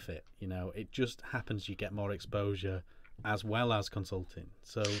benefit. You know, it just happens you get more exposure as well as consulting.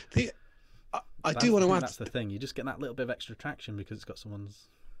 So I do want to add, that's the thing. You just get that little bit of extra traction because it's got someone's.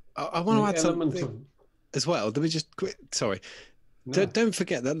 I want to add something as well. Let me just quit. Sorry. No. Don't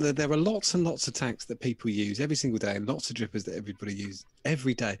forget that there are lots and lots of tanks that people use every single day, and lots of drippers that everybody uses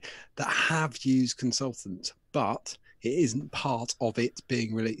every day that have used consultants, but it isn't part of it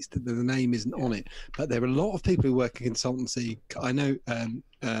being released. The name isn't on it. But there are a lot of people who work in consultancy. I know, I'm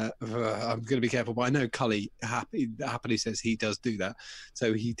going to be careful, but I know Cully happily says he does do that.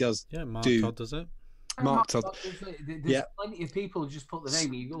 So he does. Yeah, Mark Todd does it. Mark Todd. There's plenty of people who just put the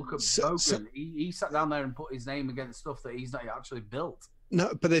name. You look at Bogan. He sat down there and put his name against stuff that he's not actually built.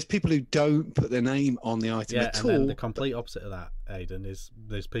 No, but there's people who don't put their name on the item at all. Then the complete opposite of that, Aidan, is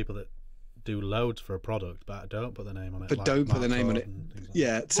there's people that do loads for a product but don't put their name on it. But like don't put their name on it.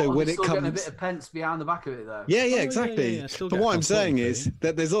 Like so when it comes, getting a bit of pence behind the back of it, though. Yeah, exactly. Yeah. But what I'm saying is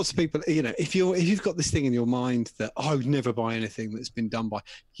that there's lots of people. You know, if you've got this thing in your mind that I would never buy anything that's been done by,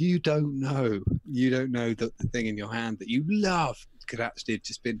 you don't know that the thing in your hand that you love could actually have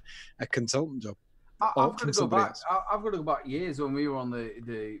just been a consultant job. I've got to go back years when we were on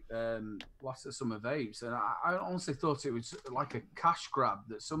the last summer vapes, and I honestly thought it was like a cash grab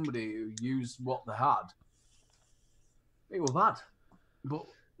that somebody who used what they had. It was bad, but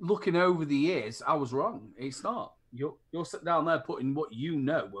looking over the years, I was wrong. It's not. You're sitting down there putting what you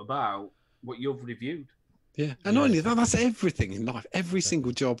know about what you've reviewed. Yeah, and not only that, that's everything in life. Every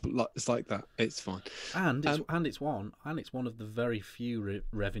single job is like that. It's fine, and it's one of the very few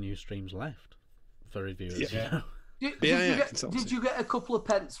revenue streams left for reviewers. Yeah. Did you get a couple of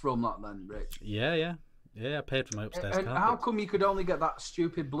pence from that then, Rich? Yeah. I paid for my upstairs carpet. How come you could only get that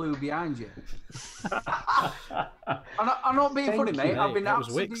stupid blue behind you? I'm not being funny, mate. I've been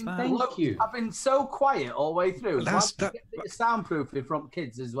absolutely. I've been so quiet all the way through. Get soundproofing from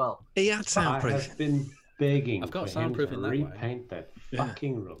kids as well. He had soundproof. I have been begging. I've got soundproof in that repaint that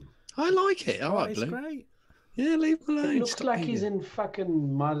fucking room. I like it. I like blue. It's great. Yeah, leave him alone. It looks like he's in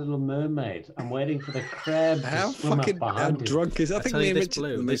fucking My Little Mermaid. I'm waiting for the crab to swim up behind him. Drunk is? I think this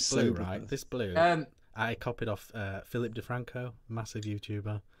blue, right? This blue. I copied off Philip DeFranco, massive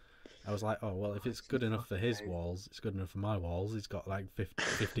YouTuber. I was like, oh well, if it's good enough for his walls, it's good enough for my walls. He's got like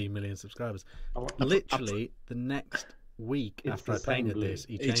 15 million subscribers. Literally, the next week after I painted this,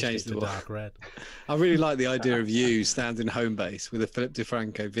 he changed it to dark red. I really like the idea of you standing home base with a Philip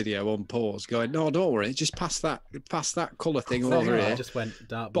DeFranco video on pause, going, "No, don't worry, just pass that colour thing over here." I just went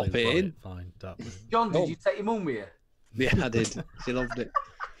dark blue. Pop it in. Fine, dark blue. John, did you take your mum with you? Yeah, I did. She loved it.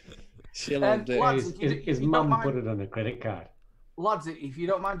 She loved it. Lads, his mum put it on a credit card. Lads, if you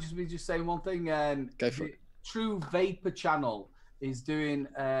don't mind, just saying one thing. Go for it. True Vapor channel. is doing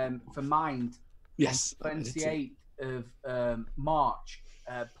for Mind. Yes, on 28th of March.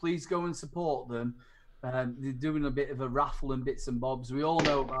 Please go and support them. They're doing a bit of a raffle and bits and bobs. We all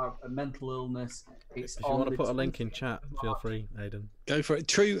know about a mental illness. It's if you want to put a link in chat, feel free, Aidan. Go for it.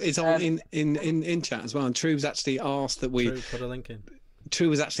 True is on in chat as well. And True's actually asked that we put a link in. True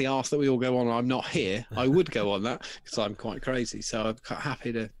was actually asked that we all go on. I'm not here. I would go on that because I'm quite crazy. So I'm quite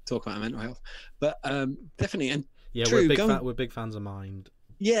happy to talk about mental health. But definitely, and yeah, True, we're big fans of Mind.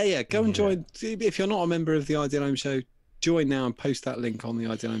 Yeah. Go and join. If you're not a member of the Ideal Home Show, join now and post that link on the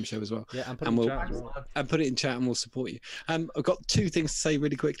Ideal Home Show as well. Yeah, and put it in chat and we'll support you. I've got 2 things to say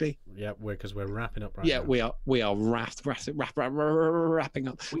really quickly. Yeah, because we're wrapping up now. We are wrapping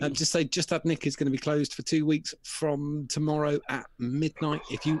up. Just Add Nick is going to be closed for 2 weeks from tomorrow at midnight.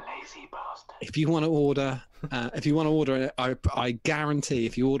 If you want to order, I guarantee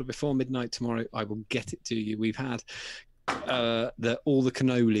if you order before midnight tomorrow, I will get it to you. We've had all the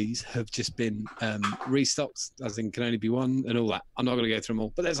cannolis have just been restocked, as in can only be one and all that. I'm not going to go through them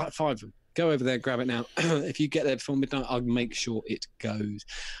all, but there's like 5 of them. Go over there, grab it now. If you get there before midnight, I'll make sure it goes.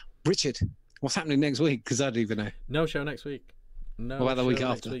 Richard, what's happening next week? Because I don't even know. No show next week. No. What about the week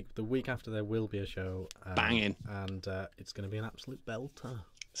after? The week after there will be a show. Banging. And it's going to be an absolute belter.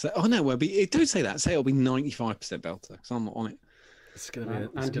 So, don't say that. Say it'll be 95% belter because I'm not on it. It's going to be.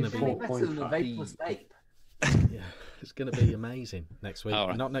 It's going to be better than the Vapeless Vape. Yeah, it's going to be amazing next week.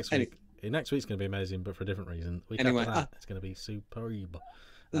 Right. Not next week. Next week's going to be amazing, but for a different reason. Week after that, it's going to be superb.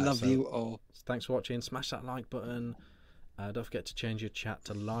 Love you all. Thanks for watching. Smash that like button. Don't forget to change your chat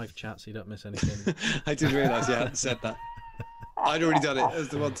to live chat so you don't miss anything. I didn't realise you hadn't said that. I'd already done it. It was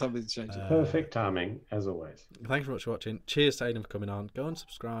the one time we changed it. Perfect timing, as always. Thanks very much for watching. Cheers to Aidan for coming on. Go and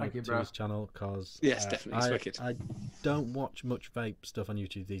subscribe to his channel because yes, definitely. It's wicked. I don't watch much vape stuff on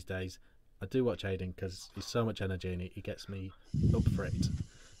YouTube these days. I do watch Aidan because he's so much energy and he gets me up for it,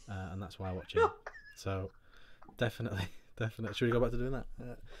 and that's why I watch him. So definitely. Should we go back to doing that?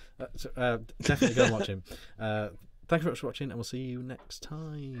 Definitely go and watch him. Thank you very much for watching, and we'll see you next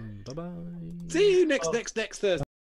time. Bye bye. See you next Thursday.